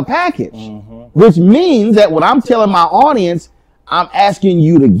 $75,000 package, which means that what I'm telling my audience, I'm asking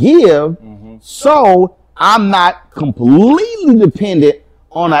you to give, so I'm not completely dependent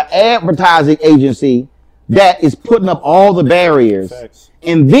on an advertising agency that is putting up all the barriers.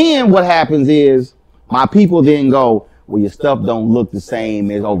 And then what happens is my people then go, well, your stuff don't look the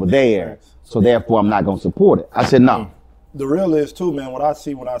same as over there, so therefore I'm not going to support it. I said, no. The real is too, man, what I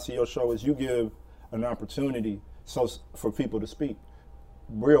see when I see your show is you give an opportunity for people to speak,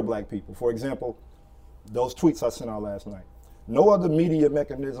 real black people. For example, those tweets I sent out last night. No other media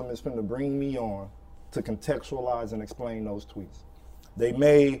mechanism is going to bring me on to contextualize and explain those tweets. They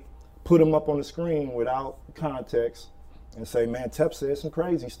may put them up on the screen without context and say, man, Tep said some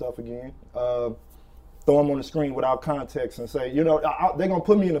crazy stuff again. Throw them on the screen without context and say, you know, they're going to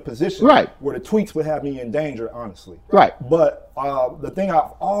put me in a position where the tweets would have me in danger, honestly. But the thing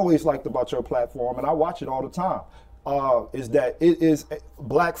I've always liked about your platform, and I watch it all the time, is that it is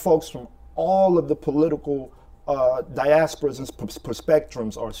black folks from all of the political diasporas and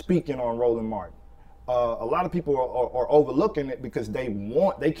spectrums are speaking on Roland Martin. a lot of people are overlooking it because they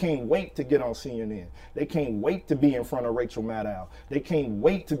can't wait to get on CNN. They can't wait to be in front of Rachel Maddow. They can't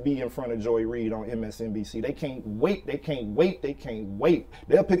wait to be in front of Joy Reid on MSNBC. They can't wait.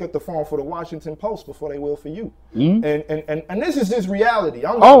 They'll pick up the phone for the Washington Post before they will for you. Mm-hmm. And this is just reality.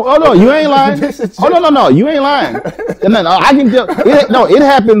 No, you ain't lying. No, you ain't lying. No, I can tell. It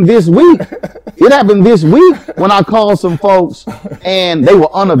happened this week. It happened this week when I called some folks and they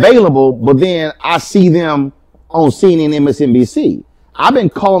were unavailable, but then I see them on CNN, MSNBC. I've been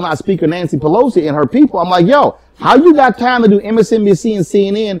calling out Speaker Nancy Pelosi and her people. I'm like, yo, how you got time to do MSNBC and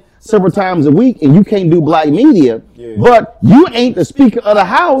CNN several times a week and you can't do black media, but you ain't the Speaker of the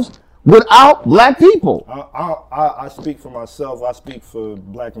House without black people? I speak for myself. I speak for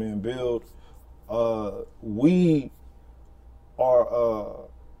Black Men Build. We are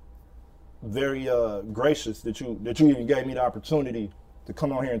very gracious that you even gave me the opportunity to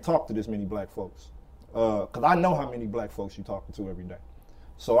come on here and talk to this many black folks. Because I know how many black folks you're talking to every day.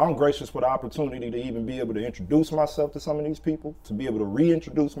 So I'm gracious for the opportunity to even be able to introduce myself to some of these people, to be able to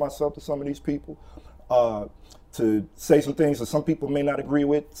reintroduce myself to some of these people, to say some things that some people may not agree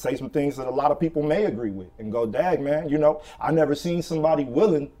with, say some things that a lot of people may agree with, and go, dag, man, I never seen somebody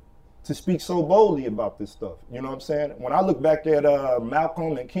willing to speak so boldly about this stuff. You know what I'm saying? When I look back at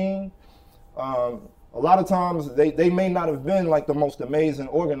Malcolm and King, a lot of times they may not have been like the most amazing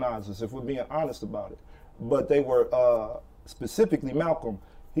organizers, if we're being honest about it, but they were, specifically Malcolm,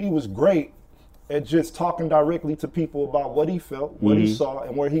 he was great at just talking directly to people about what he felt, what he saw,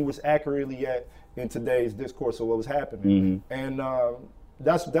 and where he was accurately at in today's discourse of what was happening. And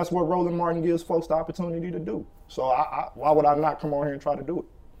that's what Roland Martin gives folks the opportunity to do. So why would I not come on here and try to do it?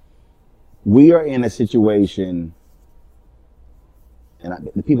 We are in a situation, and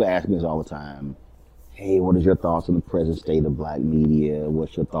the people ask me this all the time, hey, what is your thoughts on the present state of black media?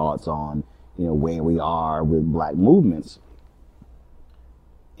 What's your thoughts on, where we are with black movements?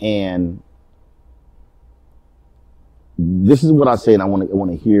 And this is what I say, and I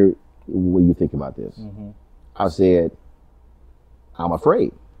want to hear what you think about this. I said, I'm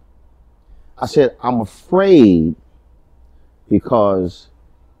afraid. I said, I'm afraid because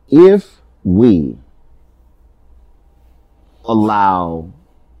if we allow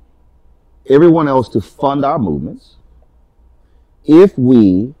everyone else to fund our movements, if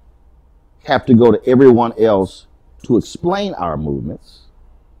we have to go to everyone else to explain our movements,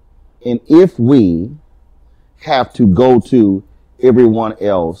 and if we have to go to everyone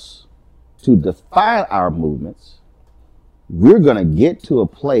else to define our movements, we're going to get to a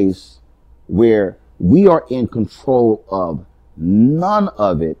place where we are in control of none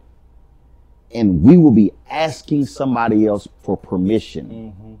of it, and we will be asking somebody else for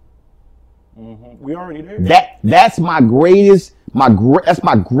permission. We already there. That's my greatest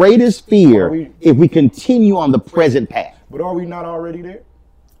fear if we continue on the present path. But are we not already there?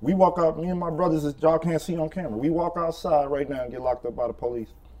 We walk out, me and my brothers, as y'all can't see on camera, we walk outside right now and get locked up by the police.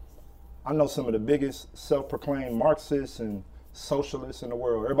 I know some of the biggest self-proclaimed Marxists and socialists in the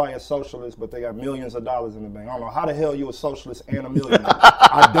world. Everybody is socialist, but they got millions of dollars in the bank. I don't know how the hell you a socialist and a millionaire.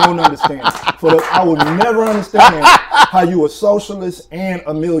 I don't understand. I would never understand how you a socialist and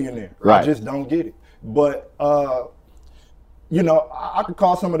a millionaire. Right. I just don't get it. But, I could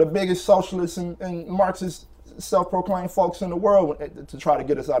call some of the biggest socialists and Marxist self-proclaimed folks in the world to try to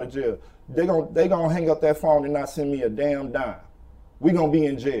get us out of jail. They gonna hang up that phone and not send me a damn dime. We gonna be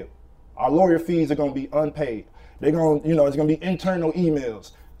in jail. Our lawyer fees are gonna be unpaid. It's gonna be internal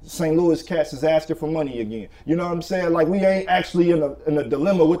emails. St. Louis Cats is asking for money again. You know what I'm saying? Like, we ain't actually in a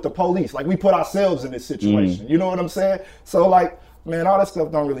dilemma with the police. Like, we put ourselves in this situation. You know what I'm saying? So, like, man, all that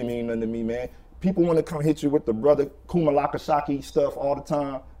stuff don't really mean nothing to me, man. People want to come hit you with the brother Kumalakashaki stuff all the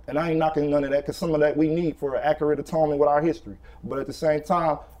time. And I ain't knocking none of that, because some of that we need for an accurate atonement with our history. But at the same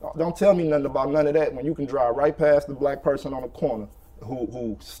time, don't tell me nothing about none of that when you can drive right past the black person on the corner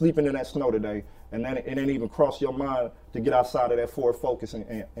who sleeping in that snow today, and then it ain't even cross your mind to get outside of that Ford Focus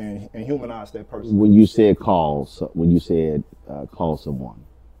and humanize that person. When you said call someone,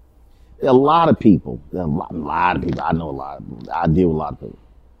 there are a lot of people, I know a lot of people, I deal with a lot of people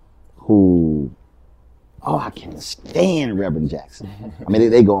who, I can't stand Reverend Jackson. I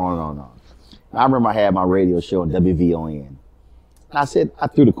mean, they go on and on and on. I remember I had my radio show on WVON. And I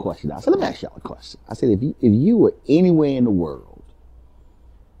threw the question out. I said, let me ask y'all a question. I said, if you were anywhere in the world,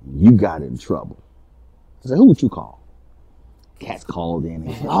 you got in trouble. I said, who would you call? Cats called in.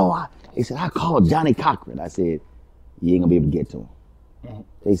 He said, I called Johnny Cochran. I said, you ain't gonna be able to get to him.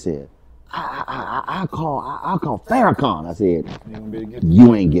 They said, I call Farrakhan. I said,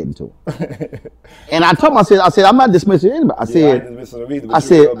 you ain't getting to him. And I told him, I said, I'm not dismissing anybody. I said,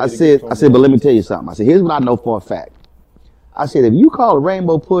 but let me tell you something. I said, here's what I know for a fact. I said, if you call a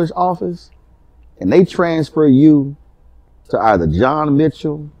Rainbow Push office and they transfer you to either John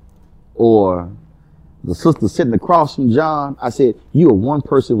Mitchell or the sister sitting across from John, I said, you are one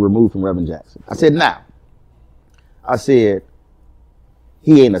person removed from Reverend Jackson. I said, now, I said,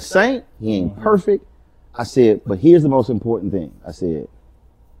 he ain't a saint, he ain't perfect. I said, but here's the most important thing. I said,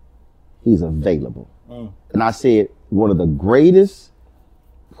 he's available. And I said, one of the greatest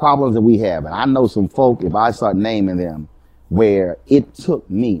problems that we have, and I know some folk, if I start naming them, where it took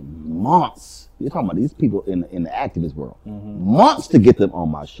me months, you're talking about these people in the activist world, months to get them on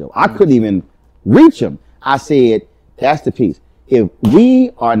my show. I couldn't even reach them. I said, that's the piece. If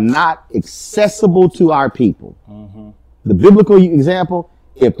we are not accessible to our people, the biblical example,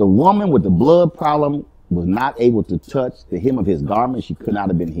 if the woman with the blood problem was not able to touch the hem of his garment, she could not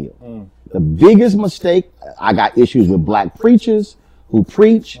have been healed. The biggest mistake, I got issues with black preachers who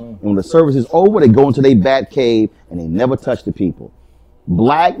preach, and when the service is over, they go into their bat cave and they never touch the people.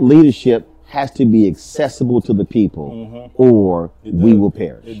 Black leadership has to be accessible to the people, or we will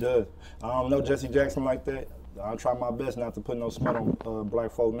perish. It does. I don't know Jesse Jackson like that. I'll try my best not to put no smut on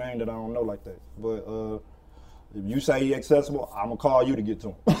black folk name that I don't know like that. But if you say he accessible, I'm gonna call you to get to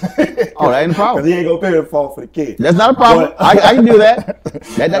him. Oh, that ain't a problem. Because he ain't gonna pay the fault for the kid. That's not a problem. But, I can do that.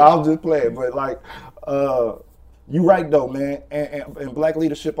 I'm just playing. But like, you right though, man. And black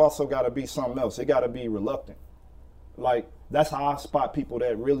leadership also got to be something else. It got to be reluctant. Like that's how I spot people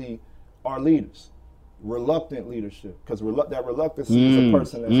that really are leaders. Reluctant leadership, because that reluctance is a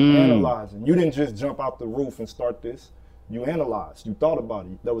person that's analyzing. You didn't just jump out the roof and start this. You analyzed. You thought about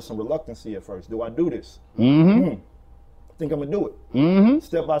it. There was some reluctancy at first. Do I do this? I think I'm gonna do it.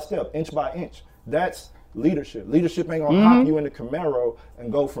 Step by step, inch by inch. That's leadership. Leadership ain't gonna hop you in the Camaro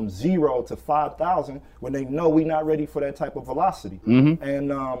and go from 0 to 5,000 when they know we're not ready for that type of velocity. And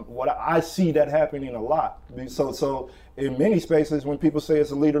what I see that happening a lot. So in many spaces, when people say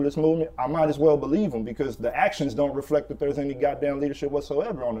it's a leaderless movement, I might as well believe them because the actions don't reflect that there's any goddamn leadership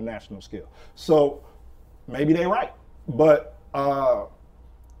whatsoever on a national scale. So maybe they're right, but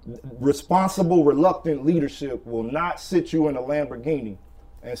responsible, reluctant leadership will not sit you in a Lamborghini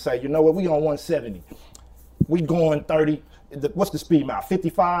and say, you know what, we on 170. We going 30, what's the speed mile,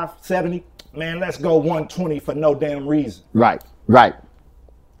 55, 70? Man, let's go 120 for no damn reason. Right.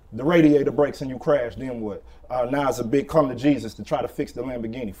 The radiator breaks and you crash, then what? Now it's a big come to Jesus to try to fix the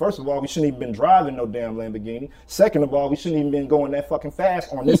Lamborghini. First of all, we shouldn't even been driving no damn Lamborghini. Second of all, we shouldn't even been going that fucking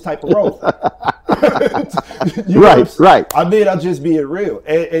fast on this type of road. Right. I'll just be real.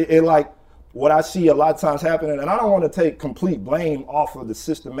 And like, what I see a lot of times happening, and I don't want to take complete blame off of the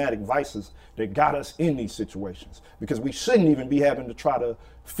systematic vices that got us in these situations, because we shouldn't even be having to try to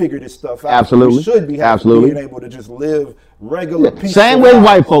figure this stuff out. Absolutely. We should be being able to just live regular peaceful Same way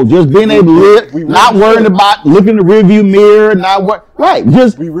white folk, just being able to live, not worrying about looking in the rearview mirror,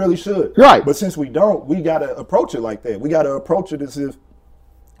 we really should. Right. But since we don't, we got to approach it like that. We got to approach it as if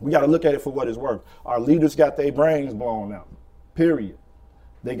we got to look at it for what it's worth. Our leaders got their brains blown out, period.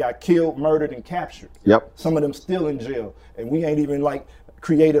 They got killed, murdered, and captured. Yep. Some of them still in jail. And we ain't even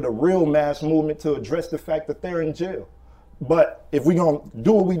created a real mass movement to address the fact that they're in jail. But if we gonna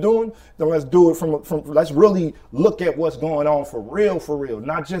do what we doing, then let's do it from let's really look at what's going on for real,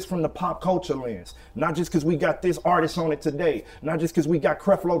 not just from the pop culture lens, not just because we got this artist on it today, not just because we got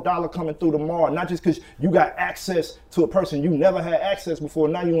Creflo Dollar coming through tomorrow, not just because you got access to a person you never had access before.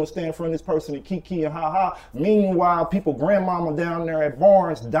 Now you want to stand in front of this person and kiki and ha. Meanwhile, people, grandmama down there at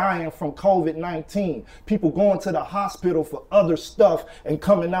Barnes dying from COVID-19, people going to the hospital for other stuff and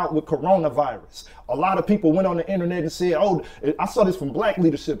coming out with coronavirus. A lot of people went on the internet and said, oh, I saw this from black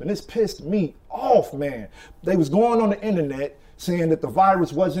leadership and this pissed me off, man. They was going on the internet saying that the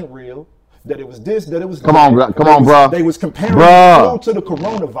virus wasn't real, that it was this, that it was Come on, bro. They was comparing the flu to the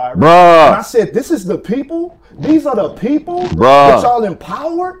coronavirus. Bruh. And I said, this is the people? These are the people Bruh. that y'all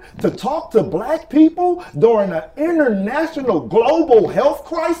empowered to talk to black people during an international global health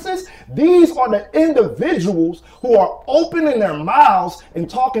crisis? These are the individuals who are opening their mouths and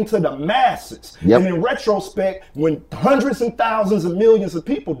talking to the masses. Yep. And in retrospect, when hundreds and thousands and millions of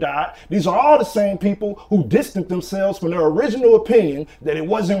people died, these are all the same people who distanced themselves from their original opinion that it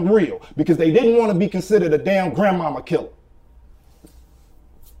wasn't real because they didn't want to be considered a damn grandmama killer.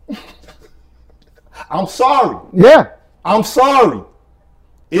 I'm sorry. Yeah. I'm sorry.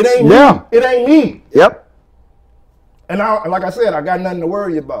 It ain't Yeah. me. It ain't me. Yep. And like I said, I got nothing to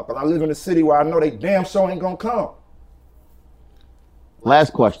worry about. But I live in a city where I know they damn sure ain't gonna come.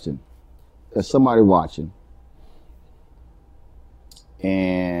 Last question. there's somebody watching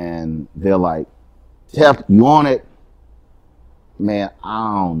and they're like, Tef, you on it? Man,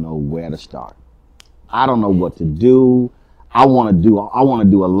 I don't know where to start. I don't know what to do. I want to do a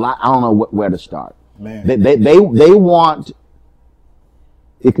lot. I don't know where to start. Man. They want,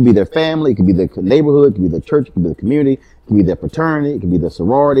 it could be their family, it could be their neighborhood, it could be their church, it could be their community, it could be their fraternity, it could be their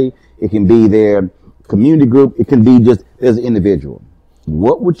sorority, it can be their community group, it can be just as an individual.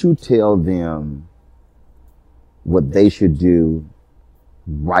 What would you tell them what they should do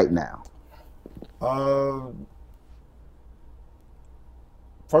right now?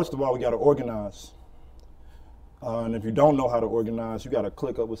 First of all, we got to organize. And if you don't know how to organize, you got to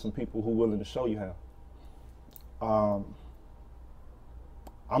click up with some people who are willing to show you how.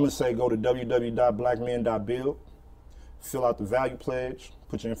 I'm going to say go to www.blackmen.build, fill out the value pledge,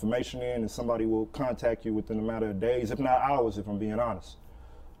 put your information in, and somebody will contact you within a matter of days, if not hours, if I'm being honest.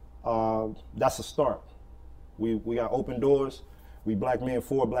 That's a start. We got open doors. We black men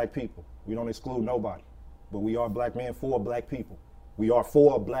for black people. We don't exclude nobody, but we are black men for black people. We are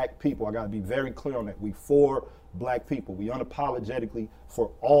for black people. I got to be very clear on that. We for black people. We unapologetically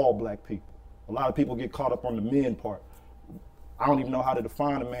for all black people. A lot of people get caught up on the men part. I don't even know how to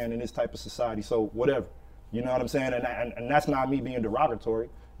define a man in this type of society, so whatever. You know what I'm saying? And that's not me being derogatory.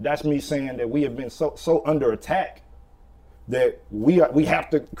 That's me saying that we have been so under attack that we have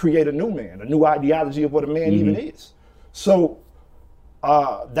to create a new man, a new ideology of what a man even is. So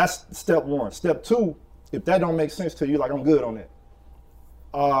that's step one. Step two, if that don't make sense to you, like I'm good on that.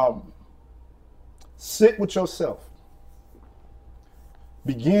 Sit with yourself.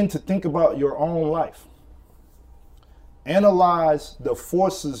 Begin to think about your own life. Analyze the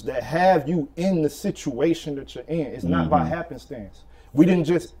forces that have you in the situation that you're in. It's not by happenstance. We didn't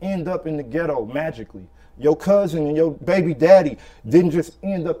just end up in the ghetto magically. Your cousin and your baby daddy didn't just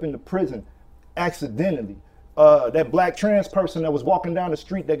end up in the prison accidentally. That black trans person that was walking down the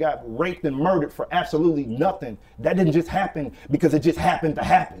street that got raped and murdered for absolutely nothing, that didn't just happen because it just happened to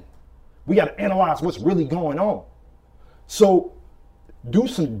happen. We got to analyze what's really going on. So do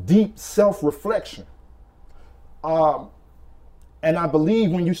some deep self-reflection. And I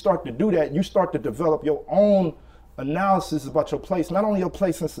believe when you start to do that, you start to develop your own analysis about your place, not only your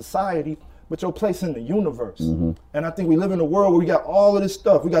place in society, but your place in the universe. And I think we live in a world where we got all of this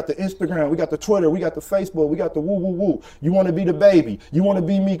stuff. We got the Instagram, we got the Twitter, we got the Facebook, we got the woo woo woo. You want to be the baby, you want to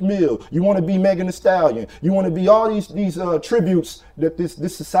be Meek Mill, you want to be Megan Thee Stallion, you want to be all these tributes that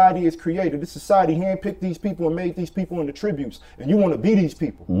this society has created. This society handpicked these people and made these people into tributes, and you want to be these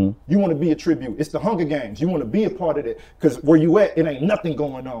people. You want to be a tribute. It's the Hunger Games. You want to be a part of it because where you at, it ain't nothing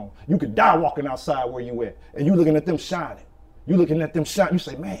going on. You could die walking outside where you at, and you looking at them shining. You looking at them shining. You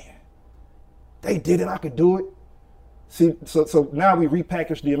say, man, they did it, I could do it. See, so now we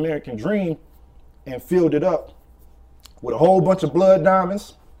repackaged the American dream and filled it up with a whole bunch of blood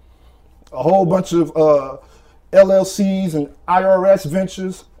diamonds, a whole bunch of LLCs and IRS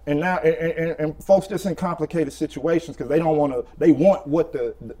ventures, and now and folks that's in complicated situations because they don't want to. They want what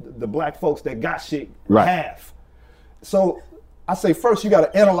the black folks that got shit have. So I say first you got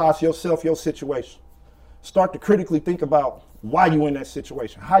to analyze yourself, your situation. Start to critically think about why you in that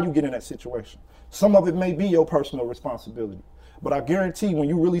situation, how you get in that situation. Some of it may be your personal responsibility, but I guarantee when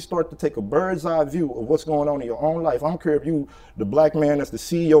you really start to take a bird's eye view of what's going on in your own life, I don't care if you the black man that's the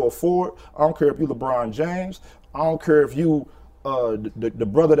CEO of Ford, I don't care if you LeBron James, I don't care if you the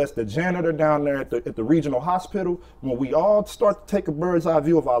brother that's the janitor down there at the regional hospital. When we all start to take a bird's eye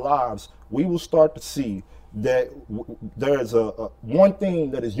view of our lives, we will start to see that there's a one thing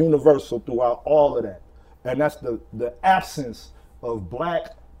that is universal throughout all of that. And that's the absence of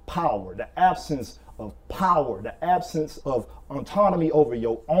black power, the absence of power, the absence of autonomy over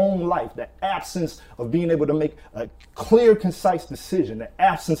your own life, the absence of being able to make a clear, concise decision, the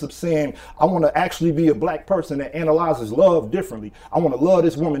absence of saying, I want to actually be a black person that analyzes love differently. I want to love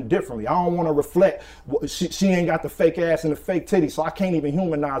this woman differently. I don't want to reflect, she ain't got the fake ass and the fake titties, so I can't even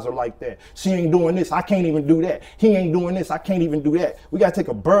humanize her like that. She ain't doing this, I can't even do that. He ain't doing this, I can't even do that. We got to take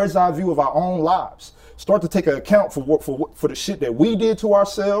a bird's eye view of our own lives. Start to take an account for the shit that we did to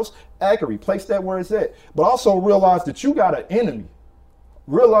ourselves. Accurately place that where it's at. But also realize that you got an enemy.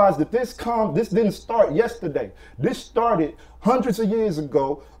 Realize that this didn't start yesterday. This started hundreds of years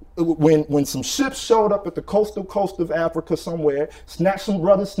ago when some ships showed up at the coast of Africa somewhere, snatched some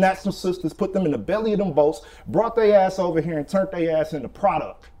brothers, snatched some sisters, put them in the belly of them boats, brought their ass over here and turned their ass into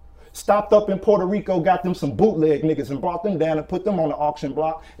product. Stopped up in Puerto Rico, got them some bootleg niggas and brought them down and put them on the auction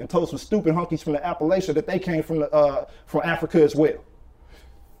block and told some stupid hunkies from the Appalachia that they came from Africa as well.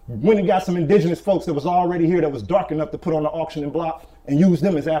 went and got some indigenous folks that was already here that was dark enough to put on the auction and block and use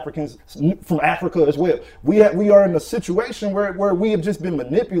them as Africans from Africa as well. We are in a situation where we have just been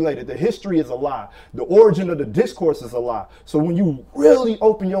manipulated. The history is a lie. The origin of the discourse is a lie. So when you really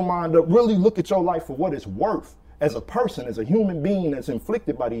open your mind up, really look at your life for what it's worth as a person, as a human being that's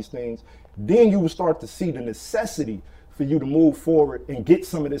inflicted by these things, then you will start to see the necessity for you to move forward and get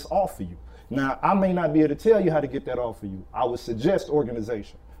some of this off of you. Now, I may not be able to tell you how to get that off of you. I would suggest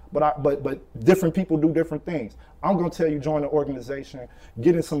organization. But different people do different things. I'm going to tell you, join the organization,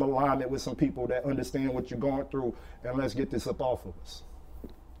 get in some alignment with some people that understand what you're going through, and let's get this up off of us.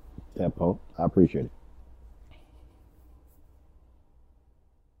 Yeah, Paul, I appreciate it.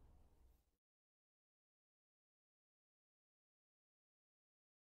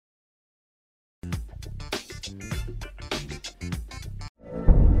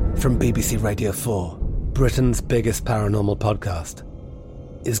 From BBC Radio 4, Britain's biggest paranormal podcast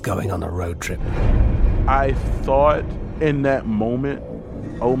is going on a road trip. I thought in that moment,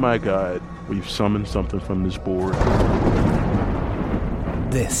 oh my God, we've summoned something from this board.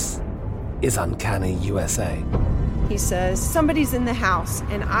 This is Uncanny USA. He says, somebody's in the house,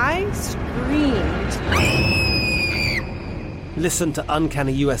 and I screamed. Listen to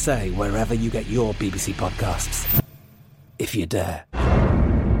Uncanny USA wherever you get your BBC podcasts, if you dare.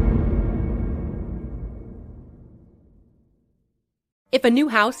 If a new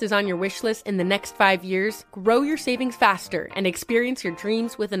house is on your wish list in the next 5 years, grow your savings faster and experience your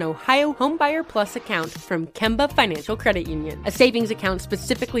dreams with an Ohio Homebuyer Plus account from Kemba Financial Credit Union. A savings account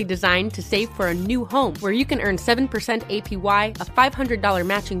specifically designed to save for a new home, where you can earn 7% APY, a $500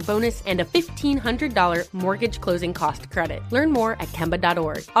 matching bonus, and a $1,500 mortgage closing cost credit. Learn more at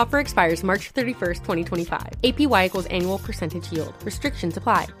Kemba.org. Offer expires March 31st, 2025. APY equals annual percentage yield. Restrictions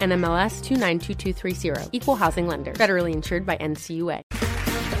apply. NMLS 292230. Equal housing lender. Federally insured by NCUA.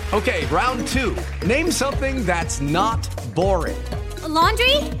 Okay, round two. Name something that's not boring. A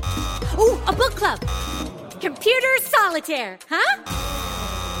laundry? Ooh, a book club. Computer solitaire, huh?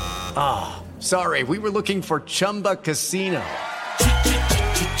 Ah, sorry, we were looking for Chumba Casino.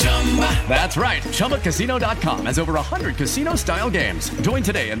 That's right, ChumbaCasino.com has over 100 casino-style games. Join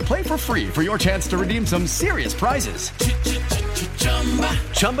today and play for free for your chance to redeem some serious prizes.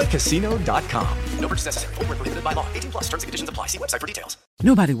 ChumbaCasino.com. No purchase necessary. Void where prohibited by law. 18+ terms and conditions apply. See website for details.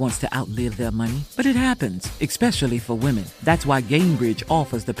 Nobody wants to outlive their money, but it happens, especially for women. That's why Gainbridge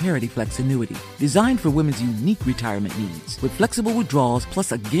offers the Parity Flex annuity, designed for women's unique retirement needs, with flexible withdrawals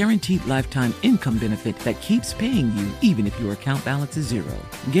plus a guaranteed lifetime income benefit that keeps paying you even if your account balance is zero.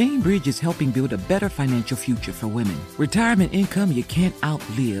 Gainbridge is helping build a better financial future for women. Retirement income you can't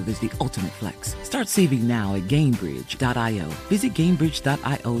outlive is the ultimate flex. Start saving now at Gainbridge.io. Visit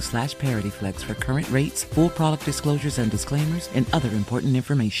Gainbridge.io/ParityFlex for current rates, full product disclosures and disclaimers, and other important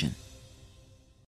information.